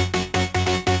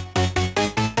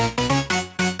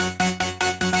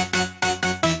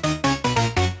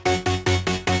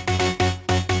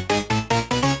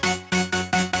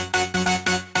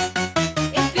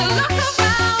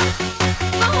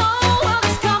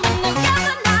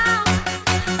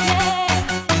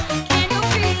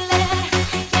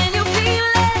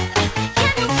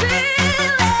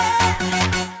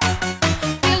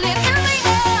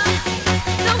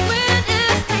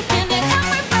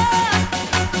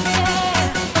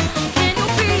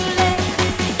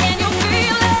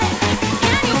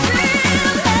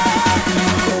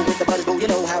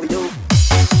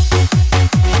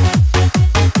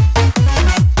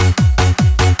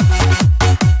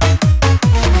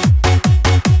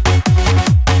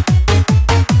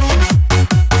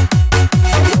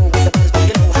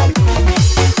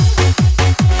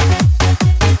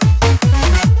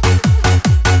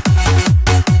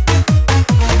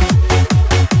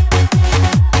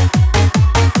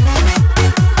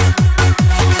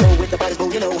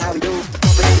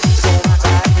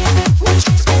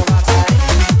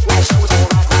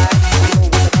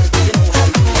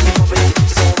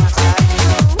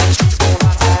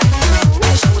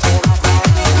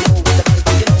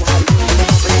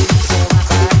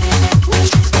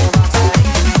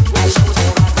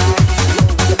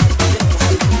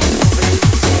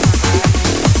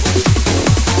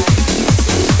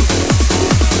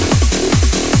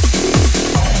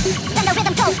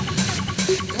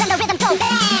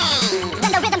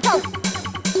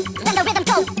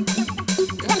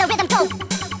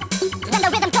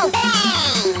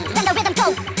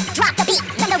 Drop the beat,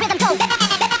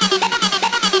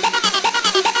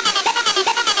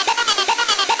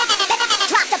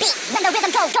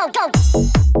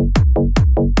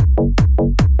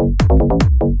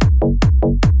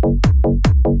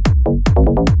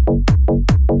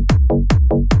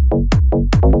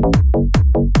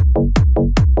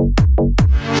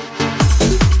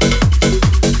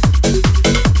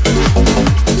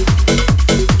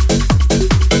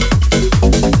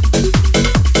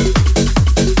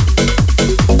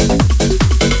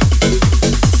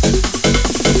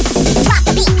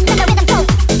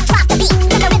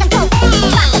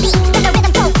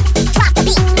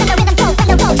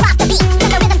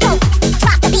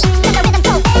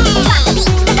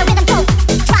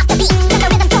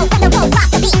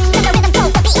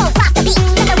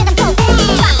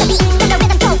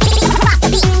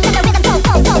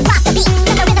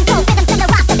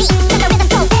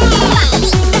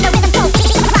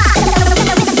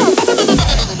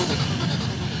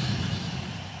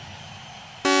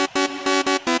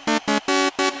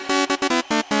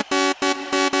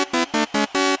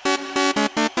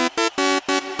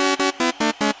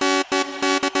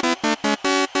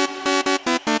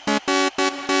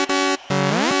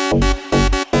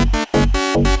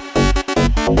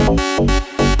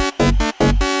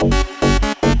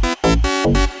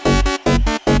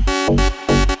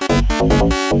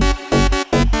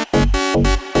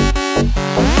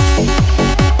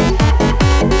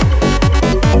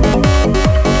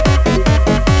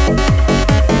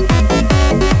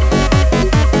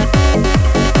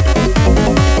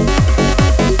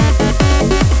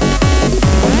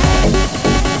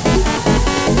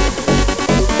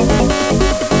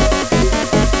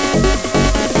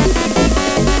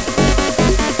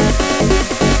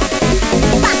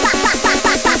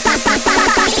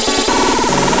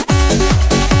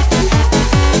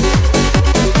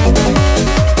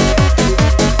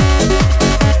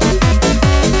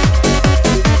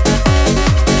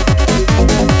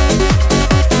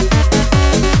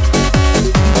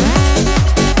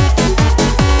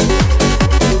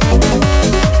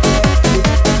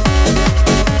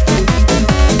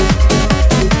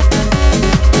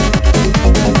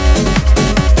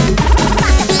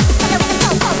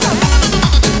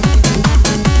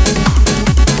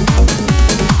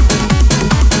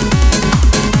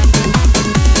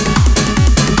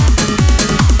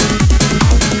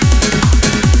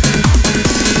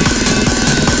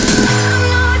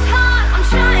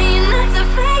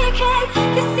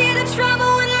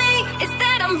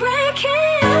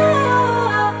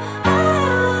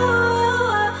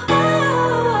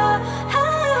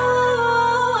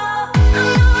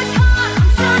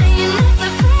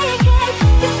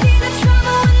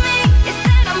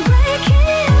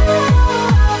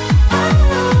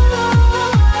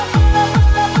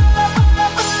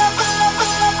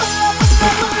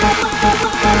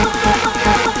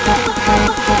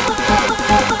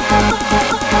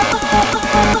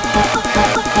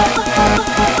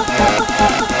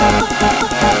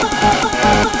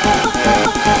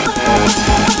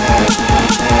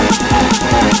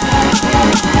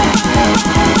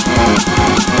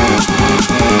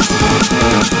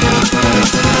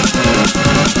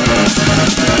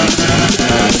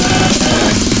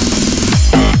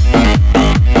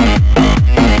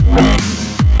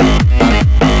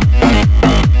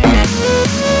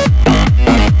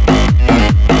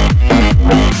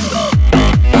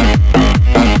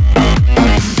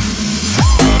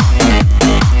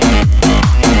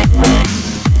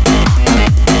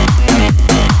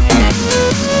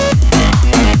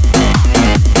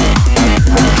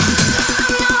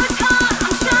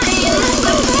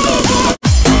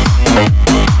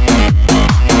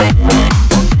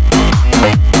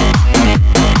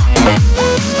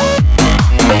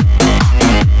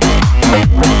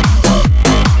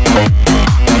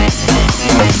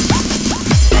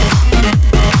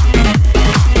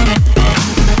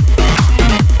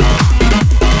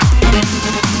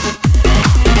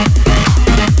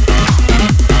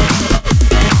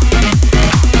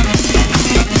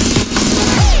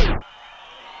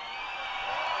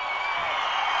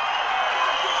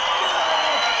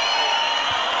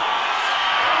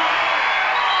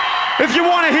 If you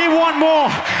want to hear one more,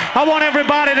 I want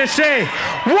everybody to say,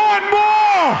 one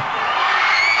more!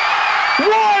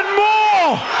 One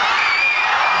more!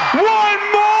 One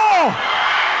more!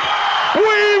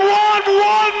 We want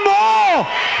one more!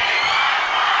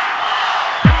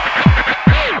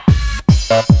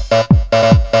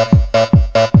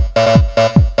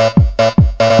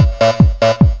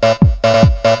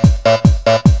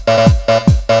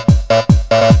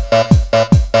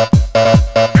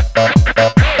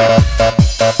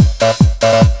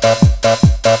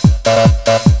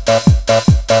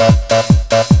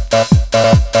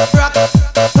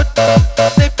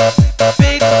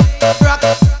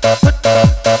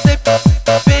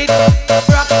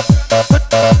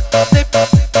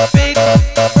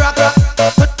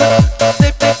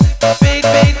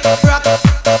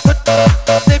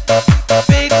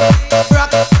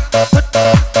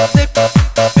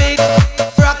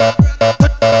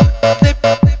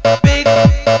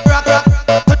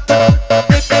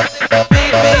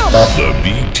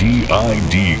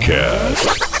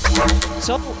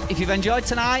 Enjoyed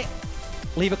tonight,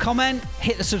 leave a comment,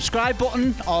 hit the subscribe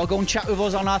button, or go and chat with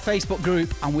us on our Facebook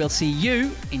group, and we'll see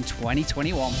you in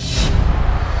 2021.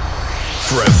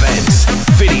 For events,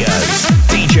 videos,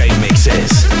 DJ